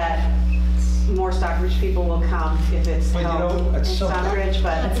 is that more Stockbridge people will come if it's But you held know, in Stockbridge,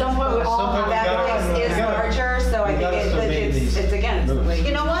 but At some point, we all have that place is larger, so I think it's again, it's the way.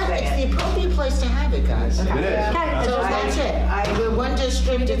 You know what? It's the appropriate place to have it, guys. It is. Okay, So that's it. We're one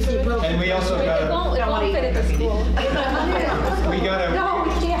district, it's the appropriate. And we also It got, won't fit at the school. we gotta, No,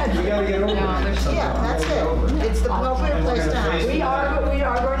 we can't. we gotta get over it. Yeah, that's it. It's the appropriate place to have it. We are going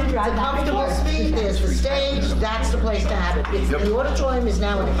to It's drive a back and comfortable forth. speed, there's the stage, that's the place to have it. The auditorium is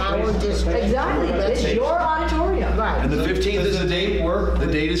now in our district. Exactly, it's your auditorium. Right. And the 15th is the date? Work? The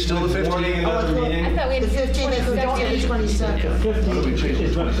date is still the Warning 15th? another meeting? I thought we had The 15th and the 22nd. 15th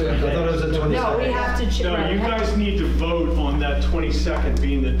is not fair. I thought it was the 22nd. No, we have to. No, you guys need to vote on that 22nd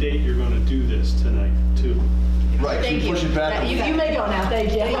being the date you're gonna do this tonight, too. Right, so you push it back. You may go now,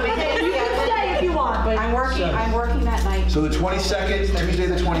 thank you. You can stay if you want, but. I'm working that night. So the 22nd, Tuesday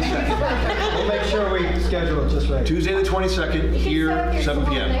the 22nd. We'll make sure we schedule it just right. Tuesday the 22nd, here, 7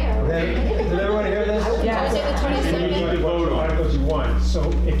 p.m. Did everyone hear this? Tuesday the You need 22nd. to vote on articles you want, so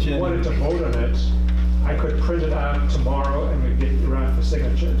if you wanted to vote on it, I could print it out tomorrow and we'd get it around for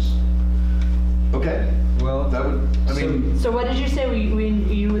signatures. Okay, Well, that would, I mean, So what did you say,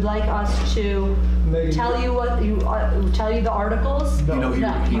 you would like us to Megan, tell you tell you the articles? you know,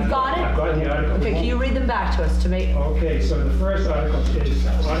 No, you've got I've got the article. Okay, can you read them back to us to make? Okay, so the first article is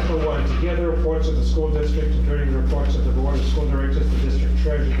Article 1, to hear the reports of the school district, including the reports of the board of school directors, the district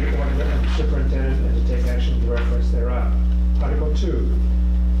treasurer, the auditor, and the superintendent, and to take action in reference thereof. Article 2,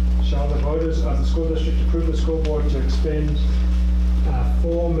 shall the voters of the school district approve the school board to expend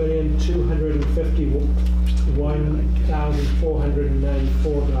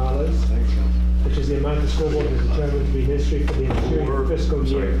 $4,251,494, which is the amount the school board has determined to be necessary for the ensuing fiscal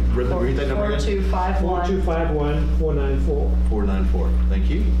year. read that number again? 4251. 4,251,494. 494, thank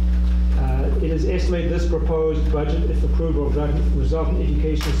you. It is estimated this proposed budget, if approved, will result in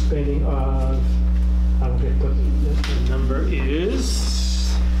education spending of, I'll get what the number is.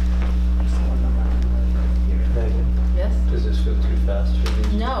 Yes? Does this feel too fast for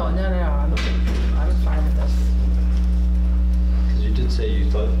you? No, I'm fine with this. Because you did say you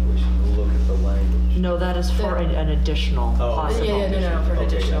thought we should look at the language. No, that is for an additional Oh. possible. Yeah, no, for Okay,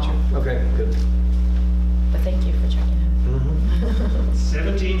 additional. gotcha. Okay, good. But thank you for checking in.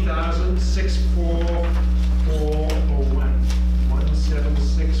 17,64401.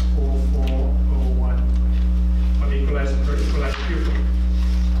 1764401. On equalized pupil.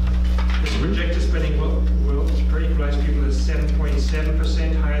 This projected spending will per equalized pupil is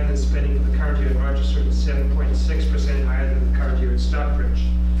 7.7% higher than spending for the current year in Rochester and 7.6% higher than the current year in Stockbridge.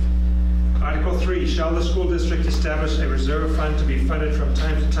 Article 3, shall the school district establish a reserve fund to be funded from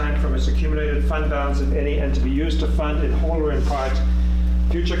time to time from its accumulated fund balance, if any, and to be used to fund in whole or in part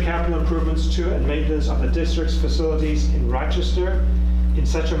future capital improvements to and maintenance of the district's facilities in Rochester in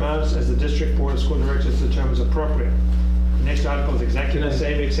such amounts as the district board of school directors determines appropriate. The next article is exactly the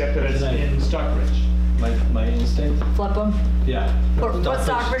same except that it's in Stockbridge. My instinct? Flip them. Yeah. Put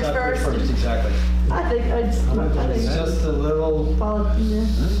Stockbridge first. Exactly. I think It's just a little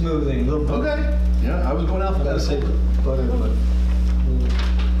smoothing, little. Okay, yeah, I was going I'm gonna say alphabetical. butter, but.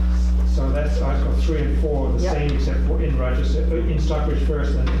 So that's Article 3 and 4, the Yep. same except for in Rochester, in Stockbridge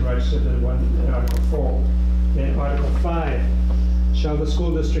first, and in Rochester, then one in Article 4. Then Article 5, shall the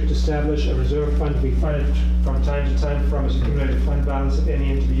school district establish a reserve fund to be funded from time to time from its accumulated fund balance, if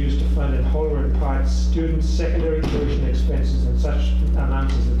any, and to be used to fund in whole or in part students' secondary tuition expenses in such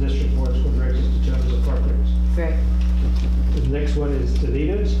amounts as the district board of school directors determines appropriate. Great. The next one is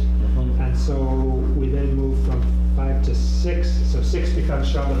deleted, and so we then move from 5 to 6. So 6 becomes,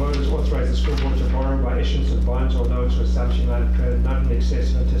 shall the voters authorize the school board to borrow by issuance of bonds or notes or establishing line of credit not in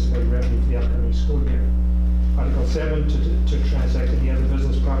excess of anticipated revenue for the upcoming school year. Article 7, to transact any other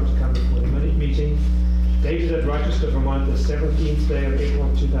business proper to come before the meeting. Dated at Rochester, Vermont, the 17th day of April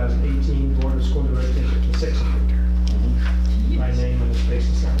 2018, Board of School Directors, the 6th. My name and the space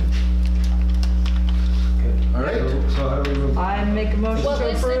assigned. All right. So how do we move? I make a motion What to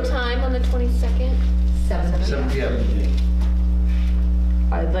was the approve. time on the 22nd? 7 p.m.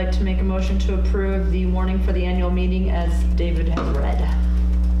 I'd like to make a motion to approve the warning for the annual meeting as David has read.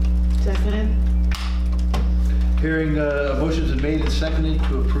 Seconded? Hearing motions been made and seconded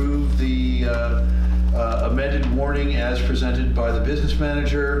to approve the amended warning as presented by the business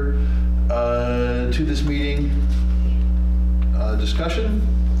manager to this meeting. Discussion?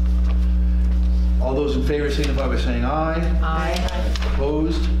 All those in favor signify by saying aye. Aye.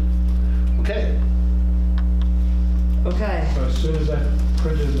 Opposed? Okay. Okay. So as soon as I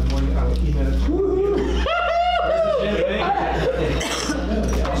printed it in the morning, I will email it to you.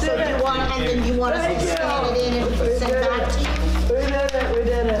 So you want, and then you want us to scan it in and send it back to you? We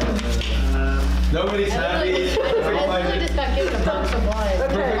did it. Nobody's happy. I literally just got given a box of wine.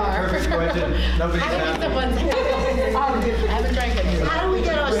 Perfect question. Nobody's happy. I haven't drank it. How do we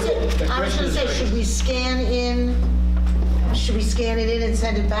get our, I was gonna say, should we scan it in and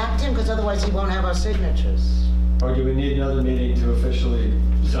send it back to him? Because otherwise he won't have our signatures. Or do we need another meeting to officially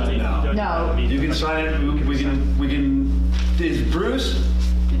sign it? No. You can sign it, we can, is Bruce?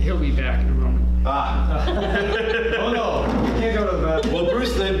 He'll be back in a moment. Ah. Oh no, you can't go to the bathroom. Well,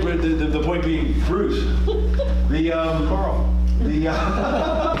 Bruce, the point being, Bruce, Carl. You went to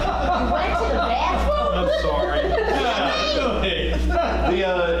the bathroom? I'm sorry.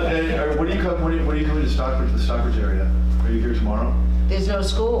 When do you come to Stockbridge, the Stockbridge area? Are you here tomorrow? There's no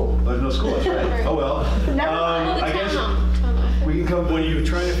school. There's no school, that's right. Oh, well. I guess we can come When you're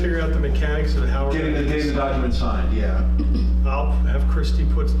trying to figure out the mechanics of how we're getting gonna the document signed, yeah. I'll have Christie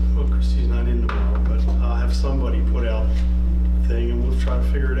well, Christie's not in tomorrow, but I'll have somebody put out the thing and we'll try to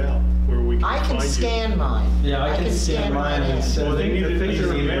figure it out where we can I find can you. scan mine. Yeah, I can scan mine and send Well, the thing to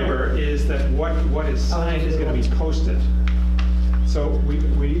remember is that what is signed is going to be posted. So we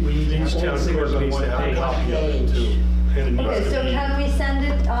need to Each have all town the signatures clerk on needs one to have a page. copy of it too. And it needs Okay, to so be- can we send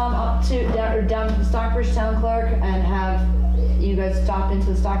it up to, down to the Stockbridge Town Clerk and have you guys stop into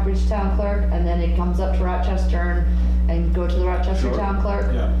the Stockbridge Town Clerk and then it comes up to Rochester and go to the Rochester Sure. Town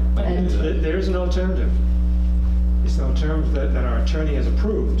Clerk? Yeah. And There is an alternative. It's an alternative that our attorney has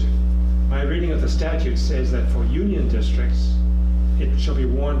approved. My reading of the statute says that for union districts, it shall be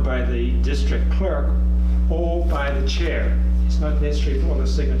warned by the district clerk or by the chair. It's not necessary for all the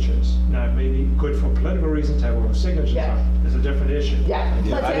signatures. Now, it may be good for political reasons to have all the signatures Yeah. on. It's a different issue. yeah,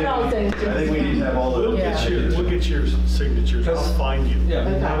 let's get all the I think we need to have all the. We'll get your signatures. I'll find you. Yeah.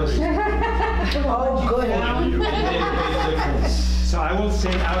 Oh, good. So I will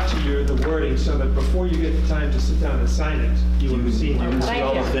send out to you the wording so that before you get time to sit down and sign it, you will have seen You can it. see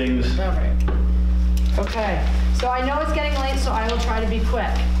all the things. All right. Okay, so I know it's getting late, so I will try to be quick.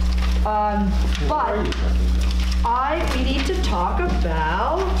 But we need to talk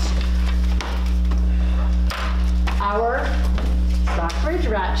about our Stockbridge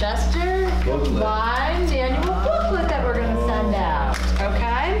Rochester combined annual booklet that we're gonna send out,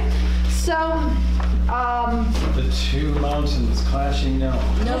 okay? So, The two mountains clashing now.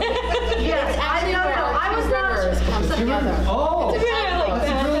 yes, I know, I was not. Come together. Oh, It's a that's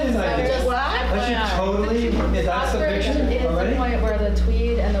a brilliant idea. That should totally, that's the picture Is the already? point where the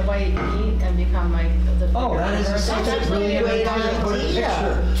tweed and the white meet and become like the. Oh, that is such a brilliant way to put a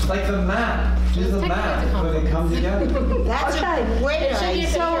picture. Like the map, do the map when they come together. That's Okay. a great It should be a idea.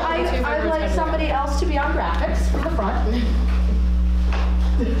 So I'd like somebody else to be on graphics from the front.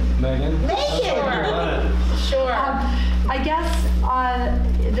 Megan? Sure. I guess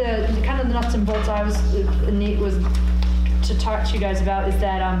the kind of the nuts and bolts I was neat was to talk to you guys about is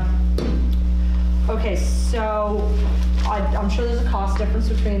that okay, so I'm sure there's a cost difference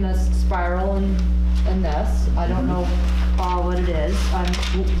between this spiral and this. I don't know what it is.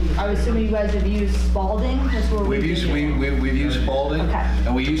 I was assuming you guys have used Spalding. That's where We've used Spalding, Okay.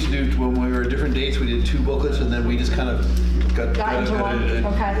 and we used to do, when we were at different dates, we did 2 booklets, and then we just kind of got into one.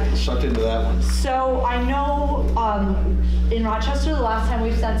 Okay. sucked into that one. So I know in Rochester, the last time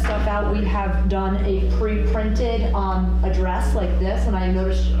we've sent stuff out, we have done a pre-printed address like this, and I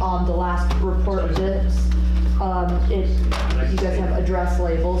noticed the last report of this, you guys have address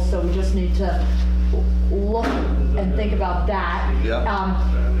labels, so we just need to look and think about that. Yeah.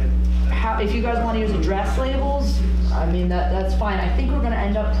 If you guys want to use address labels, I mean, that's fine. I think we're gonna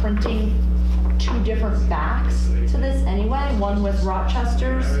end up printing 2 different backs to this anyway, one with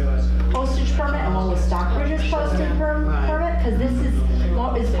Rochester's postage permit and one with Stockbridge's postage permit, because this is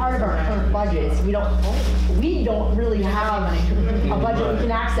part of our current budget. So we don't really have a budget we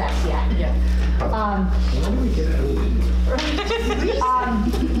can access yet.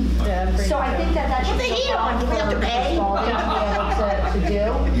 So I think that should be no problem for Spalding to do.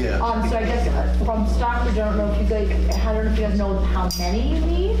 Yeah. So I guess from Stockbridge, I don't know if you guys know how many you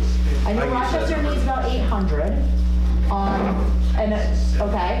need. I know Rochester needs about 800.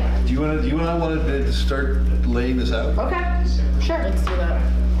 Okay. Do you and I want to start laying this out? Okay, sure. Let's do that.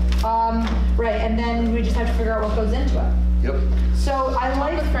 Right, and then we just have to figure out what goes into it. Yep. So I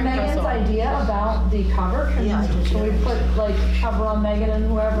like Megan's idea about the cover. Can we put like cover on Megan and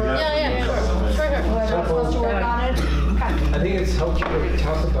whoever? Yeah, sure. Whoever's supposed to work on it? Okay. I think it's helpful to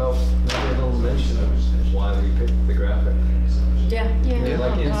talk about, maybe a little mention of why we picked the graphic. Yeah.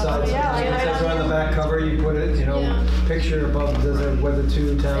 Like inside, Yeah, like it right says on on the back cover, you put it, Yeah. picture above, does it, where the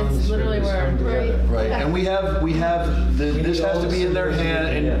two towns It's literally rivers where- come together. Right, and we have, this has to be in their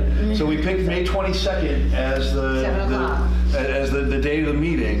hand, and so we picked May 22nd as 7 o'clock. as the date of the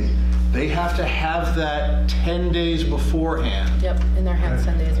meeting. They have to have that 10 days beforehand. Yep, in their hands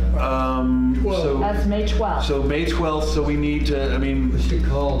 10 days before. So, That's May 12th. so May 12th, so we need to, I mean, We should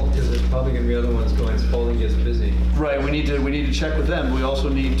call, because there's probably gonna be other ones going, Spalding gets busy. right, we need to check with them. We also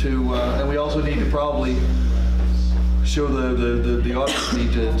need to, and we also need to probably show the audience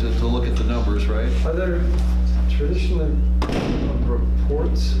need to look at the numbers, right? Are there traditional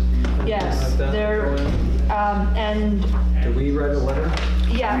reports? Yes, like that there, going? and Do we write a letter?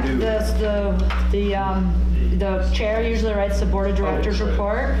 yeah, We do. the chair usually writes the board of directors right.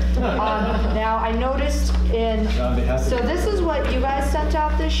 report. Now, I noticed in, On behalf of- so this is what you guys sent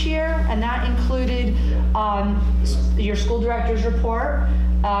out this year, and that included your school director's report,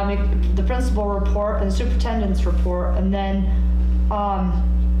 the principal report, and the superintendent's report, and then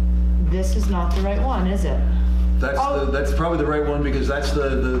this is not the right one, is it? That's probably the right one, because that's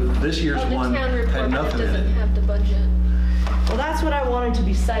this year's The one town report, had but it nothing in doesn't it. have the budget. Well, that's what I wanted to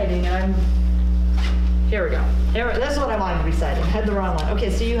be citing, and here we go. This is what I wanted to be citing. I had the wrong one. Okay,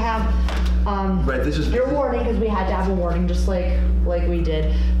 so you have Right, this is. your warning, because we had to have a warning, just like we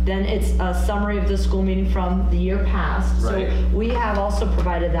did. Then it's a summary of the school meeting from the year past. Right. So we have also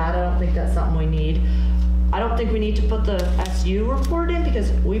provided that. I don't think that's something we need. I don't think we need to put the SU report in,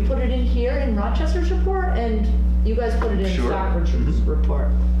 because we put it in here in Rochester's report, and you guys put it in Sure. Stockbridge's report.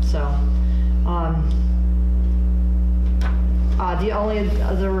 So, the only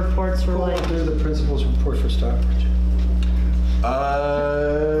other reports were like. There's the principal's report for Stockbridge.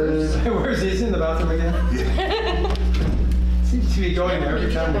 Where's he? Is he in the bathroom again? Seems to be going there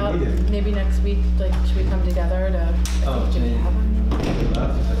every time we meet him. Maybe next week, like, should we come together to, Oh, do we Jane. have one He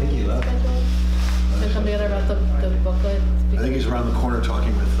left. I think he left. scheduled? To come together about the booklet? I think he's around the corner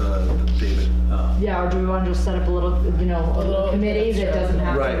talking with David. Yeah, or do we want to just set up a little, a little committee that doesn't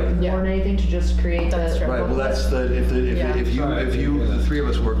have Right. to warn anything, to just create That's the true. Right, well, that's Yeah. if you, the three of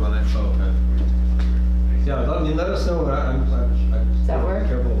us work on it. Okay. Yeah, let us know. Does that work?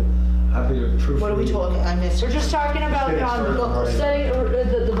 Happy to proof. What are we talking, I missed. We're just talking about Getting started already. setting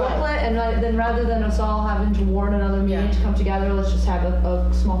the booklet, and then rather than us all having to warn another meeting Yeah. to come together, let's just have a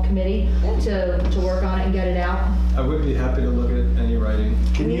small committee to work on it and get it out. I would be happy to look at any writing.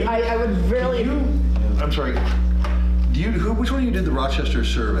 Can you? I would really. I'm sorry. Which one of you did the Rochester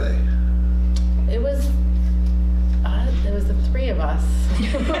survey? It was the three of us.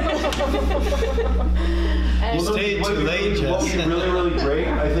 And- Stayed too late, What would be really, really great,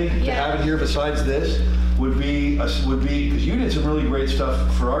 I think, to Yeah. have in here besides this, would be, because you did some really great stuff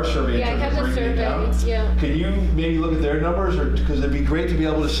for our survey in Yeah, I terms have of the breaking it down. survey, yeah. Can you maybe look at their numbers, or, because it'd be great to be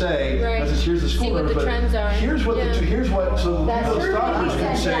able to say, Right. not just here's the See school what numbers, the but trends are. here's what, Yeah. so That those survey Stockbridge you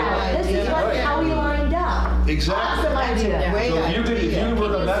can sent say. out, this is what, how we lined up. Exactly. Awesome idea. Great So if you idea. could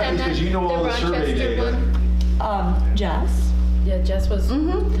work on that, Send because you know all the survey Rochester data. one. Jess, Yeah, Jess was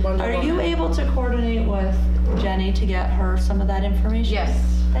one. are you able to coordinate with Jenny to get her some of that information? Yes.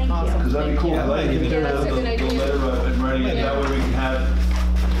 Thank you. Awesome. Because that'd be cool. Yeah, Like, if you Yeah, did that's a good the idea. letter in writing, and that way we can have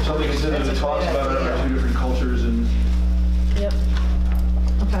something considered that talks about our two different cultures and. Yep.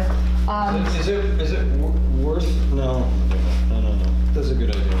 Okay. Is it worth? No. That's a good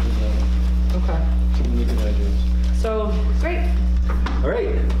idea. Okay. Too many good ideas. So, great. All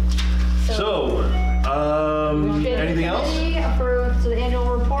right. So, anything else? For the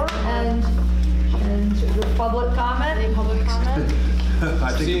annual report and the public comment? Any public comment?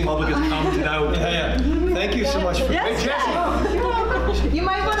 I think the public has commented out. Yeah. Thank you so much for. Yes, yes. You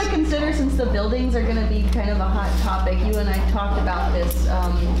might want to consider, since the buildings are going to be kind of a hot topic, you and I talked about this,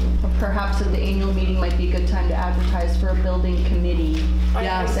 perhaps at the annual meeting might be a good time to advertise for a building committee.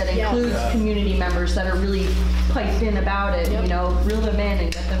 Yes. That includes community members that are really piped in about it, you know, reel them in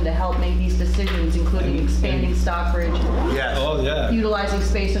and get them to help make these decisions, including expanding Stockbridge, Yes. Oh, yeah. utilizing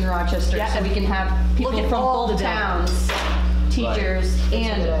space in Rochester, Yeah, so we can have people look at from all both the towns, teachers, a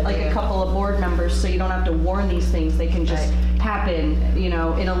and good like a idea. couple of board members, so you don't have to warn these things. They can just happen, you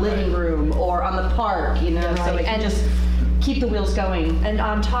know, in a living room or on the park, you know, so Right. it can And- just keep the wheels going. And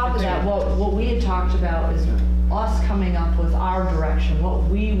on top of that, what we had talked about is us coming up with our direction, what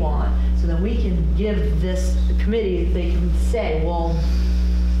we want, so then we can give this committee, they can say, well,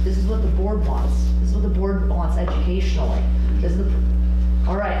 this is what the board wants. This is what the board wants educationally. This is the,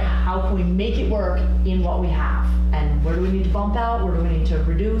 all right, how can we make it work in what we have? And where do we need to bump out? Where do we need to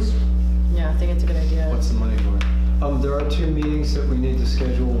reduce? Yeah, I think it's a good idea. What's the money for? There are 2 meetings that we need to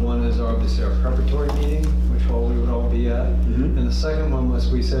schedule. One is obviously our preparatory meeting, which we would all be at. And the second one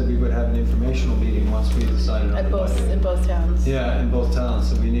was, we said we would have an informational meeting once we decided on the budget. In both towns. Yeah, in both towns,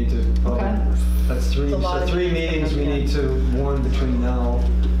 so we need to probably, that's 3, It's a lot so of 3 meetings we need to warn between now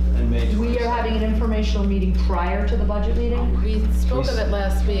and May 22nd. We are having an informational meeting prior to the budget meeting? We spoke of it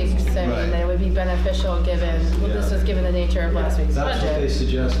last week, saying that it would be beneficial given, well, this was given the nature of last week's budget. That's what they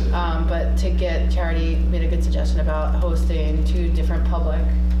suggested. But to get, Charity made a good suggestion about hosting 2 different public,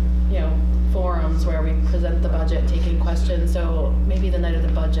 forums where we present the budget, taking questions, so maybe the night of the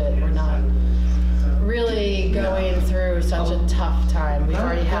budget, we're not really going through such a tough time. We've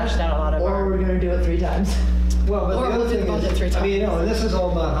already hashed out a lot of Or we're gonna do it 3 times. Well, but Or the we'll other do the thing budget 3 is, I mean, times. and this is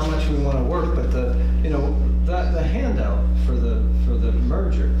all about how much we want to work, but the handout for the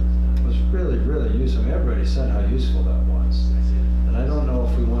merger was really, really useful. I mean, everybody said how useful that was. And I don't know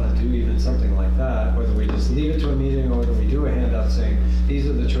if we want to do even something like that, whether we just leave it to a meeting or whether we do a handout saying, these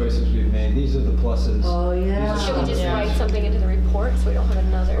are the choices we've made, these are the pluses. Oh, yeah. Should we just write something into the report so we don't have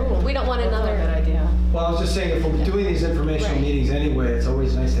another? We don't want That's not a good another. idea. Well, I was just saying, if we're doing these informational meetings anyway, it's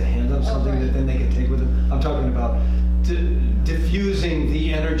always nice to hand them something that then they can take with them. I'm talking about diffusing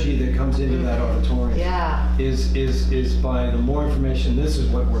the energy that comes into that auditorium. Yeah. Is by the more information, this is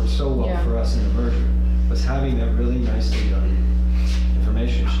what worked so well for us in the merger, was having that really nicely done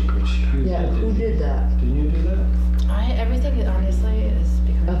information sheet, which you Yeah, did. who did that? Didn't you do that? Everything honestly is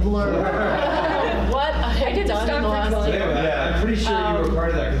becoming A blur. What I I did have the done in the Stockbridge last one. year. Anyway, I'm pretty sure you were part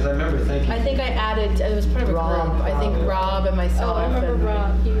of that, because I remember thinking. I think I added, it was part of a Rob, group. I think probably. Rob and myself. Oh, I remember and-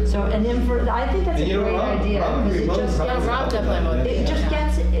 Rob. He was So, and then I think that's a And you know, great Rob- idea, Rob because it Remote just probably Yeah, Rob helped definitely with that. would. it just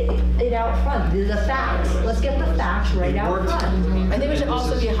gets it out front, the facts. Let's get the facts right out worked. front. I think we should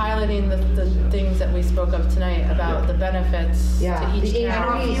also be highlighting the things that we spoke of tonight about the benefits Yeah, to each the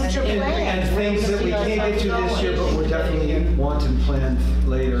town. increase. And- And things that we can't get to this year, but we're definitely want to plan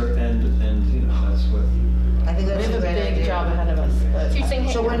later, and that's what. I think We that's have a a great big idea. job ahead of us. But So you're saying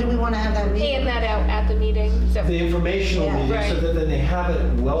So when do we want to have that meeting? hand that out at the meeting? The informational Yeah. meeting, so that then they have it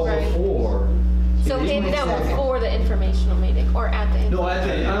well Right. before. So hand it out before the informational meeting or at the. No, at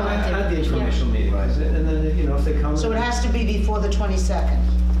the informational meeting, and then, if they come. So it has to be before the 22nd.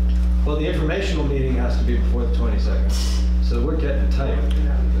 Well, the informational meeting has to be before the 22nd, so we're getting tight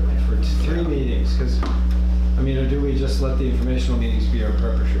for 3 meetings, because, or do we just let the informational meetings be our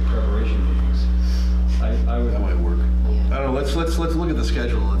preparation meetings? I would. That might work. I don't know, let's look at the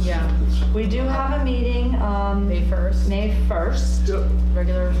schedule. Yeah. We do have a meeting, May 1st, May 1st,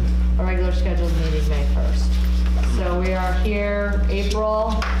 regular. a regular scheduled meeting, May 1st. So we are here,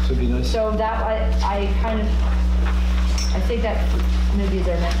 April, So it'd be nice. so that, I think that maybe is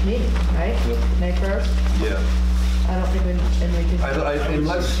our next meeting, right? Yep. May 1st? Yeah. I don't think and we can. I would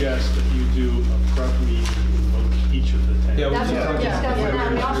let's, suggest that you do a prep meeting in each of the towns. Yeah, That's what we're discussing now.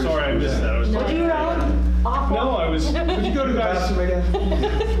 We also- Sorry, I missed that. I was Would talking. you, awful? No, I was, would you go to guys? Pass them again?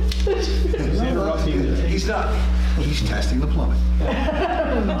 He's interrupting. he's not, he's testing the plumbing.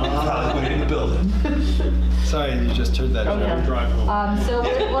 Evaluating the building. Sorry, you just heard that. Okay. Drive home. So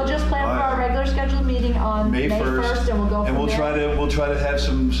we'll just plan for our regular scheduled meeting on May 1st, and we'll go from there. we'll try to have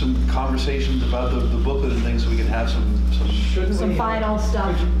some conversations about the booklet and things, so we can have some. Some final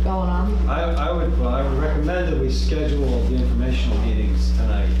stuff going on. I would recommend that we schedule the informational meetings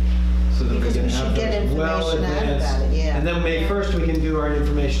tonight, so that we Because can we have should get them well information out advanced. about it, yeah. And then May 1st, we can do our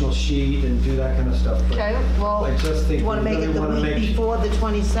informational sheet and do that kind of stuff. But Okay, well, I just think You want to we make it really the want to week make. before the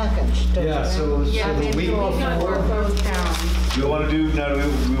 22nd, don't you Yeah, think? so Yeah, the week for before. both towns. Do we want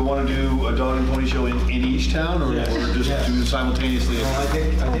to do a dog and pony show in each town, or Yes. or just Yes. do it simultaneously? Well, I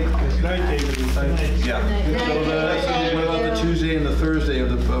think. Good night, David. Yeah. So what about the Tuesday and the Thursday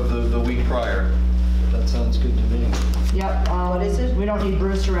of the week prior? That sounds good to me. Yep. What is it? We don't need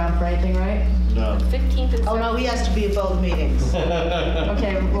Bruce around for anything, right? No. 15th and 17th. Oh, no, he has to be at both meetings.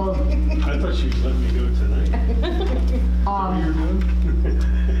 Okay, well, I thought she was letting me go tonight.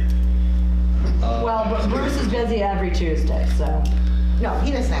 well, but Bruce is busy every Tuesday, so. No,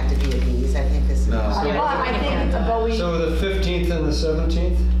 he doesn't have to be at these, I think this is. No. But I think, but we, So the 15th and the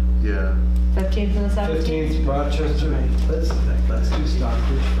 17th? Yeah. 15th and the 17th? 15th, Rochester. Let's do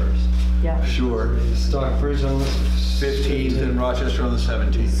Stockbridge first. Yeah. Sure. Stockbridge on the 15th and Rochester on the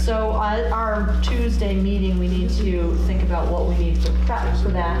 17th. So our Tuesday meeting, we need to think about what we need to prep for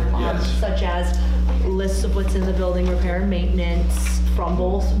that, Yes. such as lists of what's in the building, repair and maintenance from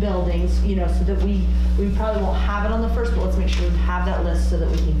both buildings, so that we probably won't have it on the first, but let's make sure we have that list so that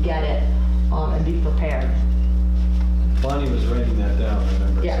we can get it and be prepared. Bonnie was writing that down,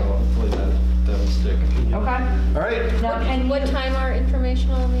 remember? Yeah. So hopefully that will stick. Okay? All right. Now, can What time are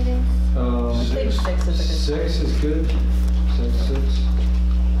informational meetings? I think 6 is a good. 6 is good. 6.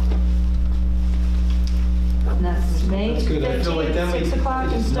 And that's May That's good. I feel like then 15th, 6 o'clock in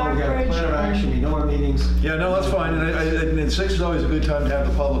we got a Stockbridge. plan of action, we know our meetings. Yeah, no, that's fine, and 6 is always a good time to have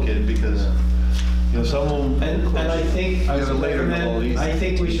the public in, because, you know, someone. And I think, I have it would later in the whole recommend, evening. I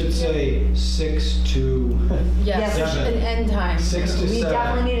think we should say 6 to Yes, Yes. an end time. 6 to 7. We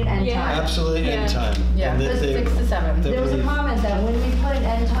definitely need an end Yeah. time. Absolutely end time. Yeah, And that they- 6 to 7. that There was a we- comment that when we put an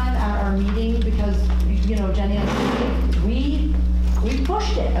end time at our meeting, because, you know, Jenny, we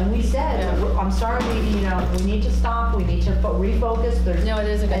pushed it, and we said, Yeah. I'm sorry, we need to stop, we need to refocus, there's. No, it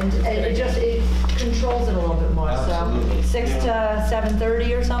is a good. And it controls it a little bit more, so Absolutely. 6 to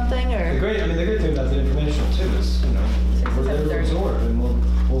 7:30 or something, The or? great thing about the information too is, you know, 6 to we're there to 7:30. absorb, and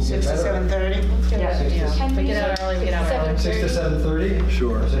we'll get 6 to better. 7:30? Yeah. 6 to Yeah, if we get out early, we get out early. 6 to 7:30?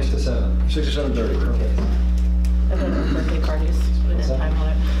 Sure. Or 6 to 7? 6 to 7:30. Okay. And then birthday parties, put an end time on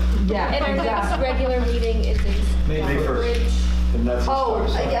it. Yeah, And our next exactly. regular meeting is in May Stockbridge. And that's. Oh,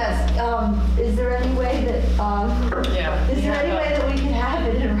 yes, is there any way that, Yeah. is there any way that we can have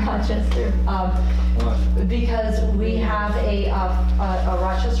it in Rochester? What? Because we have a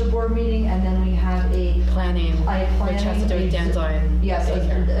Rochester board meeting, and then we have a Planning, which has to do with dandelion. Yes,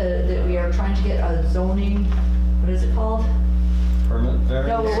 daycare. that we are trying to get a zoning, what is it called? Permit, No,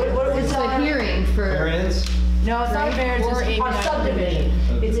 variance? what was It's a hearing for. Variance? No, it's not Right? variance, Or it's aiming a at subdivision.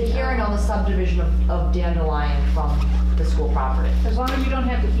 It's a hearing on the subdivision of dandelion from the school property. As long as you don't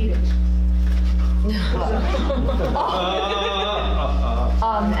have to heat it.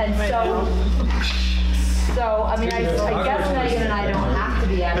 And so, I mean, I guess Megan and I don't have to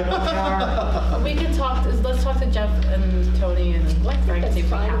be at it, but we are. We can talk, let's talk to Jeff and Tony and Frank, and see That's if we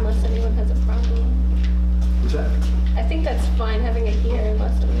fine have. unless anyone has a problem. What's that? I think that's fine having it here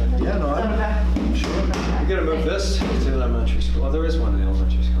unless anyone has. Yeah, no, I'm sure. We're gonna move this to the elementary school. Oh, there is one in the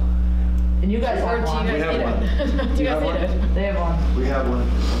elementary school. And you guys Or have do you one. guys We have need one. it? Do you guys need it? They have one. We have one.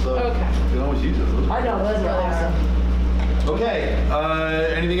 So Okay. You can always use it. I know, those are awesome. Okay,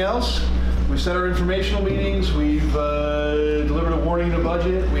 anything else? We've set our informational meetings, we've delivered a warning to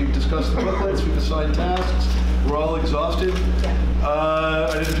budget, we've discussed the booklets, we've assigned tasks, we're all exhausted.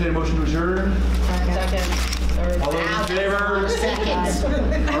 I entertain a motion to adjourn. Second. All those in favor? Seconds.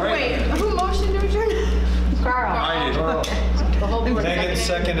 All right. Who motioned to adjourn? Carl. I did. The whole board Megan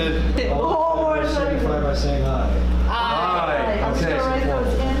seconded. Oh, All signify by saying aye. Aye. I'm just gonna write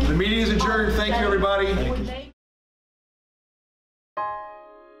those in. The meeting is adjourned, thank you, everybody.